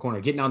short corner,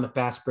 getting on the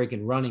fast break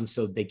and running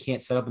so they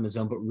can't set up in the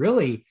zone. But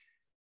really,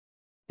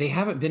 they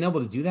haven't been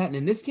able to do that. And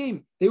in this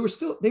game, they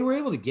were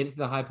able to get into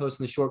the high post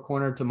in the short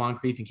corner to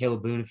Moncrief and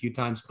Caleb Boone a few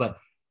times, but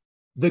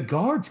the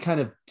guards kind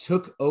of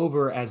took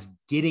over as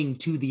getting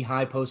to the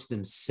high post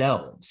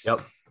themselves. Yep.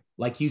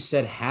 Like you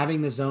said,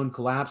 having the zone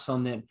collapse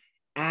on them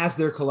as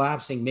they're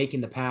collapsing,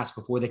 making the pass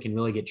before they can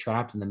really get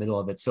trapped in the middle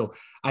of it. So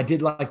I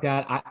did like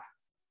that.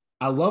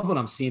 I love what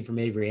I'm seeing from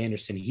Avery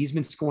Anderson. He's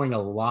been scoring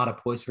a lot of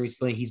points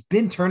recently. He's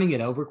been turning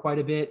it over quite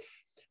a bit.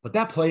 But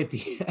that play at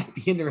the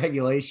end of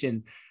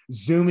regulation,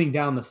 zooming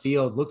down the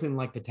field, looking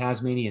like the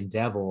Tasmanian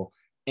devil,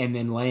 and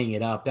then laying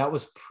it up, that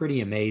was pretty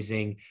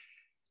amazing.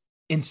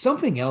 And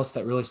something else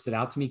that really stood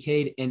out to me,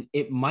 Cade, and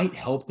it might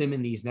help them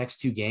in these next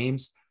 2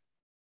 games,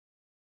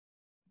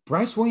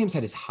 Bryce Williams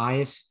had his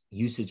highest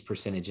usage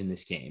percentage in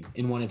this game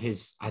in one of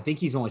his, I think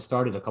he's only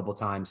started a couple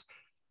times.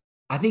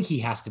 I think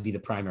he has to be the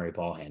primary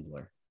ball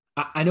handler.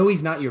 I know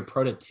he's not your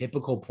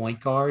prototypical point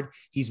guard.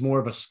 He's more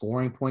of a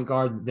scoring point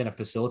guard than a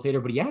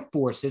facilitator, but he had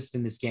 4 assists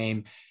in this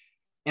game.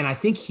 And I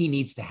think he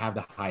needs to have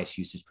the highest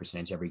usage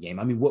percentage every game.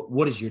 I mean,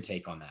 what is your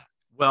take on that?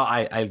 Well,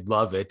 I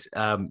love it.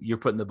 You're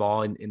putting the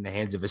ball in the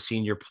hands of a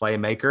senior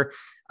playmaker.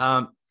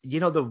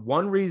 The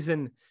one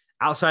reason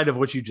outside of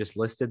what you just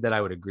listed that I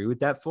would agree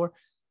with that for,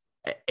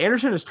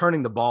 Anderson is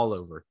turning the ball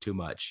over too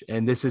much.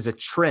 And this is a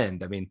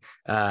trend. I mean,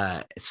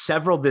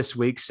 several this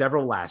week,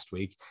 several last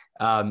week.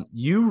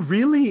 You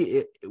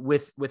really,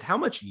 with how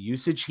much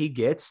usage he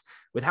gets,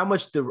 with how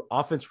much the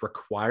offense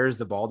requires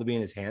the ball to be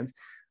in his hands,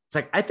 it's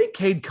like, I think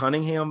Cade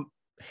Cunningham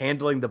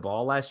handling the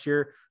ball last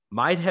year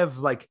might have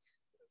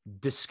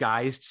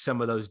disguised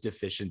some of those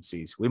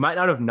deficiencies. We might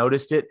not have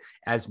noticed it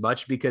as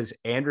much because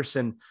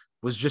Anderson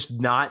was just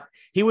not,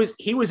 he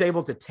was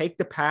able to take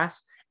the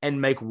pass and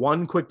make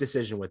one quick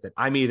decision with it.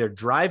 I'm either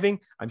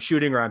driving, I'm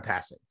shooting, or I'm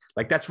passing.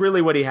 Like that's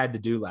really what he had to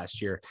do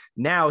last year.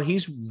 Now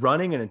he's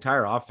running an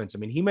entire offense. I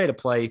mean, he made a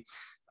play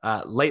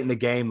late in the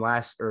game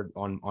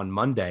on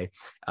Monday.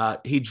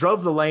 He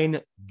drove the lane,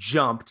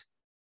 jumped,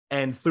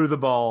 and threw the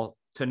ball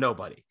to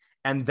nobody.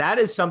 And that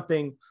is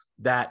something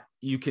that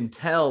you can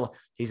tell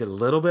he's a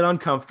little bit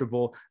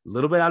uncomfortable, a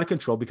little bit out of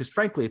control, because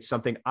frankly, it's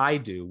something I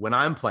do when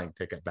I'm playing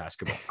pickup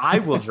basketball. I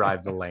will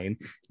drive the lane,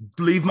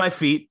 leave my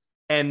feet,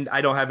 and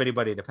I don't have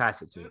anybody to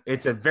pass it to.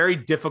 It's a very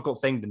difficult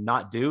thing to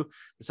not do.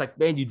 It's like,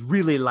 man, you'd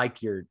really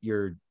like your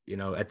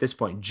at this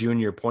point,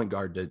 junior point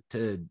guard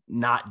to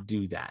not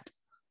do that.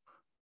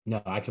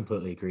 No, I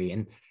completely agree.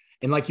 And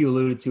like you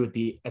alluded to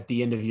at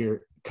the end of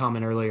your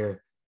comment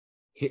earlier,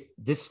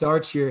 this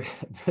starts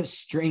the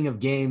string of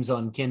games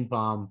on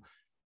KenPom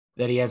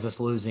that he has us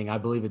losing. I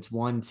believe it's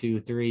 1, 2,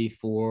 3,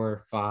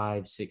 4,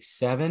 5, 6,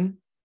 7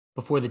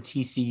 before the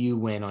TCU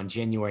win on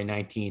January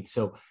 19th.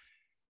 So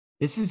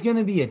this is going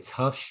to be a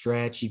tough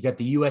stretch. You've got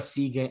the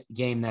USC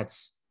game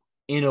that's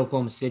in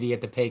Oklahoma City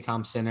at the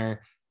Paycom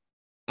Center.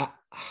 I'm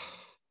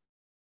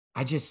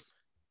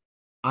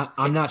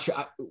not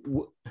sure.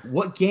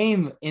 What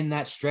game in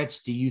that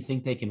stretch do you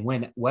think they can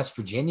win? West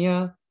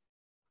Virginia?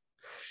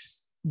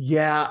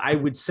 Yeah, I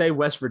would say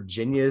West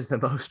Virginia is the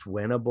most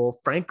winnable.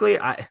 Frankly,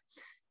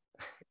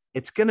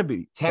 it's going to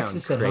be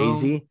Texas at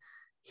crazy. Home.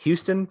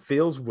 Houston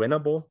feels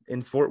winnable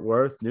in Fort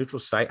Worth, neutral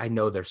site. I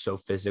know they're so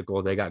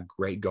physical. They got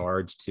great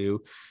guards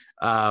too.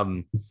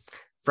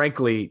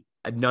 Frankly,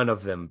 none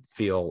of them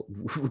feel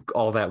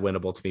all that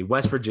winnable to me.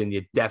 West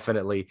Virginia,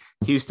 definitely.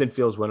 Houston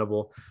feels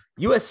winnable.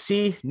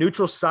 USC,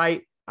 neutral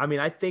site. I mean,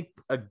 I think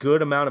a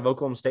good amount of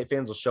Oklahoma State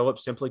fans will show up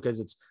simply because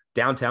it's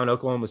downtown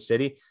Oklahoma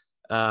City.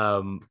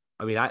 That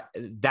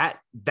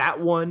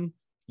one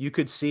you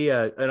could see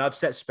an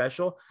upset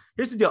special.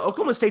 Here's the deal.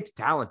 Oklahoma State's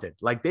talented.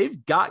 Like,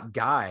 they've got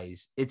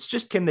guys. It's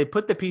just, can they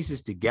put the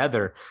pieces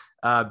together?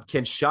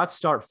 Can shots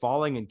start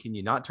falling, and can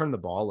you not turn the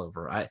ball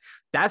over?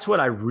 That's what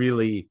I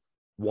really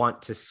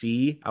want to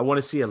see. I want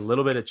to see a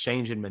little bit of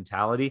change in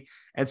mentality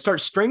and start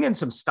stringing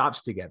some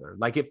stops together.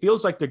 Like, it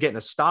feels like they're getting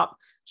a stop,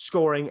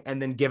 scoring, and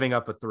then giving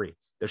up a three.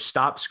 They're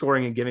stop,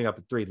 scoring, and giving up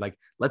a three. Like,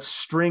 let's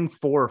string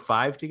 4 or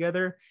 5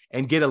 together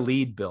and get a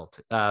lead built.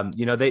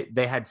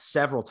 They had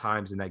several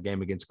times in that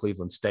game against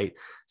Cleveland State,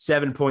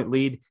 7-point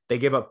lead. They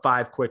gave up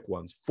 5 quick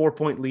ones,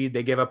 4-point lead.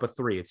 They gave up a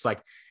 3. It's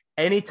like,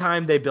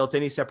 anytime they built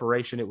any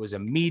separation, it was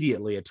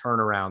immediately a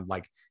turnaround,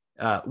 like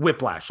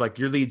whiplash, like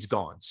your lead's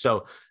gone.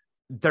 So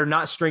they're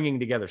not stringing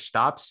together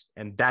stops,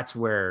 and that's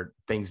where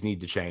things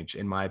need to change,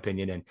 in my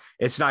opinion. And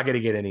it's not going to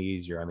get any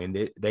easier. I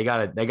mean, they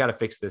gotta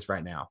fix this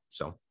right now.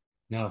 So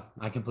no,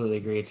 I completely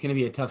agree. It's going to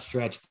be a tough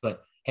stretch,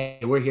 but hey,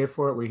 we're here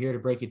for it. We're here to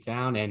break it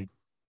down, and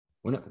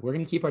we're going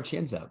to keep our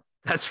chins up.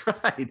 That's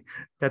right.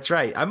 That's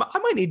right. I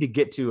might need to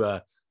get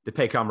to the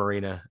Paycom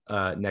Arena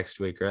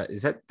next week. Or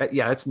is that?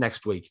 Yeah, that's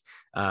next week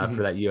for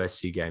that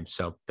USC game.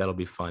 So that'll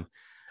be fun.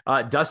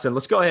 Dustin,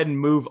 let's go ahead and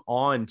move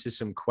on to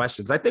some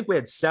questions. I think we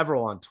had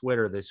several on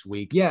Twitter this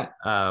week. Yeah.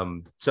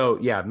 So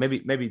yeah,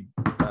 maybe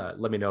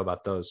let me know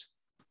about those.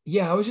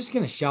 Yeah, I was just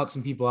going to shout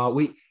some people out.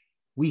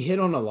 We hit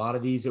on a lot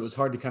of these. It was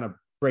hard to kind of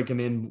break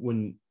them in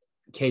when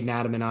Caden,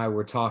 Adam, and I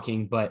were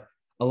talking, but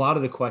a lot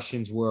of the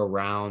questions were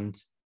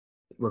around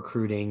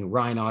recruiting.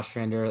 Ryan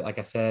Ostrander, like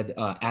I said,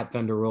 at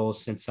Thunder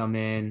Rolls sent some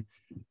in.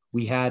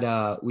 We had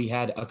a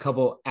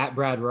couple. At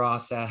Brad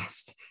Ross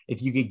asked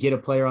if you could get a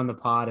player on the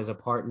pod as a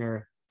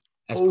partner,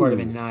 as part of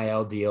an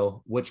NIL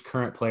deal, which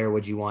current player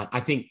would you want?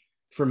 I think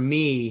for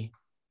me,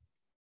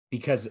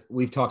 because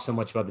we've talked so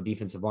much about the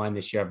defensive line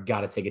this year, I've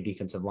got to take a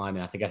defensive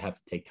lineman. I think I'd have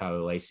to take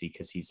Tyler Lacey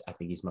because I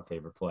think he's my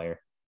favorite player.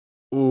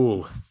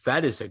 Ooh,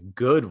 that is a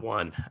good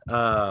one.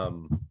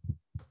 Wow,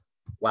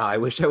 I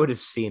wish I would have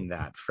seen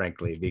that,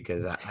 frankly,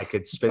 because I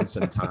could spend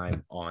some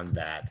time on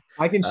that.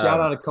 I can shout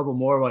out a couple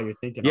more while you're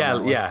thinking.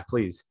 Yeah,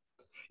 please.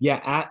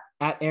 Yeah,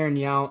 at Aaron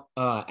Yount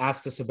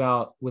asked us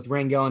about, with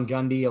Rangel and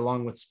Gundy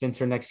along with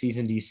Spencer next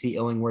season, do you see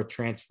Illingworth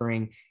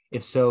transferring?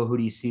 If so, who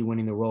do you see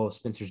winning the role of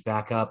Spencer's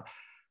backup?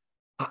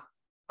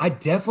 I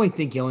definitely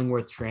think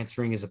Illingworth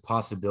transferring is a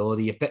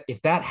possibility.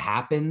 If that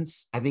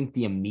happens, I think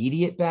the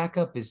immediate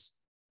backup is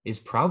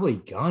probably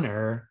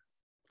Gunner.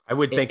 I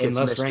would think it's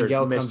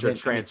Mr. In,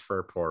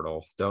 Transfer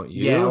Portal, don't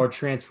you? Yeah, or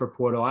Transfer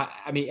Portal.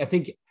 I mean, I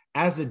think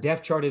as the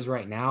depth chart is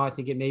right now, I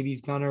think it maybe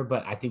is Gunner,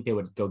 but I think they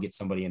would go get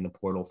somebody in the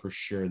portal for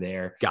sure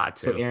there. Got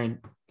to. So, Aaron,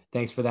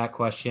 thanks for that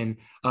question.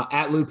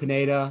 At Lou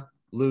Pineda,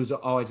 Lou's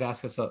always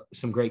asks us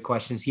some great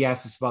questions. He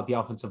asked us about the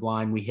offensive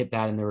line. We hit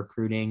that in the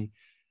recruiting.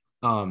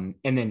 And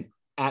then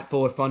at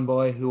Fuller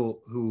Funboy,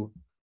 who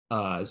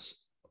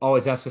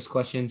always asks us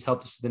questions,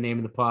 helped us with the name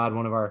of the pod,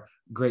 one of our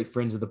great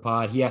friends of the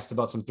pod. He asked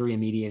about some 3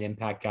 immediate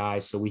impact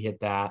guys, so we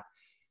hit that.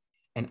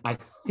 And I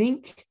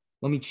think,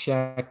 let me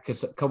check,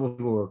 because a couple of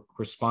people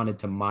responded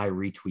to my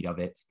retweet of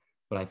it,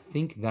 but I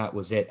think that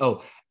was it.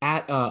 Oh,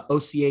 at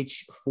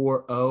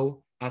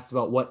OCH40 asked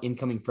about what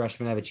incoming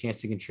freshmen have a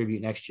chance to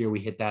contribute next year. We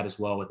hit that as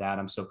well with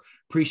Adam. So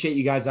appreciate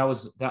you guys. I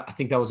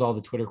think that was all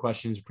the Twitter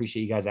questions.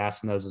 Appreciate you guys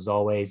asking those as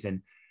always.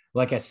 And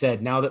like I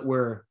said, now that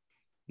we're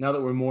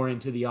more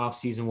into the off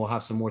season, we'll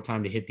have some more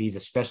time to hit these,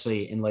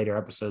 especially in later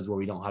episodes where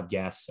we don't have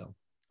guests. So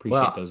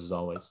appreciate those as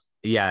always.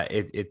 Yeah,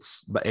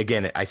 but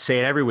again, I say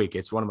it every week.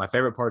 It's one of my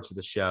favorite parts of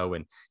the show,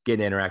 and getting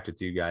to interact with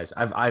you guys.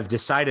 I've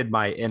decided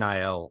my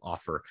NIL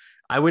offer.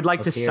 I would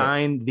like to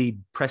sign the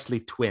Presley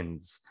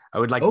twins. I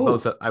would like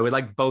both. I would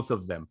like both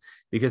of them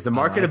because the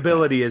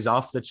marketability is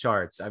off the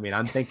charts. I mean,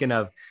 I'm thinking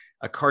of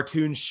a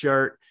cartoon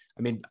shirt.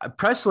 I mean,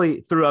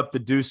 Presley threw up the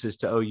deuces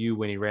to OU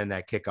when he ran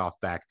that kickoff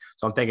back.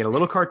 So I'm thinking a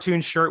little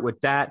cartoon shirt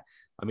with that.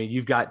 I mean,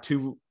 you've got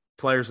 2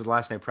 players with the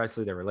last name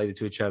Presley. They're related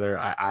to each other.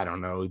 I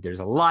don't know. There's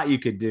a lot you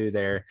could do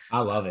there. I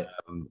love it.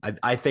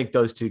 I think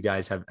those 2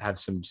 guys have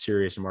some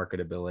serious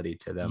marketability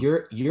to them.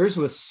 Yours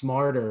was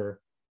smarter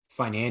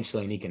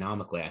financially and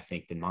economically, I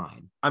think, than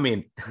mine. I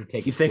mean,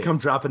 you think I'm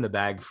dropping the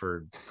bag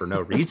for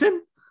no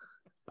reason?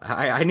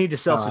 I need to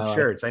sell some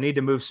shirts. I need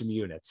to move some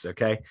units.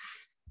 Okay.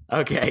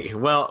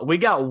 Well, we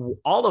got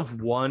all of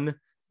one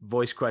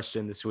voice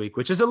question this week,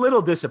 which is a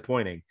little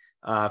disappointing.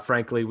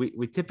 Frankly,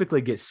 we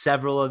typically get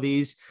several of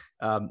these.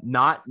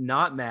 Not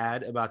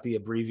mad about the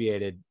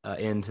abbreviated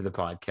end to the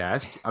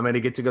podcast. I'm going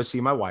to get to go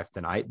see my wife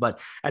tonight, but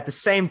at the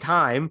same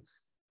time,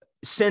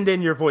 send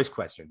in your voice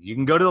question. You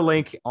can go to the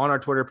link on our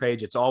Twitter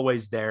page. It's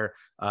always there.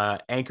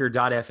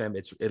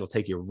 Anchor.fm. It'll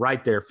take you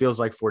right there. Feels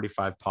like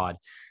 45 pod.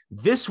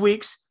 This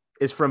week's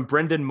is from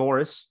Brendan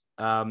Morris.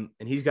 And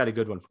he's got a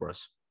good one for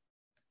us.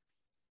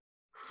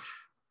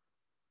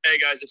 Hey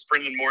guys, it's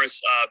Brendan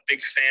Morris. Big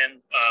fan.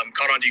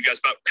 Caught on to you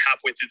guys about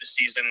halfway through the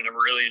season, and I've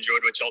really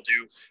enjoyed what y'all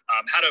do.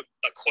 Had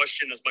a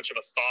question as much of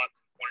a thought.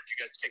 Wanted you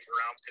guys to kick it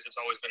around because it's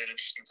always been an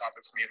interesting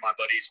topic for me and my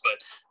buddies. But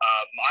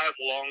I have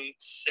long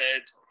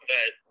said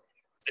that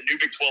the new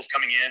Big 12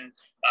 coming in,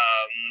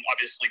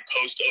 obviously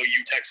post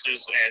OU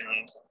Texas,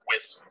 and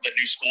with the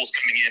new schools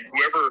coming in,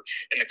 whoever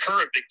in the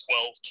current Big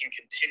 12 can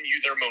continue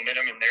their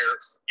momentum and their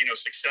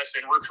success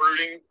in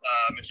recruiting,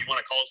 if you want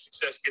to call it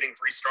success, getting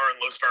 3-star and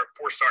low-star,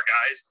 4-star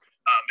guys,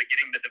 but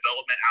getting the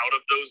development out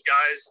of those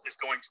guys is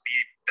going to be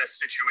best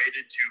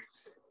situated to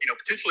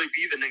potentially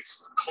be the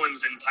next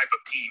Clemson type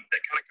of team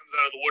that kind of comes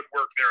out of the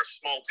woodwork. They're a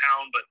small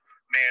town, but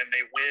man,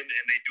 they win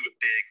and they do it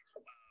big.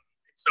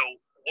 So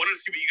wanted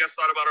to see what you guys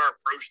thought about our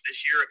approach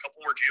this year. A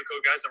couple more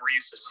JUCO guys that we're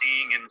used to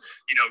seeing, and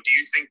do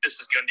you think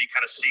this is going to be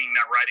kind of seeing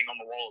that writing on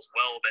the wall as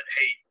well? That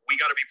hey, we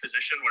got to be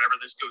positioned whenever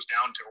this goes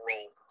down to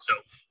roll. So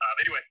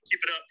anyway, keep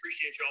it up.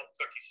 Appreciate y'all.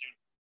 Talk to you soon.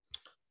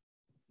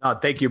 Oh,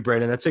 thank you,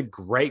 Brandon. That's a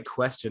great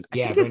question.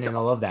 Yeah, Brandon, I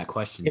love that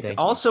question. It's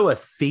also a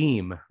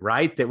theme,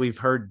 right, that we've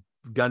heard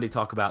Gundy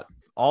talk about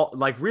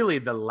really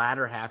the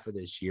latter half of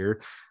this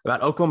year,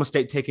 about Oklahoma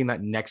State taking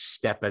that next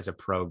step as a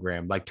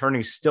program, like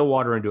turning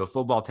Stillwater into a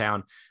football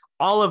town.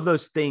 All of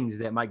those things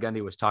that Mike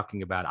Gundy was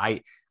talking about,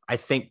 I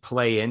think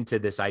play into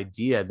this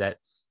idea that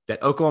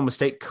Oklahoma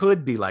State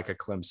could be like a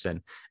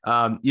Clemson.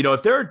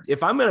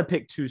 If I'm going to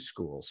pick two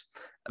schools,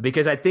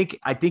 because I think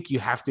you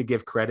have to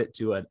give credit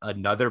to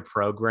another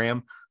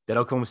program that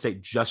Oklahoma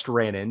State just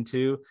ran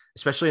into,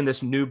 especially in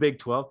this new Big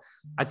 12.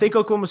 I think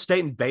Oklahoma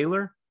State and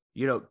Baylor,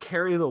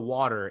 carry the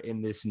water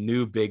in this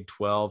new Big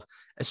 12,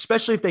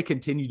 especially if they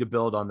continue to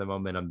build on the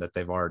momentum that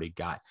they've already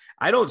got.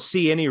 I don't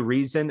see any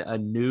reason a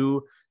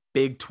new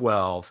Big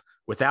 12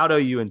 without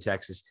OU and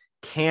Texas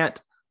can't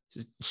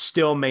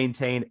still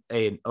maintain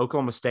an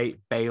Oklahoma State,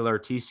 Baylor,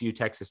 TCU,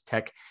 Texas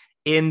Tech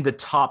in the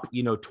top,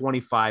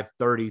 25,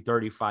 30,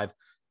 35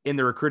 in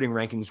the recruiting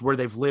rankings where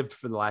they've lived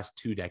for the last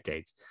 2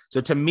 decades.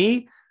 So to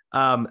me,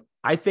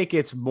 I think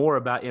it's more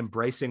about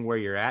embracing where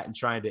you're at and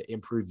trying to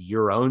improve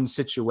your own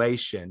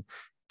situation,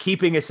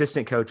 keeping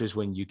assistant coaches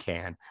when you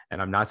can.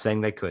 And I'm not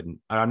saying they couldn't,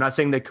 I'm not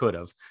saying they could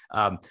have,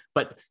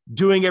 but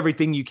doing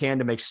everything you can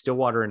to make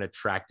Stillwater an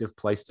attractive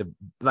place to,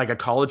 like a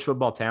college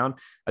football town.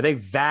 I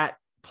think that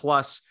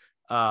plus,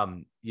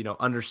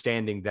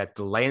 understanding that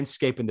the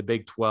landscape in the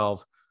Big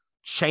 12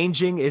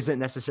 changing isn't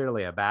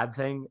necessarily a bad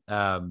thing.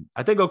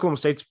 I think Oklahoma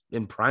State's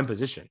in prime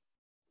position.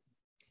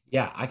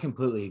 Yeah, I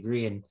completely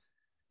agree. And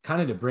kind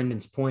of to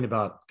Brendan's point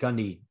about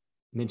Gundy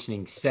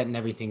mentioning setting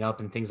everything up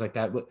and things like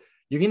that,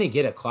 you're going to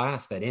get a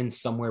class that ends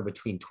somewhere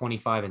between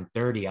 25 and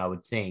 30, I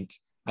would think.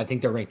 I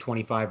think they're ranked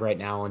 25 right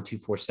now on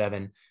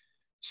 247.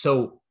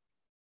 So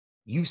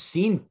you've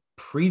seen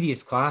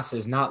previous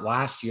classes, not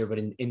last year, but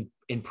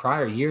in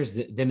prior years,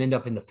 them end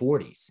up in the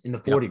 40s, in the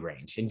 40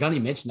 range. And Gundy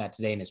mentioned that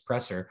today in his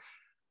presser.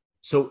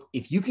 So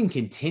if you can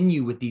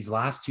continue with these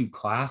last two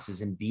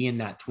classes and be in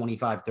that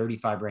 25,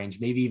 35 range,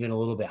 maybe even a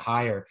little bit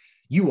higher,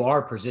 you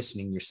are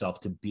positioning yourself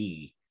to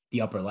be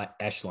the upper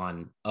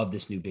echelon of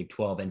this new Big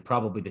 12 and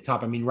probably the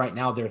top. I mean, right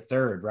now they're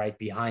third, right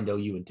behind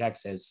OU and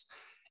Texas.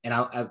 And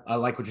I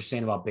like what you're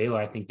saying about Baylor.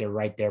 I think they're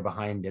right there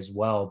behind as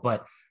well.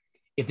 But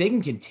if they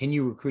can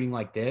continue recruiting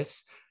like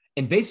this,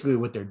 and basically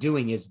what they're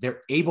doing is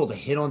they're able to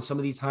hit on some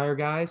of these higher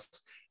guys.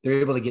 They're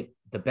able to get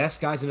the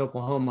best guys in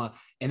Oklahoma,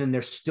 and then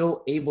they're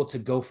still able to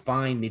go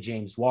find the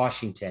James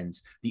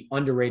Washingtons, the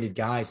underrated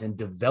guys, and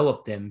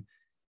develop them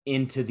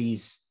into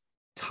these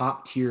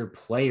top tier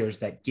players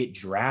that get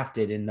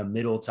drafted in the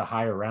middle to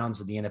higher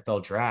rounds of the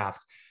NFL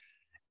draft.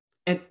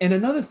 And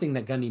another thing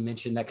that Gundy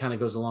mentioned that kind of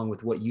goes along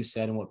with what you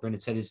said and what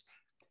Brendan said is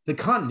the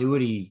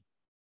continuity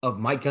of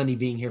Mike Gundy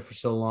being here for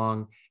so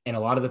long and a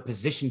lot of the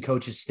position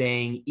coaches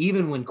staying,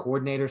 even when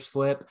coordinators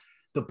flip,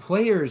 the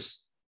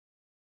players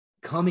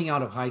coming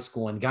out of high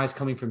school and guys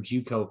coming from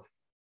JUCO,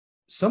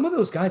 some of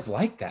those guys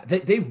like that.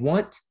 They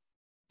want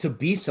to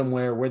be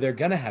somewhere where they're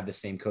going to have the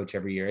same coach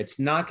every year. It's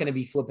not going to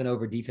be flipping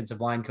over defensive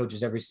line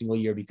coaches every single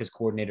year because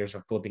coordinators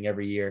are flipping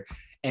every year.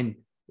 And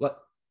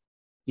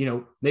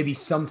maybe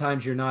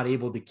sometimes you're not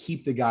able to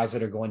keep the guys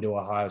that are going to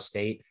Ohio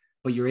State,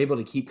 but you're able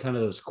to keep kind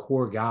of those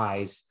core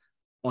guys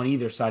on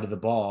either side of the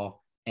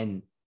ball.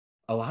 And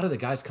a lot of the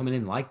guys coming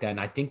in like that. And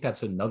I think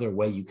that's another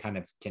way you kind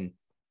of can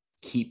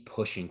keep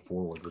pushing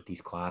forward with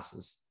these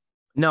classes.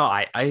 No,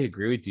 I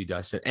agree with you,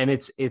 Dustin. And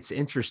it's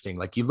interesting.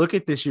 Like you look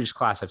at this year's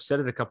class, I've said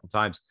it a couple of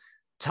times,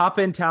 top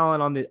end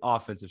talent on the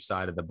offensive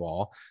side of the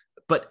ball,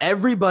 but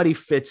everybody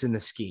fits in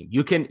the scheme.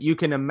 You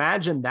can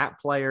imagine that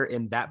player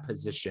in that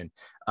position.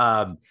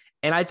 And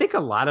I think a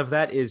lot of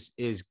that is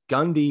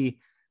Gundy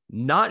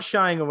not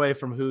shying away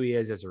from who he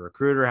is as a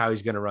recruiter, how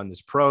he's going to run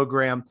this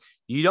program.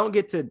 You don't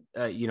get to,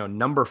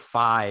 number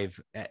 5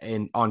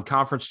 on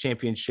conference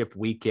championship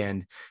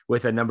weekend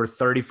with a number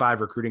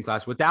 35 recruiting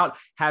class without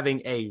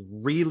having a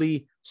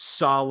really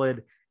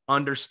solid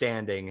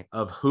understanding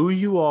of who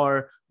you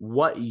are,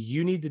 what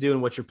you need to do,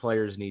 and what your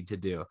players need to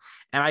do.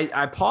 And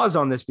I pause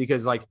on this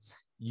because, like,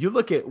 you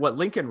look at what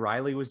Lincoln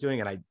Riley was doing,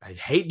 and I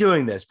hate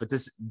doing this, but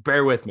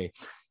bear with me.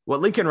 What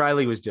Lincoln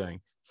Riley was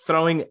doing,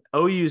 throwing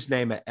OU's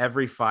name at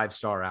every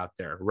 5-star out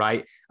there,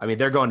 right? I mean,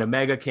 they're going to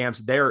mega camps.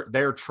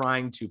 They're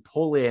trying to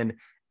pull in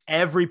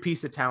every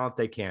piece of talent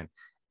they can.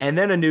 And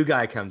then a new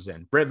guy comes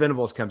in, Brent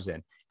Venables comes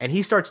in, and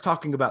he starts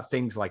talking about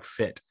things like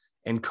fit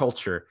and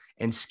culture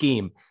and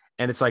scheme.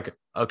 And it's like,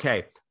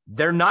 okay,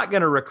 they're not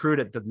going to recruit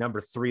at the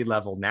number 3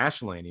 level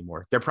nationally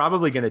anymore. They're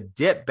probably going to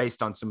dip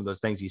based on some of those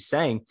things he's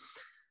saying,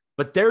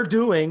 but they're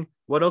doing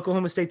what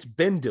Oklahoma State's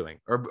been doing,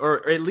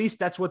 or at least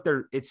that's what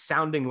it's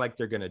sounding like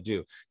they're going to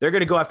do. They're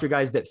going to go after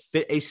guys that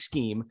fit a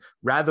scheme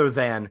rather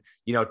than,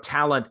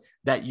 talent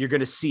that you're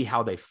going to see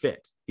how they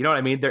fit. You know what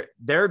I mean?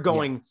 They're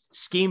going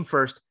scheme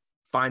first,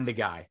 find the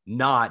guy,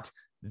 not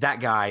that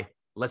guy.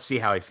 Let's see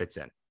how he fits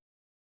in.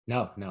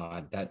 No,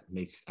 that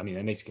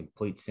makes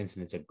complete sense.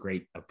 And it's a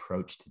great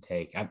approach to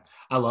take.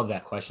 I love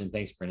that question.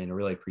 Thanks, Brendan. I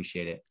really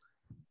appreciate it.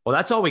 Well,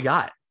 that's all we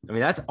got.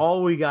 That's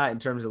all we got in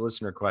terms of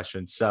listener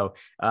questions. So,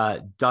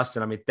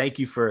 Dustin, thank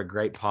you for a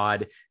great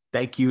pod.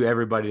 Thank you,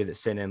 everybody that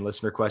sent in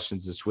listener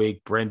questions this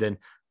week. Brendan,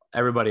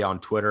 everybody on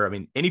Twitter.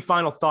 Any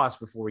final thoughts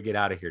before we get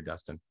out of here,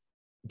 Dustin?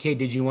 Okay.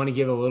 Did you want to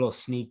give a little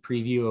sneak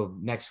preview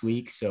of next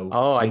week? So,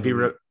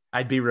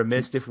 I'd be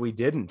remiss if we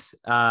didn't.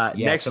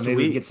 Next week,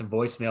 we get some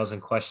voicemails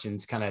and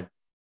questions kind of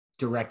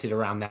directed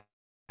around that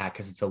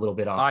because it's a little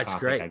bit off topic,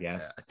 great. I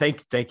guess.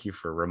 Thank you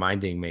for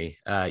reminding me.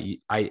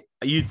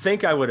 You'd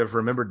think I would have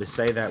remembered to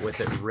say that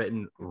with it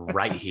written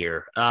right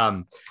here.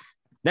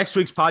 Next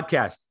week's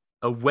podcast,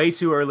 a way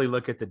too early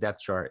look at the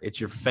depth chart. It's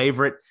your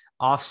favorite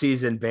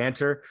offseason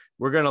banter.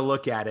 We're going to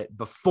look at it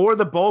before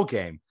the bowl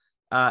game.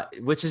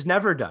 Which is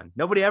never done.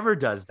 Nobody ever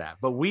does that,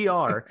 but we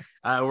are.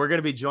 We're going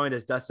to be joined,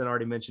 as Dustin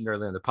already mentioned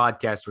earlier in the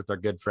podcast, with our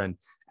good friend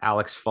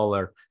Alex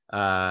Fuller,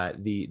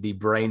 the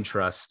brain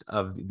trust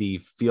of the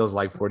Feels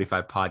Like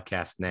 45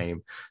 podcast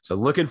name. So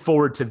looking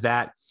forward to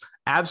that.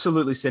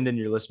 Absolutely send in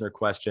your listener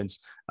questions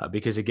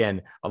because,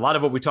 again, a lot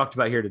of what we talked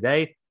about here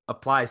today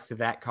applies to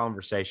that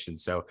conversation.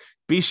 So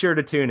be sure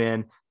to tune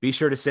in. Be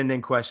sure to send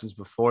in questions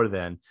before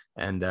then.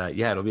 And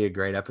it'll be a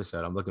great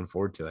episode. I'm looking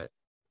forward to it.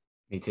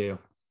 Me too.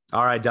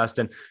 All right,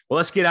 Dustin. Well,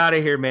 let's get out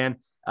of here, man.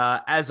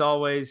 As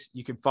always,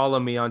 you can follow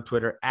me on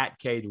Twitter at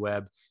Cade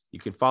Webb. You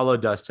can follow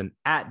Dustin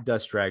at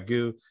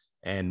DustRagu.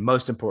 And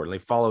most importantly,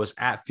 follow us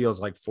at Feels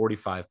Like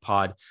 45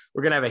 Pod.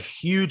 We're going to have a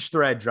huge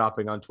thread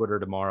dropping on Twitter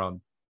tomorrow,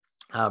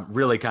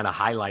 really kind of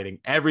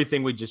highlighting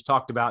everything we just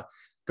talked about,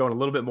 going a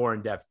little bit more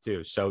in depth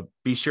too. So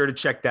be sure to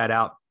check that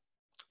out.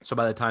 So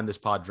by the time this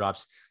pod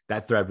drops,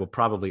 that thread will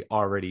probably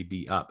already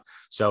be up.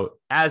 So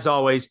as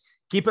always,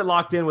 keep it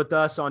locked in with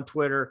us on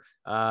Twitter.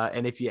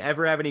 And if you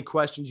ever have any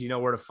questions, you know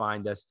where to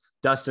find us.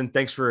 Dustin,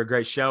 thanks for a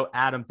great show.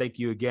 Adam, thank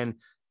you again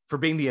for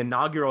being the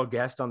inaugural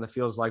guest on the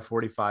Feels Like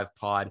 45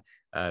 pod.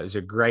 It was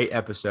a great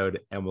episode,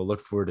 and we'll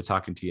look forward to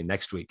talking to you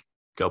next week.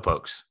 Go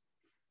Pokes.